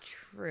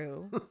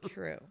 True,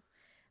 true.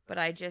 But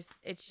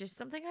it's just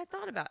something I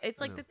thought about. It's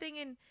like the thing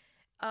in,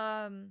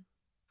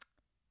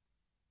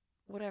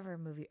 whatever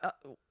movie,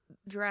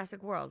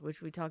 Jurassic World,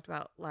 which we talked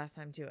about last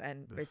time too,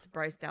 and it's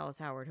Bryce Dallas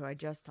Howard, who I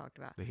just talked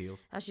about. The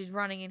heels. How she's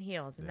running in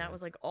heels, and that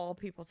was like all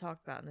people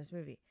talked about in this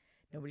movie.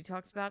 Nobody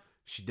talks about.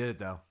 She did it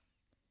though.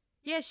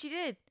 Yeah, she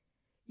did.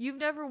 You've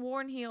never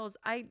worn heels.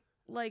 I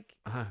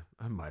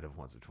might have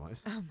once or twice.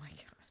 Oh my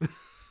god.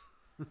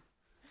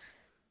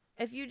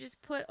 If you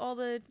just put all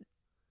the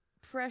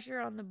pressure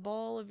on the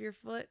ball of your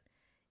foot,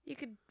 you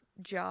could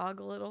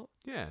jog a little.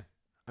 Yeah.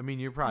 I mean,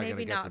 you're probably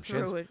Maybe gonna get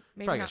some through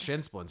get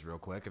shin splints real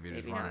quick if you're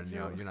just Maybe not running. You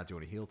know, you're not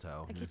doing a heel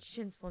toe. I get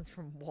shin splints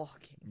from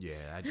walking.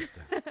 Yeah, I just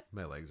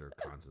my legs are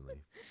constantly.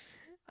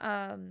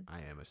 I am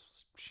a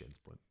shin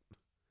splint.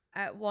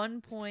 At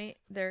one point,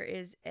 there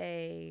is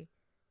a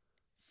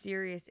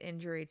serious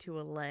injury to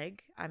a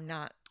leg. I'm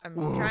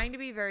trying to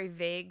be very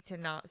vague to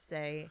not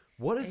say.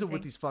 What is it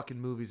with these fucking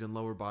movies and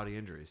lower body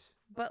injuries?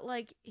 But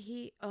like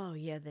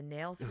the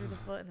nail through the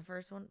foot in the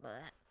first one.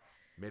 Blech.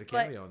 Made a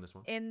cameo in this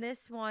one. In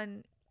this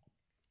one,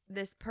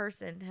 this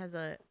person has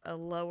a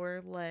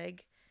lower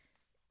leg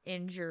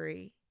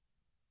injury,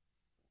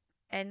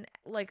 and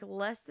like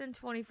less than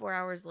 24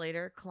 hours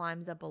later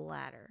climbs up a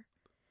ladder.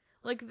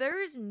 Like there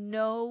is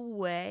no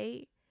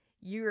way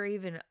you're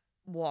even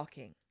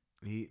walking.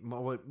 We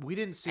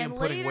didn't see him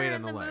putting weight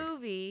on the leg. Later in the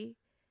movie,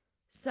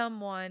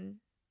 someone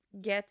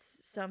gets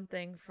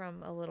something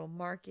from a little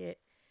market,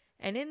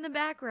 and in the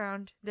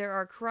background there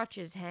are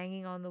crutches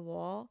hanging on the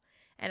wall,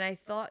 and I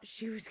thought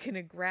she was going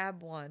to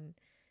grab one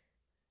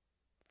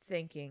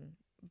thinking,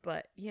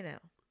 but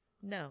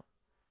no.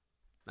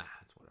 Nah,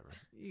 it's whatever.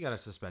 You got to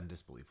suspend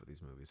disbelief with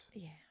these movies.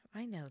 Yeah,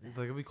 I know that.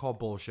 Like if we call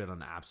bullshit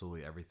on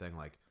absolutely everything,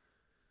 like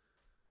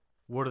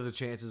what are the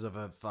chances of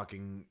a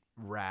fucking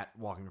rat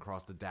walking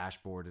across the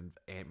dashboard in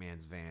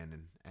Ant-Man's van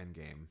in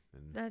Endgame?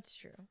 And That's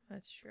true.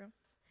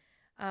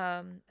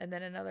 And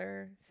then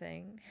another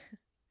thing,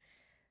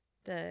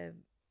 the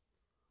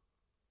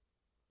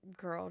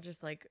girl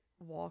just like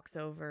walks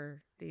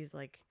over these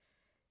like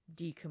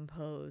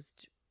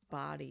decomposed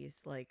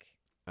bodies, like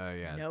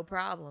no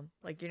problem.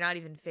 Like you're not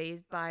even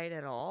fazed by it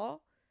at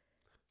all.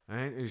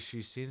 And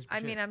she seems.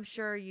 I mean, I'm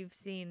sure you've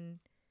seen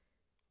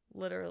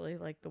literally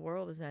like the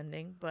world is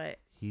ending, but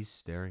he's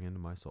staring into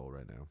my soul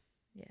right now.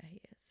 Yeah, he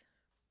is.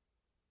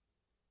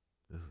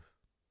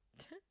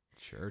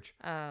 Church.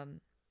 And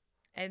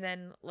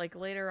then like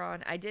later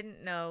on, I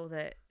didn't know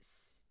that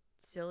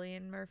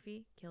Cillian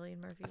Murphy. I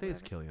think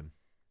it's Killian.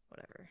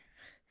 Whatever.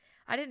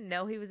 I didn't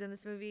know he was in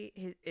this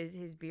movie. Is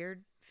his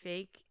beard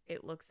fake?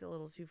 It looks a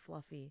little too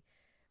fluffy.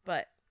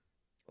 But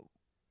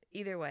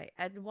either way,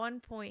 at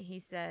one point he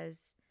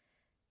says,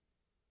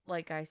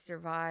 like, I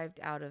survived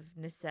out of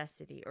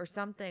necessity or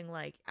something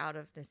like out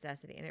of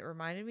necessity. And it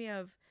reminded me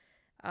of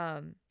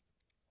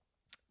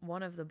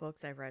one of the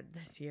books I read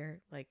this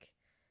year. Like,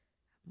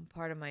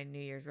 part of my New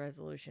Year's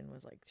resolution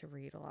was like to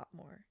read a lot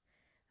more.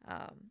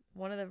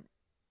 One of the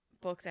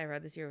books I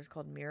read this year was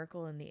called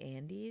Miracle in the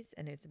Andes,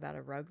 and it's about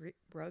a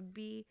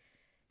rugby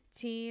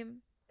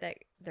team that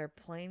their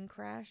plane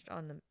crashed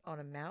on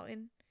a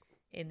mountain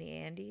in the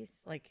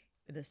Andes, like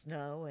the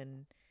snow,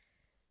 and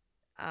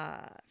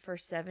for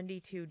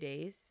 72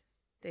 days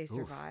they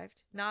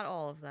survived. Oof. Not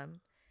all of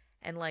them,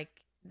 and like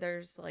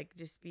there's like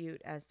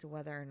dispute as to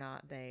whether or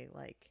not they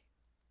like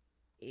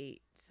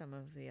ate some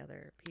of the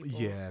other people.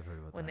 Yeah, I've heard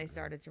about when that, they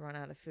started to run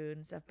out of food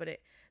and stuff. But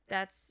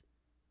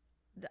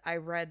I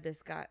read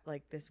this guy,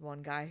 like this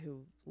one guy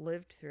who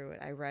lived through it.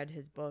 I read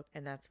his book,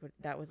 and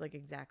that was like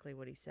exactly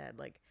what he said.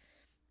 Like,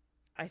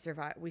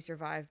 we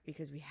survived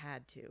because we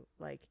had to.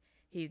 Like,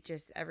 he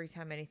just, every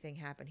time anything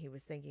happened, he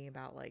was thinking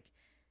about like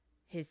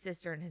his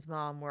sister and his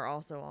mom were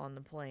also on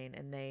the plane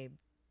and they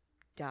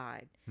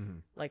died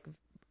like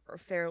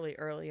fairly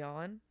early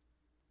on.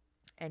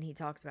 And he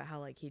talks about how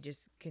like he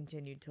just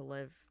continued to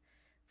live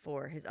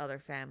for his other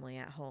family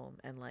at home,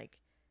 and like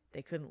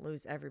they couldn't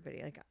lose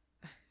everybody. Like,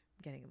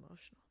 getting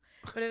emotional,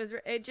 but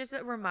it just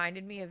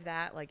reminded me of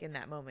that, like in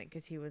that moment,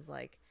 because he was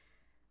like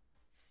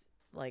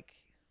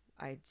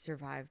I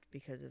survived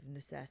because of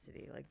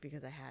necessity, like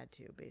because I had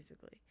to,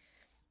 basically.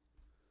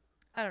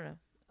 I don't know.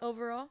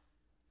 Overall,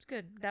 it's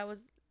good. That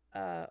was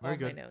all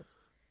good. my notes.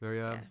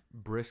 Very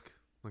brisk,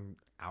 like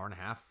hour and a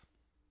half.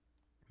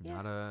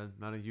 Yeah.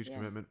 Not a huge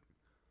commitment.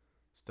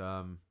 Just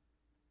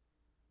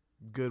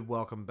good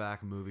welcome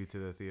back movie to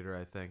the theater.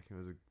 I think it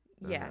was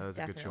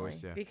a good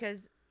choice. Yeah,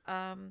 because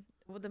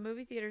the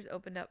movie theaters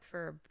opened up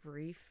for a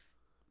brief,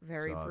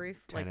 very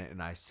brief, Tenet, like,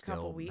 and I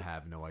still weeks.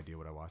 have no idea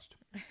what I watched,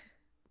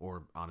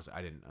 or honestly,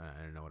 I didn't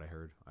know what I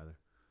heard either.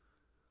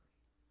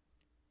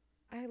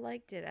 I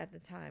liked it at the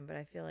time, but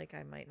I feel like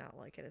I might not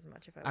like it as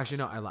much if I actually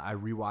no. I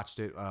rewatched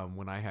it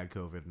when I had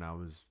COVID and I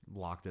was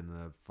locked in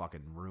the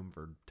fucking room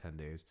for 10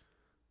 days.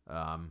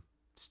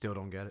 Still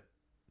don't get it.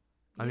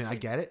 I mean, I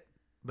get it,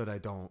 but I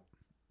don't.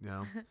 You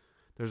know,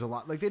 There's a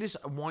lot, like, they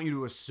just want you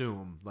to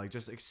assume, like,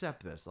 just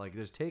accept this, like,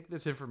 just take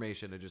this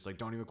information and just, like,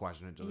 don't even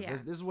question it. Just, like, Yeah.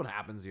 this is what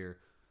happens here.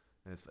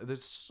 And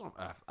there's so,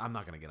 I'm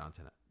not gonna get on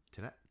Tenet.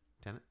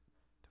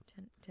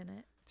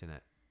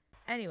 Tenet.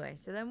 Anyway,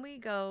 so then we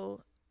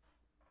go.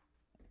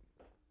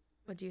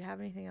 What, do you have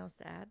anything else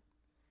to add?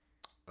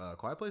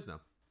 Quiet Place now.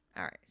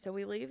 All right, so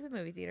we leave the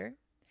movie theater.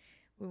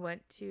 We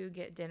went to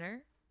get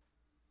dinner,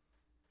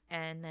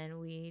 and then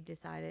we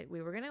decided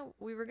we were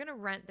gonna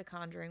rent The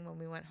Conjuring when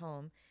we went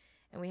home,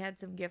 and we had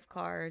some gift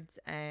cards.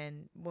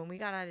 And when we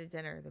got out of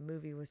dinner, the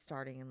movie was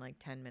starting in like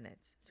 10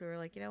 minutes. So we were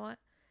like, you know what?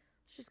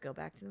 Let's just go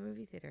back to the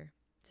movie theater.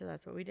 So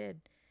that's what we did,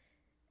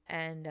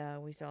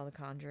 and we saw The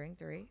Conjuring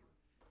 3.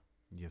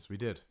 Yes, we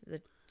did.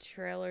 The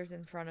trailers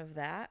in front of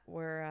that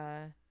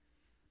were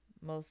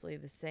mostly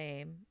the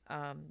same.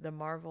 The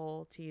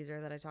Marvel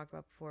teaser that I talked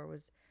about before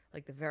was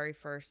like the very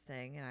first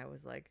thing, and I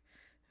was like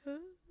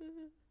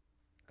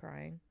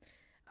crying.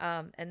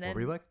 And then What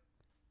were you like?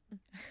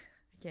 I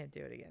can't do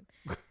it again.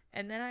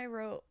 And then I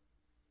wrote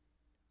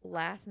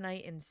Last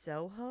Night in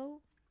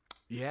Soho.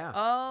 Yeah.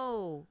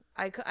 Oh,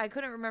 I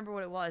couldn't remember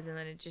what it was, and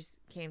then it just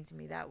came to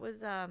me. That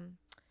was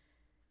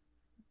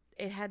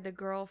it had the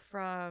girl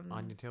from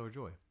Anya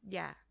Taylor-Joy.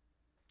 Yeah.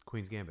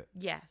 Queen's Gambit.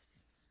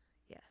 Yes.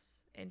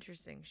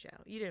 Interesting show.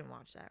 You didn't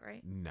watch that,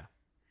 right? No.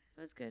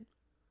 It was good.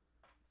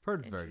 Heard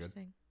it's very good.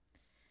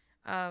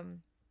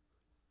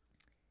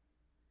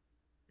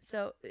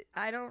 So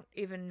I don't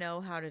even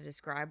know how to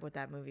describe what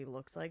that movie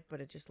looks like,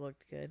 but it just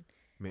looked good.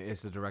 I mean,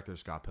 it's the director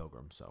Scott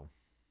Pilgrim, so.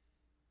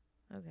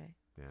 Okay.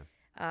 Yeah.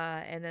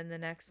 And then the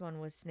next one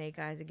was Snake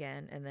Eyes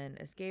again, and then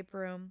Escape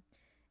Room,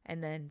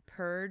 and then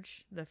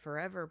Purge, the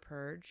Forever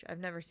Purge. I've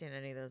never seen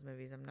any of those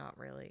movies. I'm not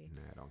really.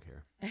 Nah, I don't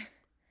care.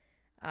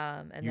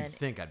 And You'd then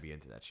think I'd be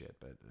into that shit,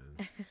 but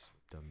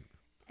doesn't.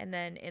 And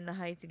then In the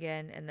Heights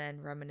again, and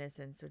then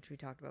Reminiscence, which we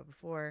talked about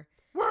before.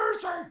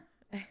 Where's he?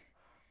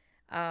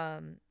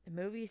 The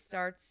movie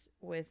starts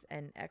with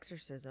an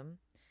exorcism,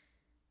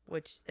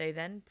 which they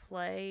then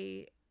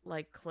play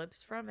like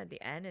clips from at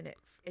the end, and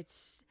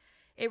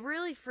it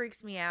really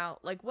freaks me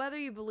out. Like, whether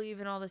you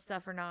believe in all this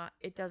stuff or not,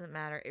 it doesn't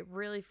matter. It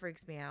really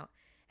freaks me out.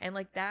 And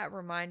like that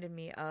reminded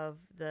me of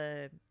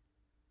the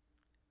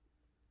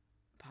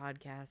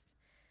podcast.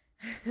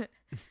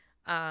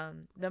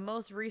 The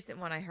most recent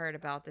one I heard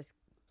about this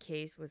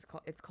case was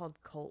called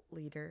Cult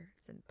Leader.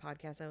 It's a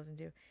podcast I listen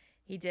to.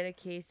 He did a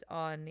case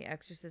on the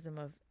exorcism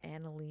of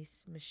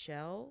Annalise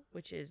Michel,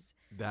 which is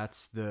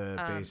That's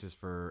the basis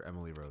for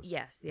Emily Rose.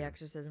 Yes, the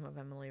exorcism of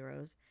Emily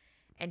Rose.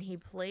 And he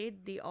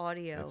played the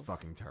audio. That's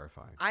fucking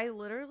terrifying. I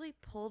literally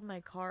pulled my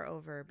car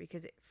over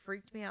because it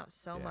freaked me out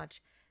so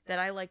much that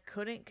I like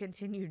couldn't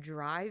continue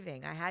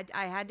driving. I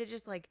had to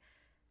just like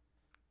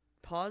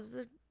pause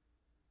the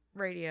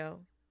radio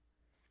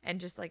and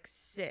just like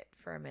sit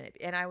for a minute.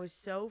 And I was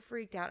so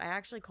freaked out. I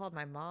actually called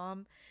my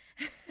mom.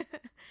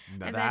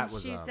 And then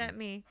she sent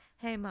me,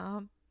 "Hey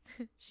mom."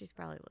 She's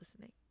probably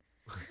listening.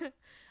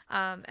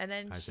 And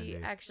then she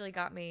actually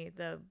got me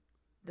the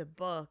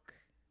book.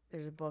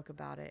 There's a book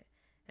about it.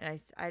 And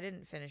I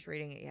didn't finish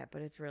reading it yet,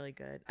 but it's really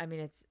good. I mean,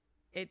 it's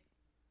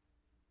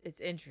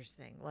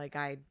interesting. Like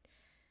I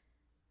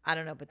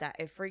don't know, but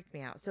it freaked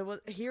me out. So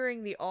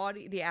hearing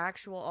the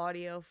actual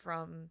audio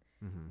from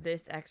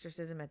this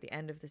exorcism at the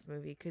end of this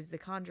movie, because the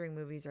Conjuring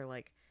movies are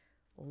like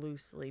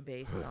loosely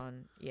based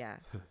on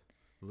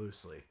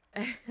loosely.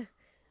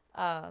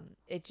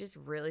 It just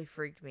really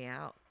freaked me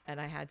out,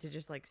 and I had to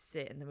just like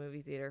sit in the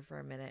movie theater for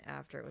a minute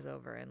after it was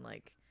over, and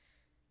like.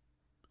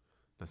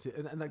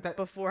 And like that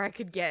before I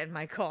could get in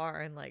my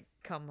car and like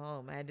come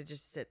home, I had to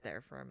just sit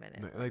there for a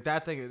minute. Like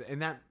that thing, and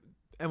that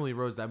Emily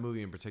Rose, that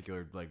movie in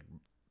particular, like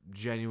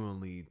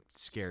genuinely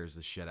scares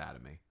the shit out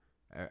of me.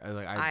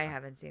 I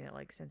haven't seen it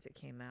like since it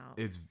came out.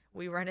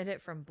 We rented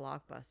it from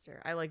Blockbuster.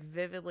 I like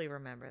vividly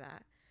remember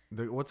that.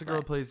 What's the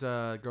girl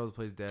that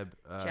plays Deb?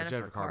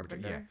 Jennifer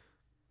Carpenter. Yeah,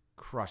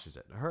 crushes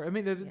it. Her. I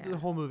mean, the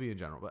whole movie in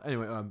general. But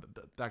anyway,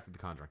 back to The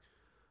Conjuring.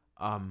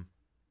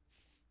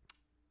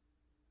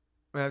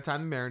 We have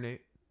time to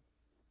marinate.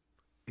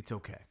 It's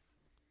okay.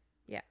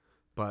 Yeah.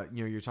 But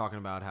you're talking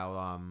about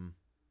how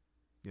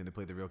they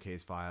played the real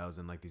case files,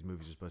 and like these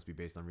movies are supposed to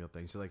be based on real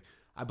things. So like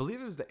I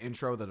believe it was the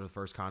intro to the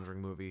first Conjuring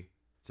movie.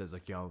 It says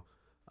like Ed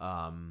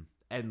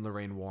and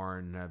Lorraine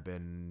Warren have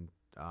been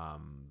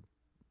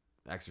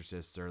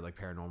exorcists or like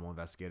paranormal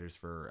investigators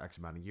for X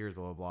amount of years,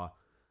 blah blah blah.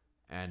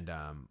 And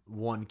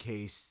one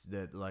case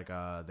that like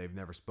they've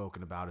never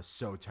spoken about is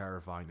so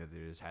terrifying that they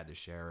just had to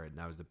share it, and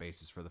that was the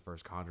basis for the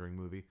first Conjuring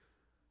movie.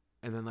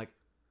 And then like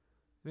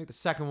I think the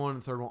second one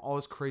and the third one, all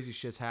this crazy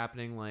shit's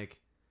happening. Like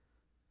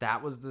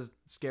that was the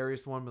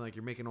scariest one, but like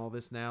you're making all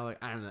this now.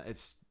 Like I don't know,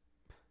 it's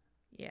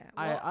yeah.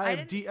 Well, I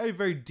have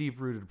very deep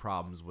rooted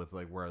problems with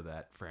like where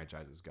that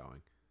franchise is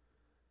going.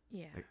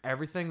 Yeah, like,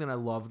 everything that I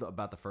loved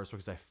about the first one,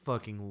 because I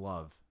fucking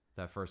love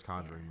that first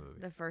Conjuring movie.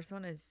 The first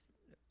one is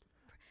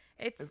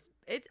it's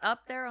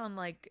up there on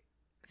like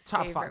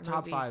top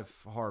 5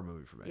 horror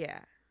movie for me.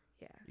 Yeah,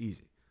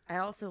 easy. I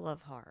also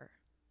love horror.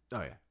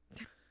 Oh yeah.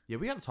 Yeah,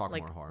 we got to talk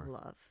like more horror.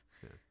 Love.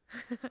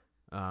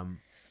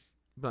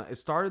 But it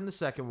started in the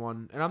second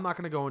one, and I'm not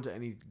going to go into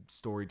any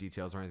story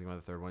details or anything about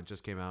the third one. It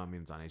just came out. I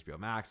mean, it's on HBO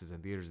Max. It's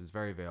in theaters. It's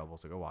very available,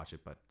 so go watch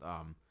it. But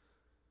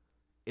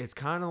it's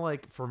kind of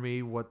like, for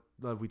me, what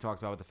we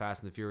talked about with the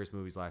Fast and the Furious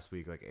movies last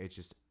week. Like, it's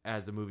just,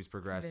 as the movies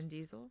progress, Vin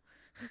Diesel.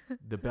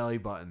 the belly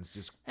buttons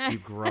just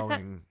keep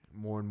growing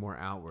more and more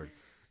outward.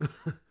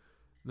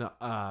 No,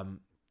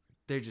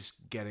 they're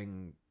just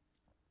getting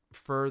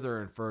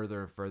further and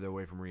further and further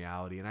away from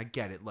reality. And I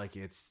get it. Like,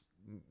 it's,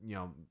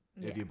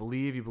 if you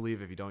believe, you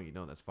believe. If you don't, you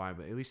don't. That's fine.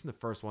 But at least in the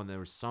first one, there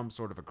was some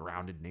sort of a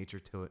grounded nature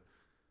to it.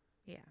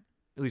 Yeah.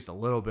 At least a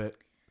little bit.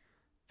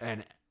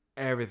 And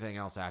everything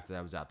else after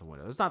that was out the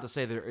window. It's not to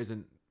say there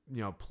isn't,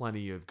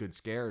 plenty of good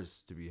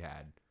scares to be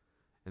had.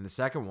 In the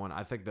second one,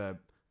 I think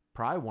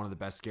probably one of the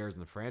best scares in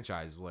the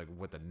franchise, like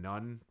with the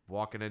nun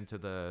walking into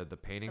the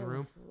painting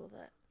room.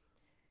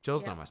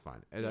 Chills down my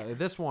spine.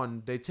 This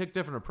one, they took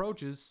different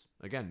approaches.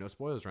 Again, no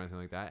spoilers or anything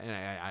like that, and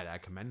I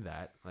commend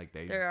that. Like,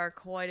 there are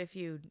quite a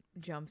few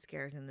jump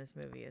scares in this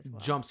movie as well.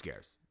 Jump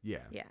scares,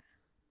 yeah.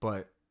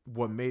 But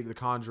what made the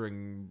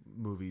Conjuring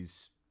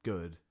movies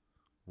good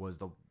was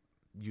the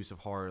use of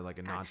horror, like,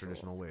 in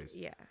non-traditional ways.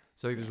 Yeah.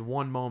 So like, there's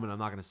one moment, I'm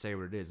not gonna say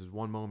what it is. There's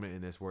one moment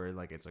in this where,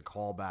 like, it's a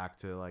callback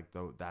to, like,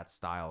 that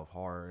style of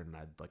horror, and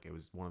it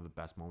was one of the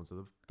best moments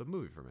of the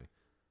movie for me.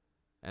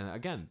 And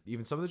again,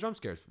 even some of the jump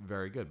scares,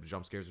 very good. But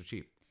jump scares are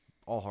cheap.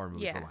 All horror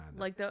movies rely on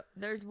that. Like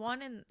there's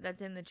one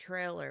that's in the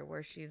trailer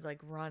where she's like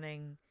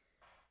running,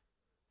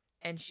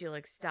 and she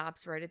like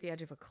stops right at the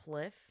edge of a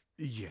cliff.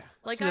 Yeah.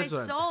 Like, I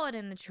saw it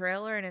in the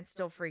trailer, and it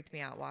still freaked me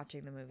out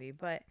watching the movie.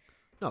 But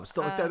no,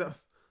 still, like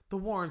the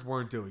Warrens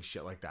weren't doing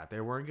shit like that. They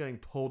weren't getting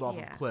pulled off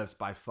of cliffs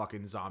by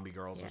fucking zombie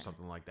girls or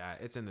something like that.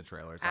 It's in the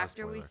trailer. It's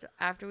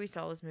after we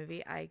saw this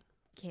movie, I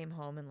came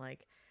home and,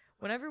 like,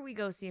 whenever we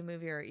go see a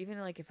movie, or even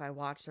like if I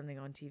watch something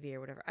on TV or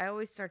whatever, I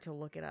always start to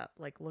look it up,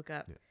 like look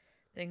up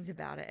things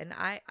about it. And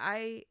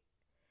I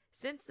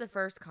since the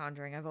first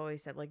Conjuring, I've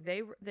always said, like,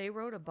 they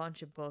wrote a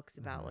bunch of books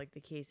about like the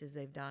cases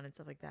they've done and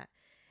stuff like that.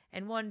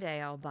 And one day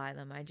I'll buy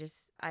them. I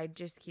just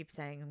keep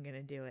saying I'm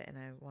gonna do it, and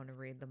I want to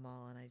read them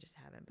all, and I just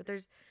haven't. But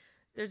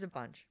there's a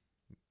bunch.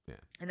 Yeah.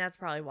 And that's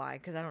probably why,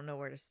 because I don't know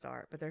where to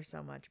start. But there's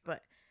so much.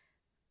 But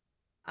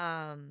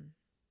I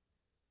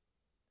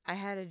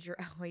had a dream.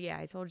 Oh, yeah,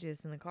 I told you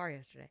this in the car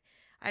yesterday.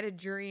 I had a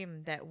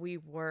dream that we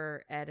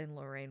were Ed and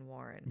Lorraine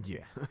Warren.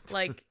 Yeah.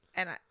 Like,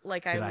 and I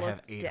looked. Did I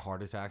have 8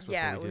 heart attacks before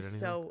we did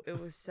anything? It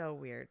was so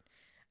weird.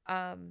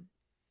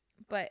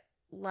 But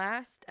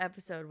last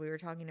episode we were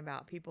talking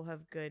about people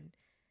have good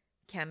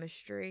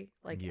chemistry,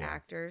 like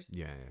actors.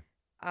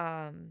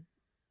 Yeah.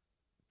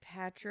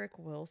 Patrick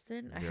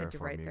Wilson. I Vera had to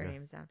write their Farmiga.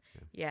 names down.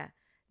 Yeah.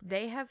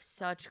 They have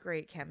such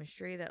great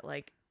chemistry that,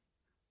 like,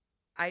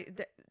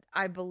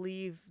 I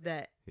believe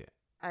that. Yeah.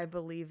 I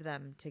believe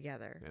them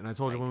together. And I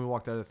told you when we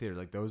walked out of the theater,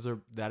 like,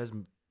 that is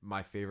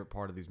my favorite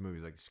part of these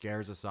movies. Like,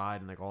 scares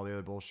aside and, like, all the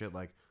other bullshit,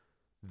 like,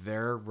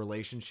 their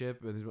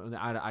relationship. And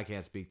I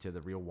can't speak to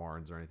the real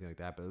Warrens or anything like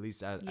that, but at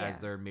least as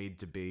they're made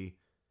to be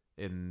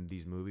in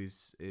these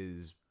movies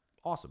is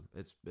awesome.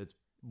 It's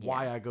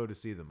why I go to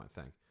see them, I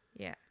think.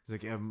 Yeah.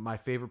 It's like, my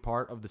favorite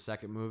part of the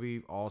second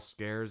movie, all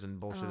scares and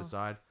bullshit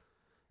aside,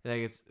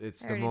 like, it's I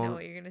the already moment. know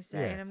what you're gonna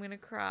say, and I'm gonna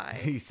cry.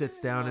 He sits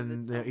down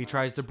and he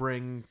tries to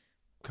bring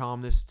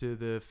calmness to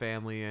the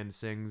family and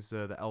sings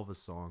the Elvis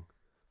song.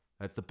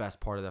 That's the best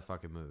part of that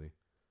fucking movie.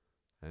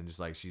 And just,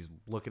 like, she's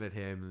looking at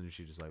him, and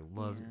she just, like,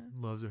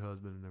 loves her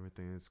husband and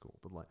everything. It's cool,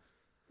 but, like,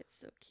 it's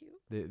so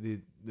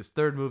cute. This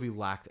third movie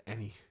lacked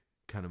any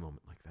kind of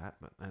moment like that.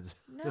 But that's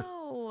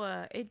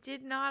no, it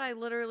did not. I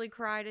literally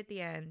cried at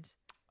the end.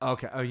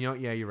 Okay. Oh,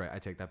 yeah, you're right. I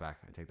take that back.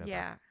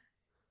 Yeah.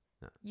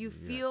 No, you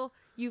feel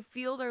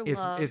their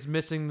love. It's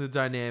missing the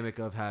dynamic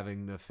of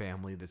having the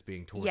family that's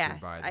being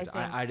tortured by it.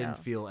 I didn't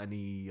feel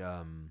any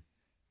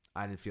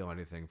I didn't feel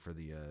anything for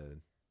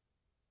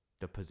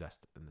the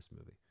possessed in this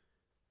movie.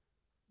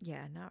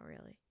 Yeah, not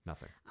really.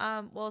 Nothing.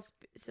 Well,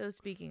 so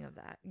speaking of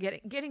that,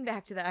 getting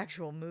back to the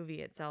actual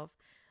movie itself,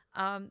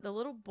 the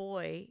little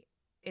boy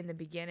in the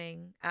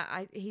beginning,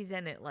 he's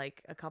in it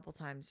like a couple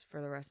times for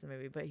the rest of the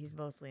movie, but he's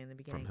mostly in the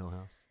beginning. From Hill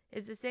House.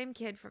 Is the same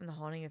kid from The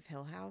Haunting of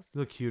Hill House. He's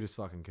the cutest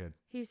fucking kid.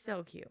 He's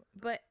so cute.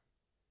 But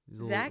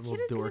that kid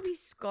is going to be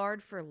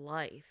scarred for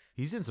life.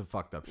 He's in some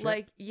fucked up shit.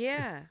 Like,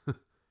 yeah.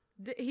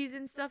 He's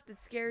in stuff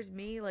that scares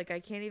me. Like, I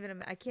can't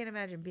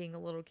imagine being a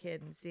little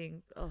kid and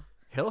seeing,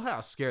 Hill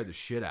House scared the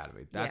shit out of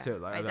me. That's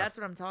it. That's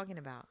what I'm talking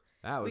about.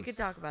 We could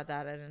talk about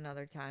that at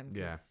another time.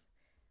 Yeah.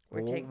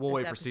 We'll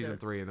wait for season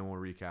 3 and then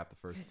we'll recap the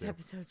first 2. This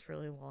episode's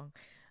really long.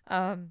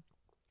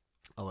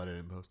 I'll let it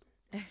in post.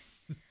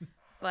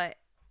 But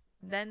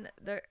then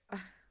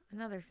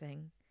another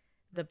thing,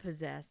 the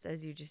possessed,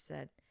 as you just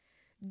said.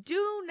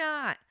 Do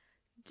not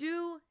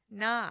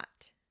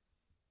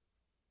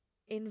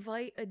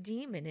invite a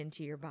demon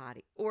into your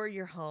body or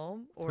your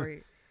home or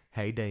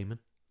Hey, Damon.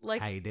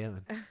 Like, how you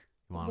doing? You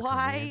wanna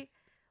why? Come in?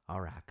 All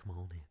right, come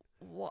on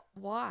in.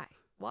 Why?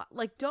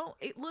 Like, don't.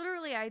 It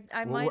literally,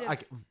 I might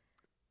have.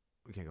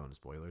 we can't go into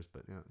spoilers,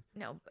 but yeah.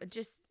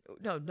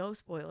 No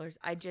spoilers.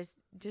 I just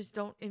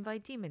don't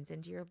invite demons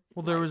into your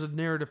Well, there life. was a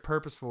narrative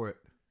purpose for it.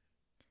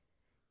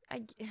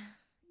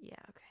 Yeah,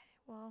 okay.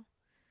 Well,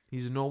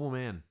 He's a noble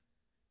man.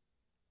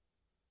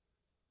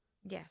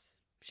 yes,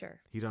 sure.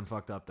 He done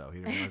fucked up though. He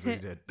didn't realize what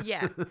he did.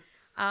 Yeah.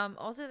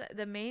 Also,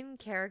 the main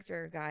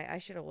character guy, I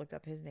should have looked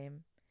up his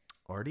name.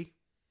 Artie?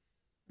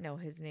 No,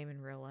 his name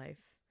in real life.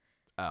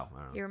 Oh, I don't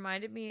know. He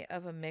reminded me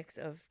of a mix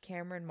of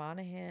Cameron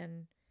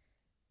Monaghan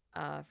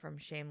from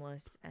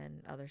Shameless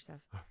and other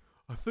stuff.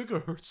 I think I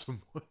heard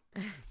someone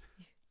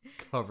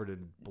covered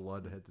in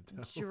blood head to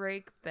toe.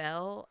 Drake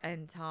Bell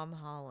and Tom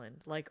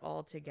Holland, like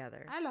all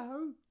together.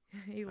 Hello.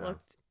 He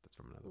looked That's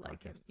from another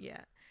like podcast. him.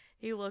 Yeah,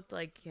 he looked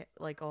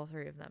like all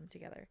three of them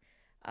together.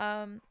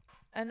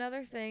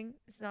 Another thing,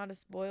 it's not a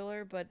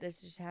spoiler, but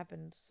this just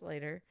happens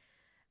later.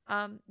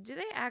 Do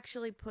they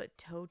actually put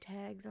toe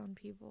tags on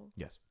people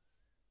Yes.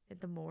 at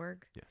the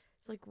morgue? Yes.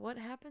 It's like, what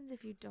happens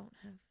if you don't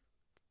have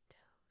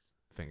toes?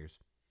 Fingers.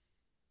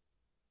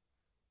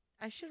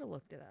 I should have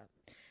looked it up,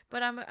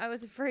 but I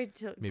was afraid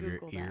to Maybe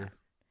Google your ear. that.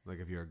 Like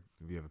if you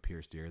have a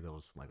pierced ear, they'll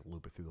just like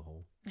loop it through the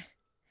hole.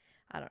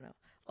 I don't know.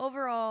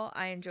 Overall,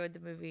 I enjoyed the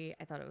movie.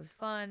 I thought it was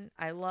fun.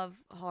 I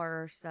love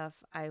horror stuff.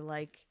 I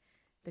like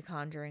the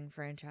Conjuring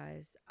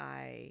franchise.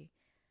 I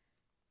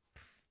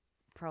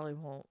probably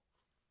won't.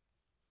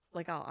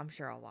 Like, I'm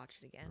sure I'll watch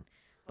it again,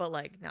 but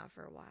like not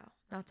for a while.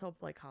 Not till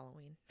like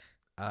Halloween.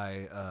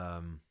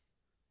 I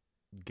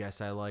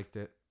guess I liked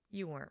it.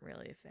 You weren't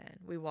really a fan.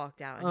 We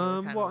walked out. And you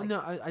were kinda Well, like, no,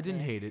 I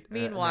didn't eh. hate it.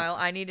 Meanwhile,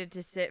 I needed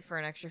to sit for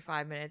an extra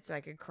 5 minutes so I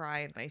could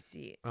cry in my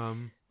seat.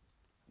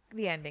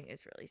 The ending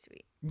is really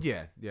sweet.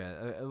 Yeah.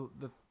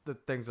 The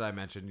things that I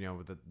mentioned,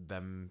 with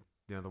them,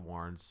 the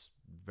Warrens,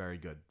 very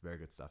good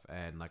stuff.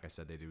 And like I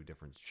said, they do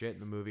different shit in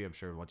the movie. I'm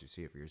sure once you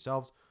see it for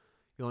yourselves,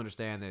 you'll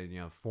understand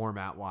that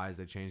format wise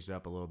they changed it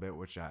up a little bit,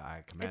 which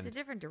I commend. It's a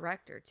different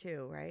director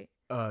too, right?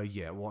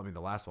 Yeah. Well, I mean, the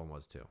last one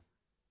was too.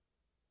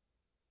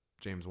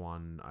 James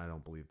Wan, I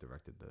don't believe,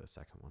 directed the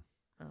second one.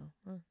 Oh,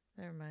 well,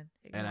 never mind.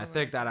 And I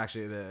think that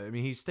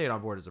actually, he stayed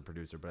on board as a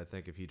producer, but I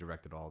think if he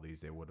directed all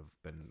these, they would have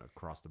been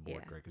across the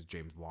board great, because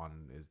James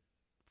Wan is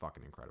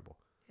fucking incredible.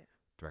 Yeah.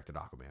 Directed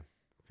Aquaman.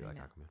 If you like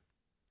know. Aquaman.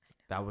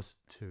 That was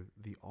to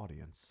the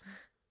audience.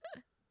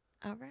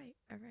 All right.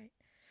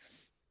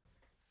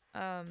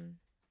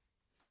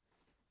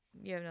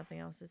 You have nothing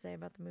else to say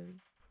about the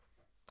movie?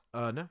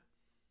 No.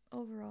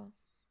 Overall,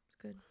 it's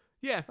good.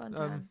 Yeah. Fun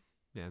time.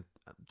 Yeah.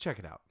 Check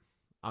it out.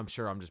 I'm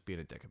sure I'm just being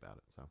a dick about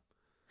it, so.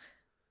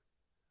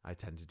 I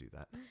tend to do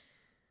that.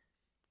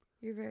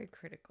 You're very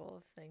critical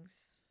of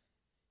things.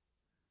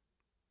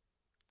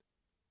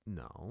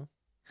 No.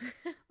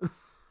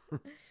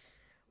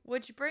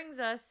 Which brings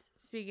us,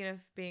 speaking of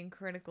being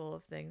critical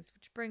of things,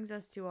 which brings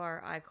us to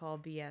our I Call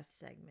BS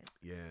segment.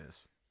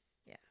 Yes.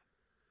 Yeah.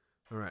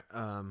 All right.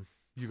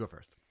 You go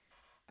first.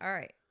 All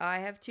right. I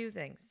have two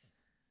things.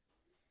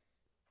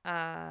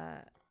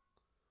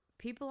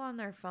 People on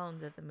their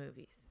phones at the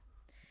movies.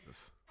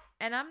 Oof.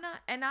 And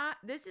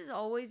this has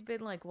always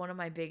been like one of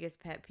my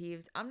biggest pet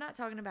peeves. I'm not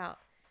talking about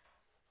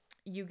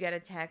you get a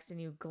text and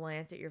you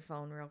glance at your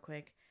phone real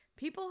quick.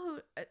 People who,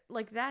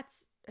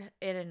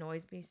 it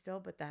annoys me still,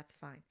 but that's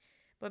fine.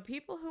 But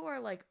people who are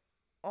like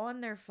on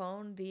their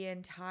phone the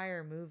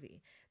entire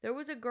movie. There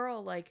was a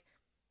girl, like,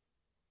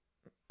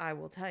 I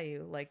will tell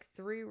you, like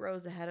 3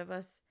 rows ahead of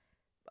us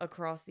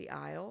across the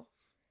aisle.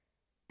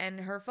 And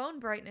her phone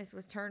brightness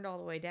was turned all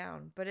the way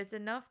down. But it's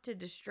enough to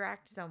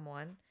distract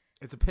someone.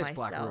 It's a pitch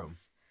black room.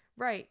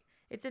 Right.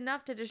 It's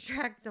enough to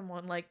distract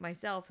someone like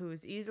myself who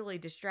is easily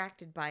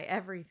distracted by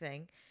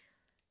everything.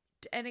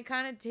 And it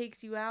kind of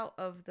takes you out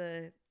of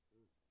the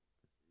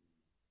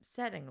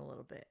setting a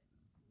little bit.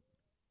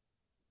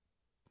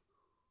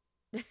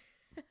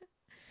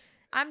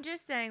 I'm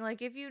just saying,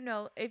 like, if you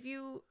know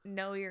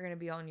you're going to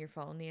be on your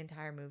phone the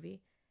entire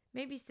movie,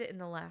 maybe sit in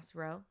the last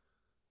row.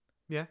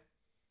 Yeah.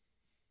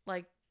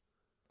 Like,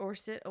 or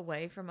sit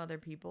away from other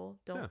people.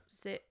 Don't Yeah.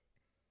 sit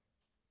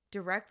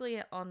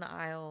directly on the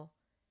aisle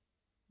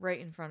right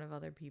in front of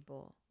other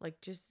people.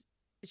 Like,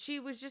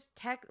 she was just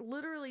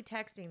literally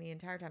texting the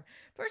entire time.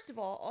 First of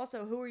all,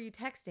 also, who are you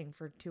texting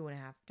for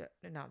an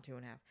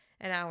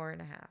hour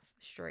and a half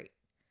straight?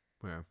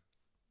 Yeah.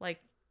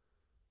 Like,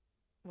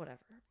 whatever.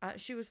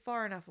 She was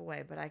far enough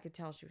away, but I could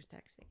tell she was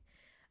texting.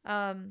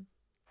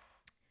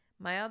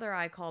 My other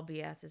I Call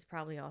BS is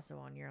probably also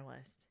on your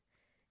list.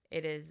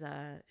 It is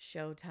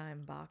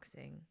Showtime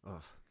boxing.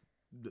 Ugh.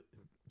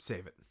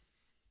 Save it.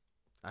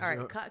 All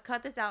right,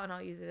 cut this out, and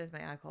I'll use it as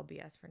my I Call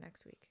BS for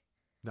next week.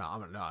 No, I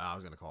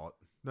was gonna call it.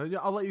 No, yeah,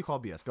 I'll let you call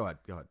BS. Go ahead.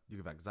 You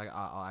go back, because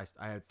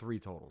I had 3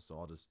 totals, so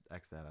I'll just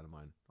X that out of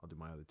mine. I'll do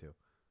my other 2.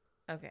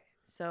 Okay,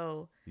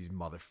 so These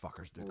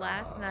motherfuckers did.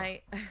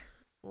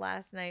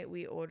 Last night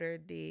we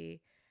ordered the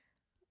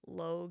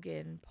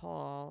Logan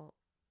Paul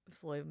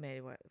Floyd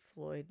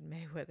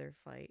Mayweather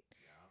fight.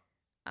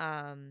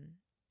 Yeah.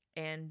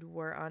 And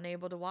we're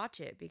unable to watch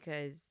it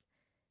because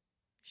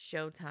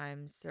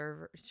Showtime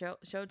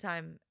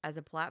as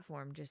a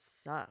platform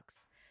just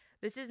sucks.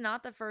 This is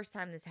not the first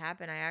time this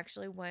happened. I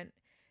actually went.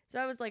 So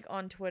I was like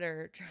on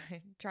Twitter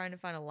trying to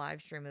find a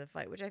live stream of the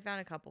fight, which I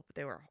found a couple, but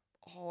they were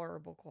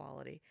horrible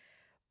quality.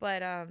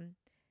 But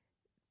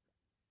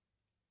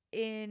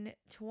in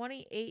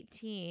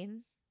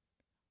 2018,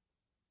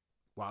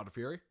 Wilder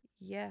Fury.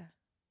 yeah,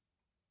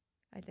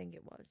 I think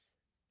it was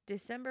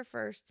December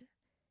 1st,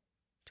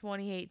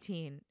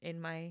 2018,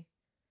 in my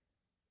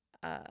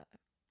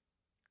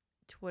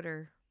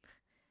Twitter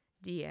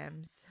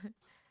DMs.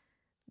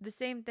 The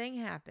same thing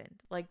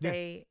happened. Like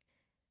Yeah.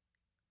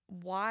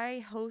 why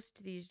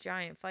host these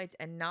giant fights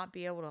and not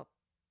be able to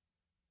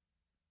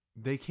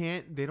They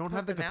can't. They don't put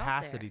have the them out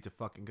capacity there? to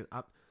fucking.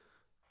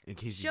 In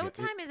case you get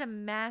it, Showtime is a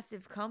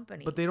massive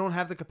company. but they don't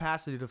have the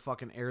capacity to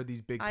fucking air these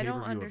big I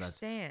don't pay-per-view events.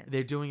 understand.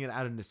 They're doing it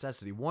out of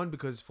necessity. One,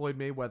 because Floyd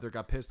Mayweather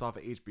got pissed off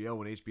at HBO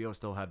when HBO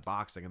still had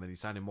boxing, and then he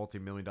signed a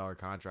multi-million-dollar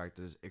contract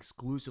to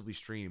exclusively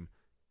stream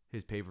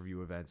his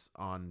pay-per-view events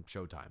on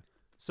Showtime.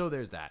 So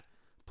there's that.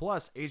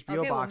 Plus, HBO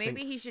Okay, well, boxing.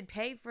 maybe he should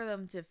pay for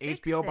them to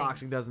fix HBO things.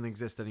 boxing doesn't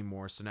exist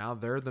anymore, so now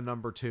they're the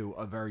number two,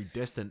 a very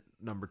distant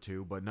number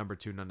two, but number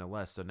two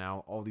nonetheless. So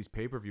now all these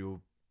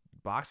pay-per-view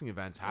boxing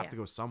events have to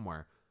go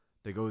somewhere.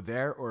 They go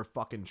there or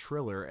fucking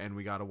Triller, and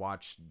we got to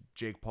watch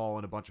Jake Paul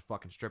and a bunch of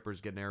fucking strippers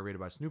get narrated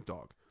by Snoop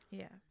Dogg.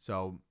 Yeah.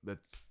 So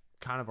that's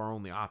kind of our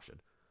only option.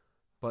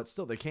 But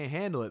still, they can't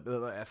handle it.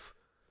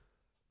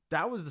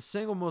 That was the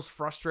single most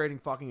frustrating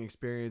fucking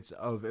experience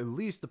of at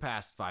least the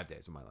past 5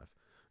 days of my life.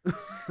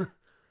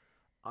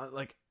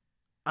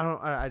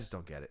 I just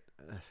don't get it.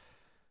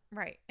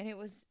 Right. And it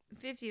was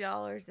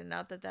 $50, and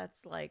not that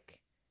that's like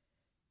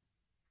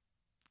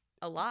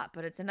a lot,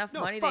 but it's enough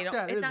money. Fuck They don't.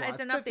 that. It It's is not. a lot. It's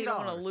It's enough. They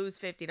don't want $50. to lose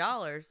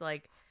 $50.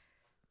 Like.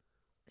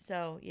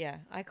 So yeah,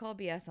 I call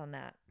BS on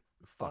that.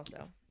 Fuck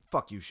you.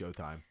 Fuck you,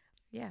 Showtime.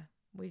 Yeah,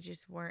 we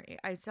just weren't.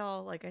 I saw,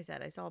 like I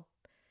said, I saw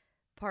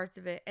parts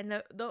of it, and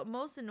the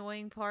most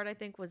annoying part I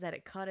think was that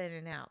it cut in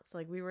and out. So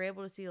like we were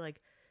able to see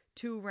like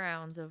 2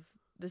 rounds of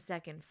the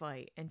second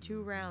fight and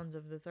 2 rounds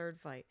of the third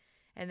fight,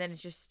 and then it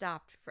just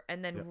stopped.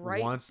 And then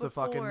once the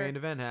fucking main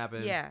event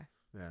happened. Yeah.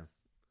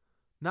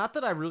 Not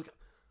that I really.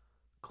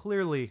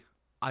 Clearly,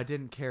 I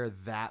didn't care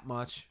that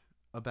much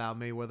about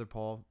Mayweather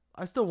Paul.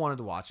 I still wanted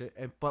to watch it,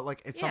 but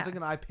like it's something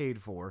that I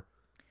paid for.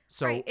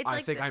 So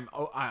I think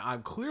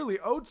I'm clearly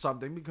owed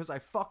something because I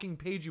fucking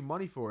paid you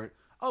money for it,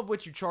 of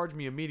which you charged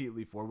me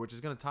immediately for, which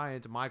is going to tie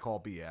into my call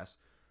BS.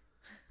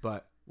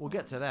 But we'll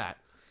get to that.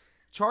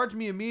 Charge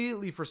me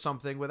immediately for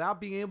something without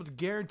being able to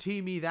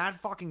guarantee me that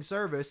fucking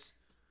service.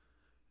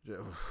 I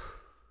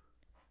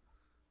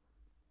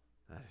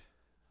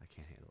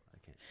can't handle it. I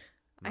can't.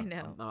 I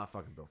know. I'm not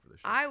fucking built for this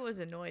shit. I was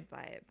annoyed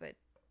by it, but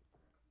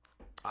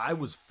I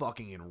was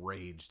fucking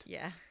enraged.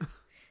 yeah.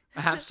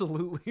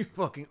 Absolutely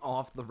fucking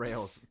off the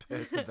rails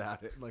pissed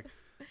about it. Like,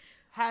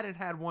 hadn't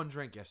had one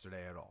drink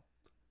yesterday at all.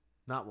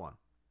 Not one.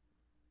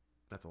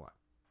 That's a lie.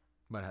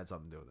 Might have had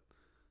something to do with it.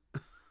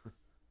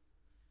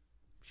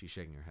 She's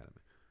shaking her head at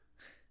me.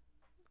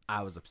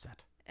 I was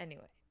upset.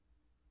 Anyway,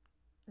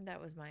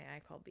 that was my I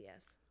call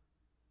BS.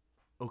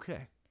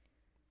 Okay.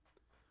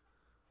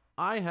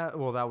 That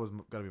was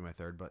going to be my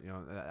third, but,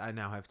 I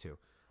now have 2.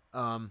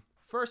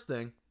 First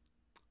thing,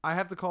 I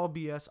have to call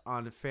BS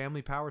on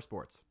Family Power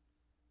Sports.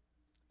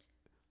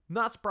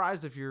 Not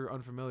surprised if you're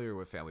unfamiliar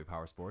with Family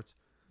Power Sports.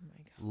 Oh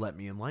my God. Let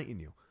me enlighten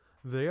you.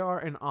 They are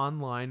an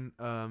online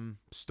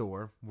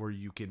store where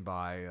you can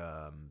buy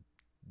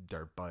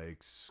dirt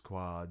bikes,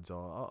 quads,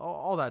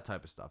 all that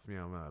type of stuff.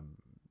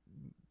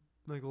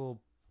 Like little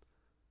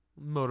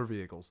motor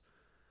vehicles.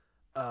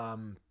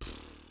 What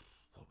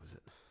was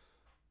it?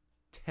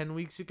 10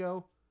 weeks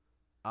ago,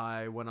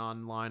 I went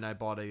online. I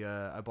bought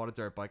a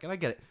dirt bike, and I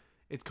get it.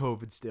 It's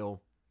COVID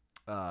still.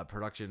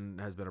 Production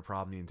has been a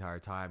problem the entire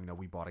time.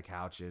 We bought a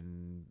couch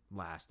in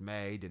last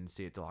May, didn't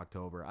see it till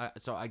October.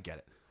 So I get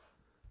it.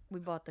 We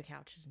bought the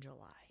couch in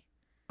July.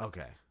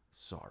 Okay,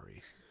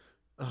 sorry.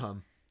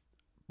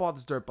 Bought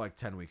this dirt bike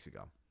 10 weeks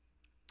ago.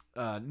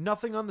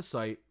 Nothing on the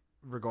site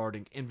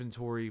regarding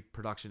inventory,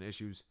 production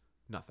issues.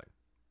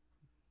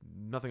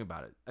 Nothing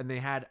about it. And they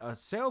had a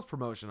sales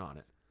promotion on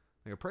it,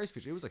 like a price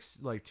feature. It was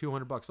like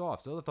 $200 off.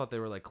 So I thought they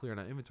were like clearing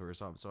out inventory or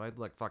something. So I'd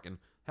like fucking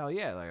hell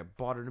yeah, like I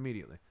bought it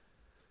immediately.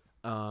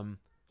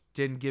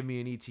 Didn't give me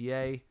an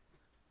ETA.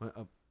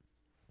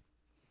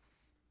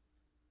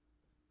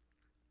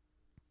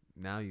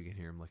 Now you can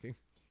hear him licking.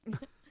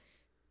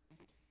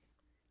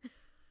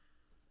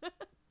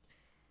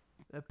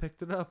 I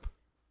picked it up.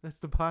 That's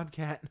the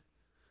podcat.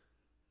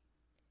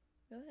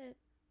 Go ahead.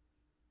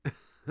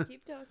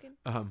 Keep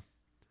talking.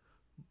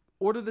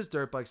 Order this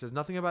dirt bike. Says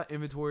nothing about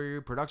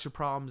inventory, production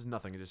problems,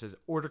 nothing. It just says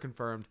order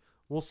confirmed.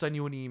 We'll send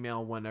you an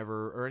email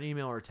whenever, or an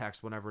email or a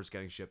text whenever it's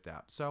getting shipped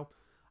out. So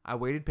I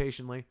waited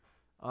patiently.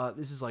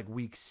 This is like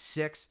week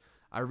 6.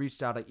 I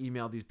reached out. I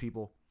emailed these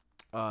people.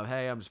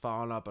 Hey, I'm just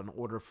following up on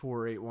order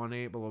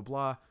 4818, blah,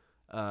 blah,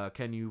 blah.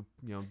 Can you,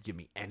 give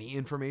me any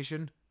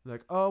information? They're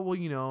like, oh, well,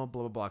 blah,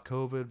 blah, blah,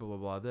 COVID, blah, blah,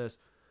 blah, this.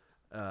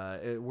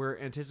 We're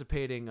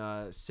anticipating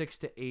 6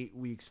 to 8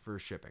 weeks for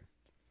shipping.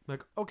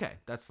 Like, okay,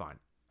 that's fine.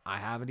 I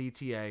have an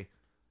ETA.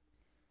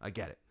 I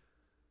get it.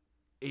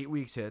 8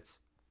 weeks hits.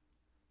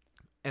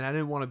 And I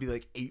didn't want to be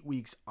like 8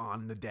 weeks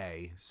on the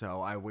day.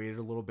 So I waited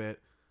a little bit.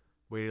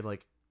 Waited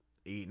like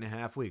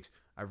 8.5 weeks.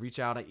 I reach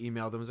out, I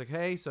emailed them. I was like,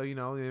 hey, so,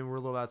 we're a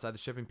little outside the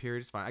shipping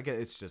period. It's fine. I get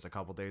it. It's just a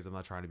couple days. I'm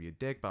not trying to be a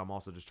dick, but I'm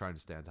also just trying to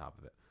stay on top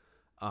of it.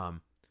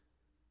 I'm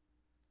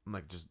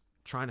like, just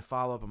trying to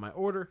follow up on my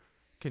order.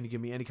 Can you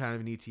give me any kind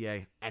of an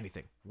ETA?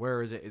 Anything.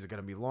 Where is it? Is it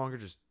going to be longer?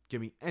 Just give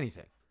me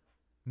anything.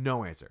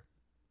 No answer.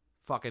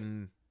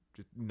 Fucking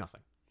just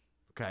nothing.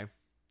 Okay?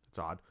 It's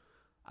odd.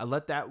 I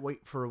let that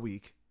wait for a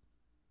week.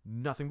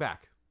 Nothing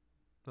back.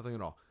 Nothing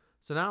at all.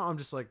 So now I'm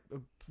just like,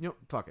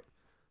 fuck it.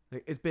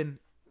 It's been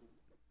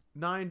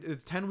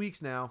 10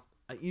 weeks now.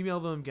 I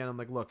emailed them again. I'm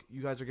like, look,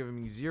 you guys are giving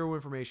me zero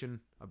information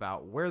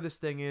about where this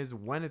thing is,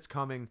 when it's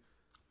coming,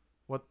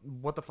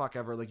 what the fuck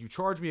ever. Like, you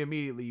charge me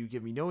immediately. You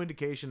give me no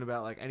indication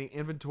about like any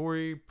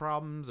inventory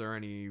problems or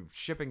any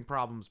shipping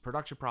problems,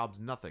 production problems,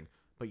 nothing.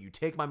 But you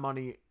take my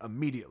money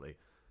immediately,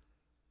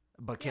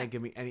 but can't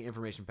give me any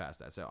information past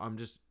that. So I'm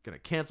just going to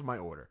cancel my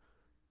order.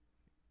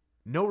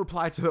 No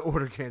reply to the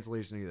order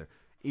cancellation either.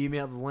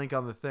 Email the link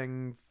on the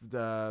thing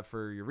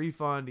for your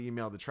refund.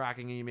 Email the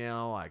tracking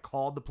email. I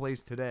called the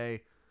place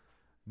today.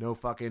 No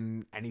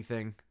fucking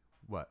anything.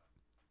 What?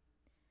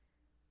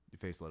 Your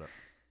face lit up.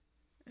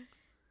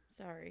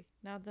 Sorry.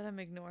 Not that I'm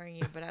ignoring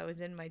you, but I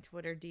was in my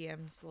Twitter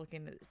DMs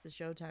looking at the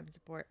Showtime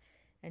support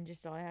and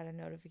just saw I had a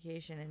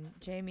notification. And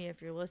Jamie,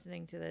 if you're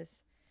listening to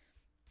this,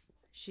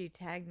 she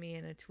tagged me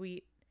in a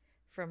tweet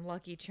from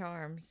Lucky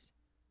Charms.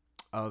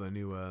 Oh, the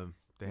new,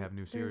 they have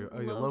new cereal.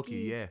 Oh, yeah, Loki,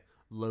 yeah.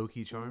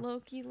 Loki Charms.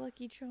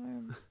 Lucky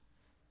Charms.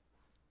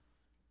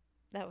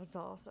 That was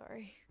all,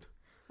 sorry.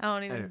 I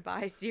don't even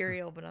buy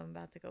cereal, but I'm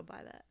about to go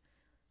buy that.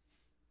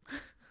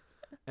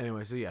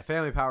 Anyway, so yeah,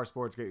 Family Power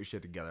Sports, get your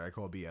shit together. I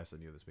call BS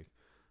on you this week.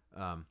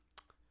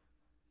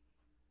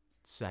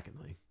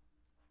 Secondly,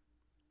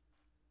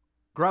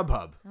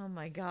 Grubhub. Oh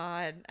my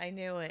God, I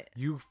knew it.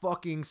 You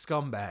fucking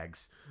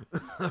scumbags.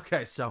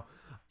 Okay, so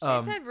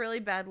Shane's had really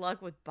bad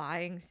luck with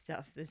buying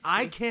stuff this week.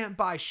 I can't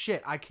buy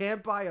shit. I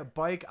can't buy a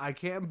bike. I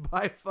can't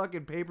buy a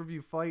fucking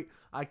pay-per-view fight.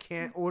 I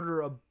can't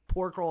order a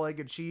pork roll, egg,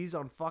 and cheese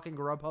on fucking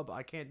Grubhub.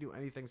 I can't do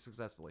anything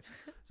successfully.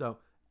 So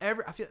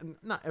I feel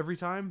not every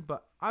time,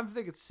 but I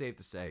think it's safe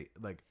to say,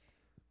 like,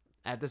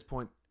 at this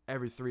point,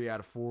 every 3 out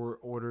of 4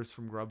 orders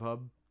from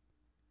Grubhub,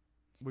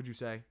 would you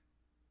say,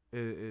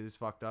 is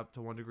fucked up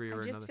to one degree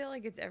or another? I just feel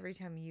like it's every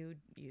time you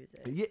use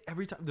it. Yeah,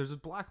 every time. There's a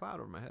black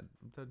cloud over my head.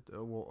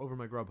 Well, over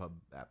my Grubhub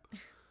app.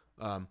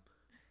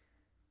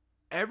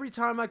 Every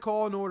time I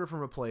call an order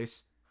from a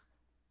place,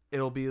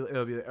 it'll be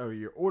oh,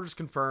 your order's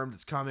confirmed,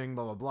 it's coming,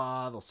 blah blah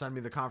blah. They'll send me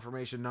the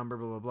confirmation number,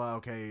 blah blah blah.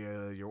 Okay,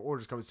 your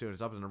order's coming soon.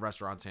 It's up in the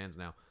restaurant's hands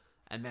now.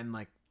 And then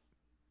like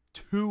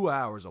 2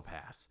 hours will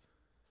pass,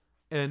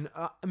 and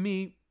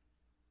me,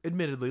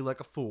 admittedly,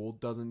 like a fool,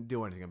 doesn't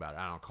do anything about it.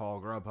 I don't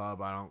call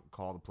Grubhub. I don't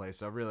call the place.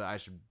 So really, I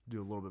should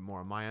do a little bit more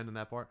on my end in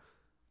that part.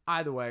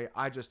 Either way,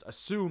 I just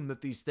assume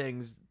that these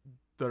things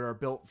that are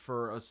built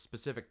for a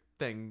specific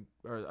thing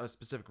or a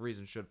specific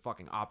reason should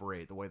fucking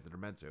operate the way that they're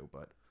meant to.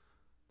 But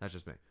that's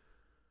just me.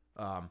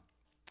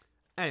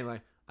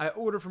 Anyway, I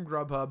ordered from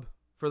Grubhub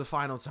for the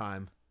final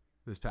time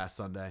this past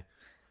Sunday.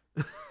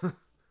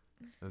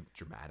 That's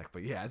dramatic,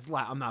 but yeah,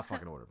 I'm not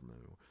fucking ordering from them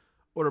anymore.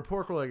 Order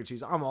pork roll, egg, and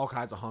cheese. I'm all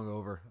kinds of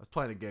hungover. I was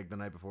playing a gig the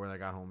night before and I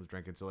got home and was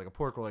drinking. So like a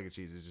pork roll, egg, and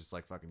cheese is just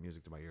like fucking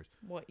music to my ears.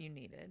 What you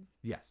needed.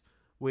 Yes.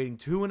 Waiting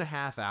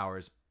 2.5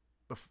 hours.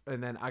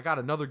 And then I got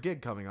another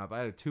gig coming up. I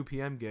had a 2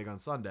 p.m. gig on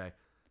Sunday.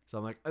 So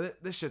I'm like,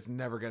 this shit's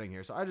never getting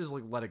here. So I just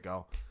like let it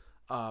go.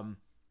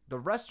 The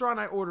restaurant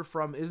I ordered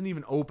from isn't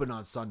even open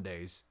on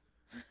Sundays.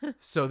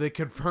 So they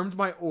confirmed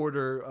my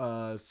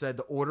order, said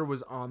the order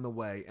was on the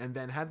way, and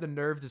then had the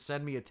nerve to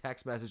send me a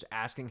text message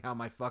asking how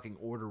my fucking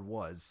order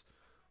was.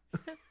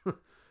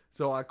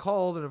 So I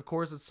called, and of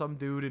course it's some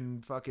dude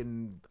in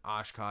fucking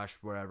Oshkosh,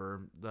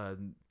 whatever.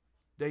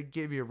 They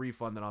gave you a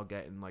refund that I'll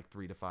get in like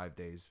 3 to 5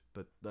 days.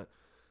 But at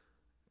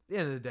the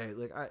end of the day,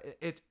 like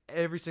it's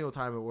every single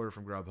time I order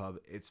from Grubhub,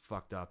 it's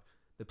fucked up.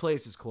 The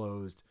place is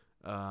closed.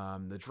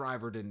 The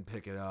driver didn't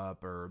pick it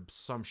up or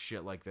some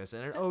shit like this,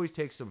 and it always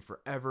takes them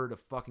forever to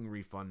fucking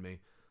refund me.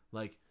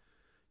 Like,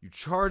 you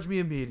charge me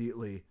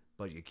immediately,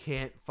 but you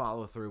can't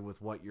follow through with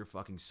what your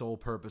fucking sole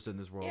purpose in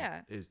this world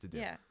is to do.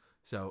 Yeah.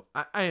 So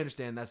I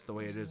understand that's the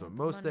way it is with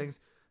most things,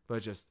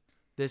 but just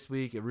this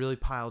week it really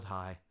piled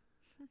high,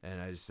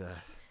 and I just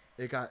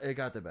it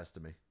got the best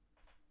of me.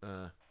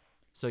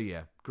 So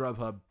yeah,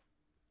 Grubhub,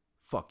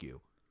 fuck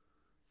you.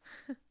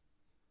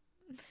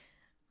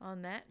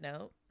 On that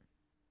note,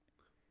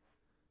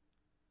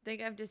 I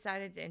think I've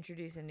decided to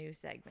introduce a new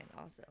segment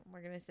also.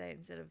 We're going to say,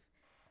 instead of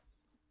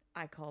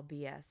I call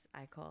BS,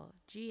 I call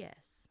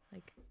GS.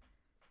 Like,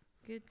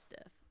 good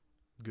stuff.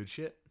 Good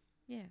shit?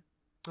 Yeah.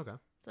 Okay.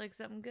 It's like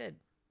something good.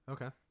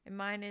 Okay. And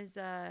mine is,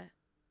 I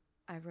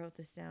wrote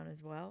this down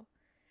as well.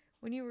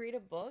 When you read a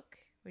book,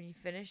 when you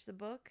finish the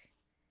book,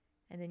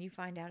 and then you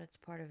find out it's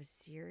part of a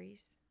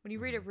series. When you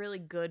read a really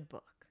good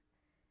book,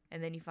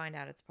 and then you find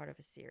out it's part of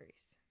a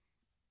series.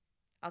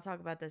 I'll talk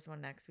about this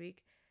one next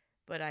week.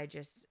 but I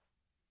just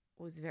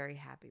was very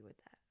happy with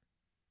that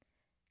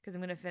because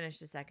I'm going to finish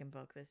the second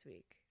book this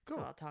week. Cool.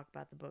 So I'll talk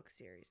about the book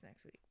series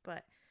next week.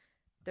 But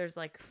there's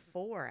like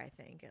 4, I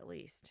think, at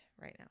least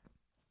right now.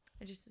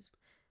 It just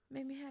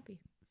made me happy.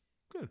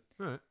 Good.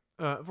 All right.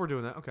 If we're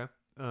doing that, okay.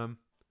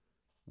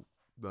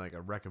 Like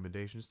a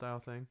recommendation style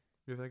thing,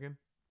 you're thinking?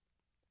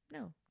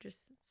 No, just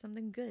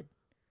something good.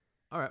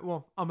 All right.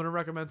 Well, I'm gonna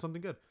recommend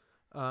something good.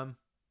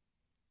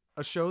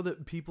 A show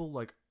that people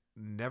like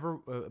never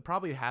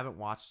probably haven't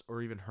watched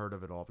or even heard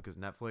of at all because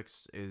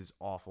Netflix is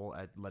awful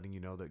at letting you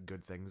know that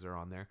good things are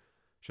on there.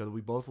 Show that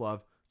we both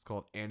love. It's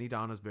called Annie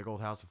Donna's Big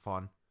Old House of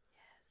Fun.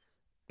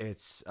 Yes.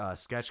 It's a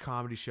sketch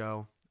comedy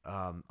show.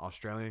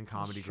 Australian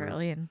comedy group.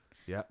 Australian.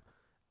 Yep.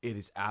 It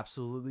is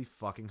absolutely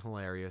fucking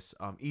hilarious.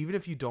 Even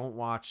if you don't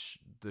watch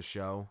the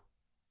show,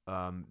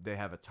 they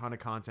have a ton of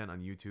content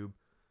on YouTube.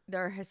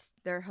 They're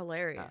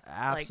hilarious.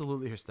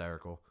 Absolutely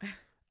hysterical.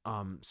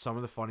 Some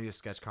of the funniest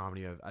sketch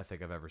comedy I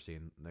think I've ever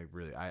seen. Like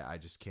really, I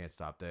just can't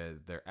stop.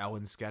 Their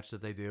Ellen sketch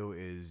that they do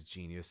is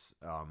genius.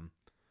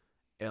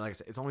 And like I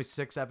said, it's only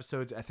 6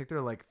 episodes. I think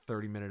they're like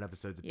 30-minute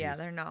episodes apiece. Yeah,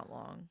 they're not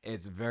long.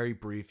 It's very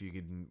brief. You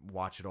can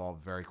watch it all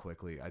very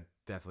quickly. I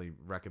definitely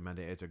recommend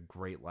it. It's a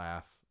great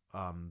laugh.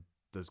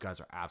 Those guys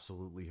are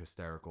absolutely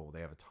hysterical.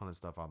 They have a ton of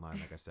stuff online,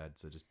 like I said.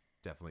 So just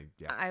definitely,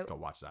 go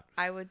watch that.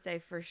 I would say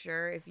for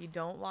sure, if you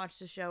don't watch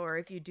the show, or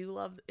if you do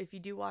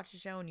watch the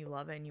show and you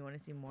love it and you want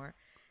to see more,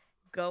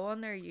 go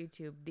on their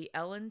YouTube. The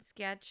Ellen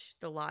sketch,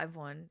 the live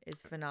one, is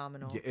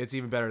phenomenal. Yeah, it's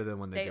even better than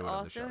when they do it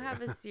on the show. They also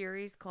have a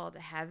series called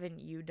Haven't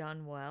You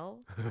Done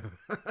Well?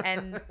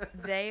 And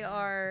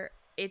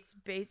it's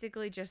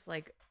basically just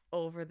like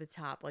over the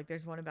top. Like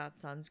there's one about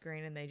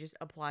sunscreen and they just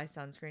apply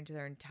sunscreen to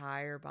their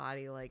entire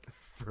body, like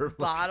for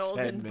bottles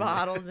like and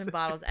bottles and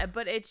bottles.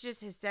 But it's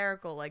just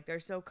hysterical. Like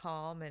they're so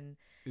calm and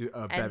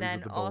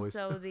then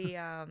also the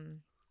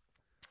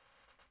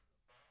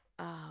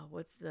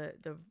what's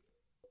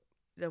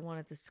the one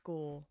at the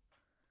school?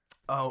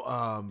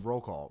 Oh,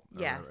 Roll Call.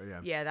 Yes,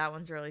 yeah, that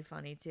one's really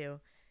funny too,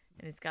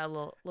 and it's got a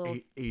little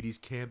 80s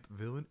camp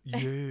villain.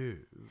 Yeah.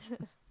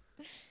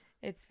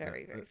 It's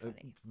very, very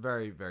funny.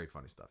 Very, very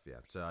funny stuff. Yeah.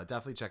 So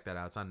definitely check that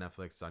out. It's on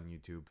Netflix. It's on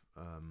YouTube.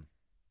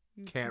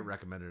 Can't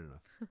recommend it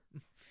enough.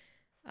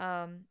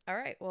 All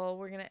right. Well,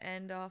 we're going to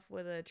end off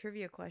with a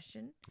trivia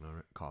question. All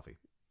right. Coffee.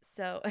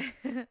 So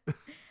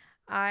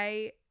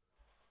I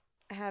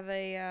have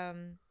I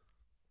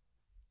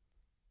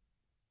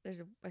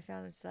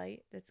found a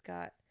site that's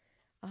got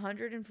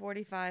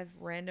 145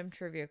 random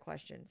trivia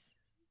questions.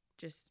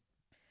 So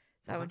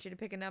I want you to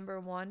pick a number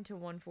 1 to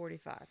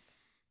 145.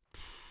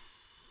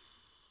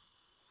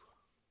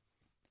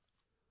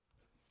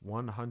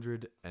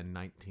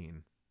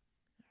 119.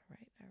 All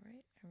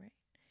right.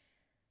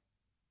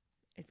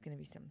 It's going to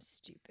be something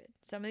stupid.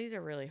 Some of these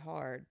are really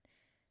hard.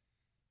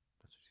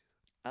 That's what she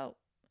said. Oh.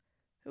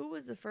 Who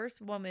was the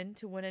first woman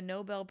to win a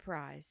Nobel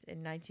Prize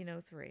in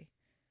 1903?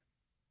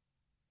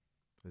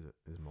 Is it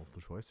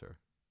multiple choice or?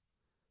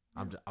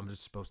 No. I'm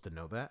just supposed to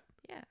know that?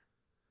 Yeah.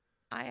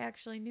 I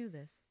actually knew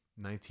this.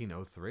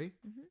 1903?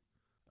 Mm-hmm.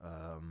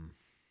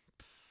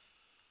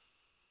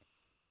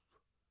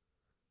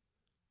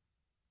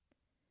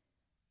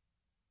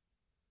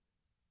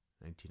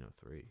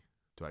 1903.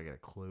 Do I get a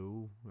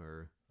clue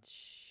or?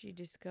 She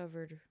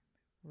discovered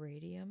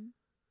radium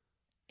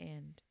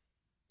and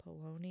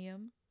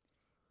polonium.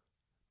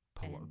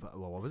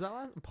 What was that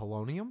last?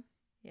 Polonium?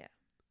 Yeah.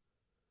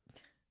 What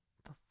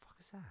the fuck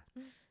is that?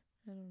 I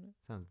don't know.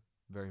 Sounds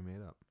very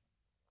made up.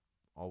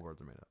 All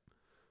words are made up.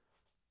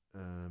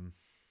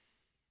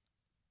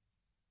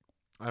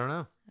 I don't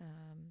know.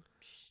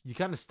 You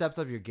kind of stepped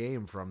up your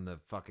game from the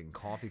fucking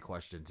coffee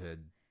question to.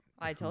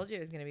 I told you it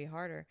was going to be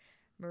harder.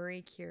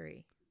 Marie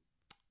Curie.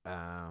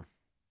 I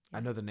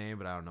know the name,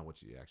 but I don't know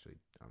what you did.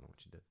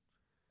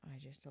 I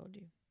just told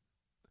you.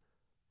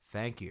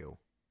 Thank you.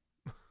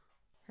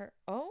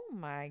 Oh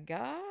my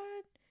God.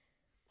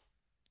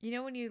 You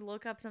know when you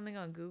look up something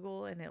on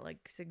Google and it like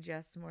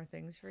suggests more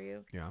things for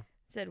you? Yeah. It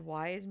said,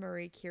 why is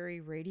Marie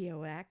Curie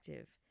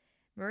radioactive?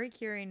 Marie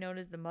Curie, known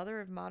as the mother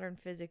of modern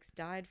physics,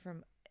 died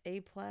from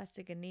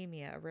aplastic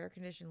anemia, a rare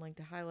condition linked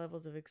to high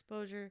levels of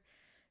exposure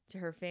to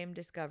her famed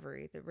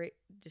discoveries,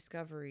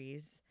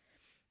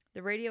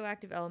 the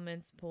radioactive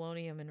elements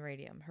polonium and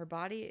radium. Her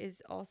body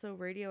is also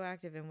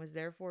radioactive and was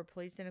therefore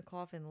placed in a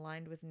coffin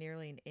lined with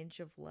nearly an inch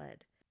of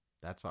lead.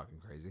 That's fucking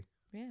crazy.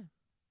 Yeah.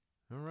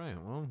 All right.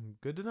 Well,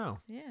 good to know.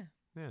 Yeah.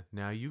 Yeah.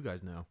 Now you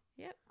guys know.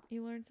 Yep.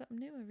 You learn something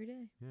new every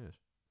day. Yes.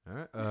 All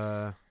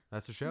right.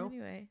 That's the show.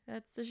 Anyway,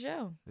 that's the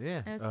show.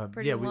 Yeah. That's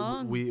pretty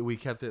long. We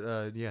kept it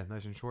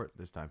nice and short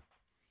this time.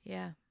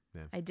 Yeah.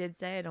 Yeah. I did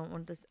say I don't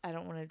want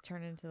to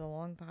turn into the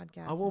long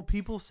podcast. Oh, well,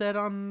 people said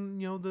on,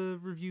 the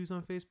reviews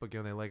on Facebook,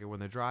 they like it when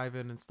they're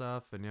driving and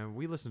stuff. And,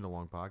 we listen to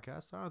long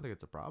podcasts. So I don't think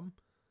it's a problem.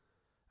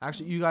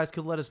 Actually, you guys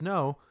could let us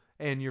know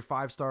in your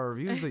 5-star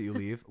reviews that you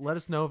leave. Let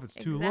us know if it's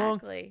too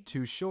long,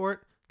 too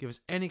short. Give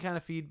us any kind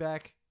of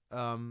feedback.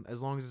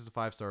 As long as it's a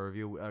 5-star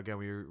review. Again,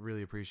 we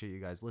really appreciate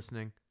you guys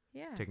listening.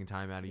 Yeah. taking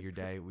time out of your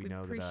day. We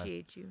know that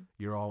appreciate you.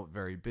 you're all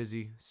very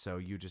busy, so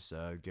you just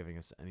giving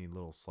us any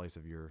little slice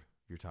of your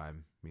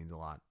time means a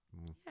lot.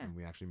 Yeah. And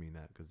we actually mean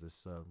that because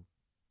this,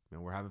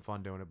 we're having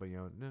fun doing it, but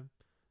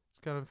it's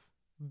kind of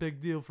a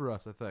big deal for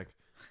us, I think.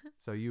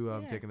 So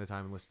you taking the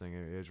time and listening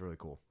is really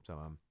cool. So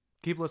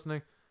keep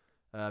listening.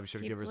 Be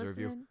sure to give us a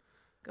review.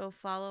 Go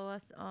follow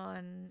us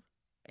on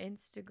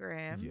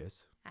Instagram.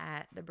 Yes.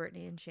 At the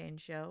Brittany and Shane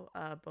Show.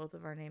 Both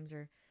of our names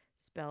are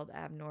spelled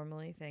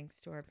abnormally,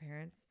 thanks to our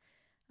parents.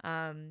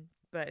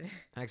 But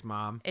thanks,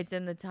 Mom. It's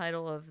in the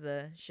title of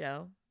the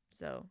show,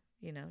 so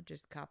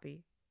just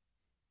copy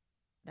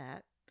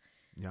that.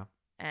 Yeah.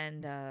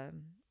 And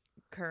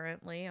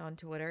currently on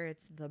Twitter,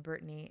 it's the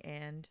Brittany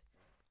and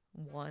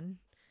 1.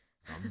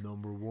 I'm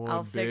number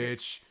 1,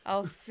 bitch.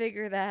 I'll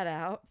figure that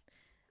out.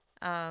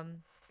 I'll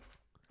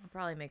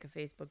probably make a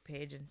Facebook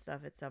page and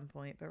stuff at some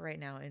point, but right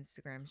now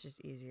Instagram's just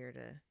easier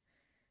to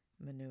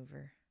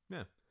maneuver.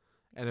 Yeah.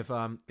 And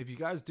if you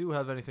guys do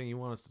have anything you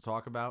want us to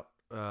talk about,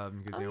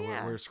 because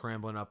we're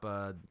scrambling up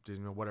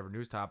whatever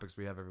news topics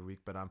we have every week,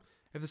 but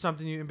if there's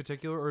something you in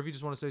particular, or if you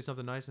just want to say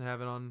something nice and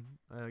have it on,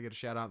 get a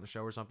shout out in the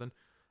show or something,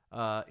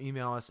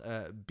 email us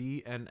at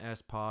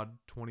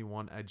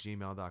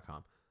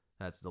bnspod21@gmail.com.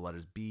 That's the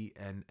letters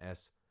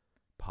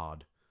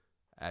bnspod@gmail.com.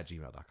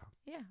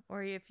 Yeah,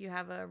 or if you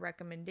have a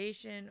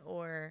recommendation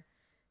or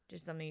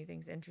just something you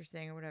think's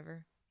interesting or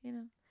whatever,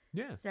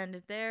 yeah, send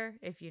it there.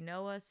 If you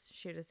know us,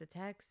 shoot us a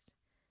text.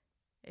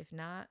 If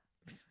not,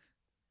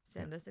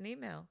 send us an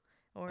email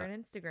or an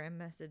Instagram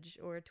message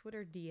or a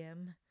Twitter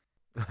DM.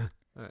 All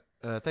right.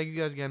 Thank you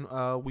guys again.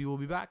 We will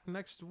be back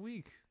next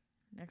week.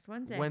 Next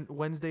Wednesday.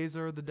 Wednesdays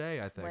are the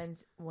day, I think.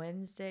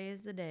 Wednesday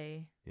is the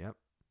day. Yep.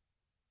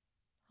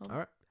 All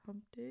right.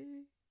 Hump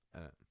day. I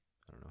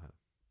don't know how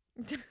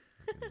to.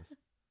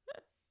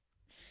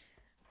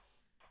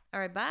 All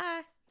right.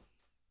 Bye.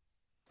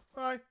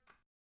 Bye.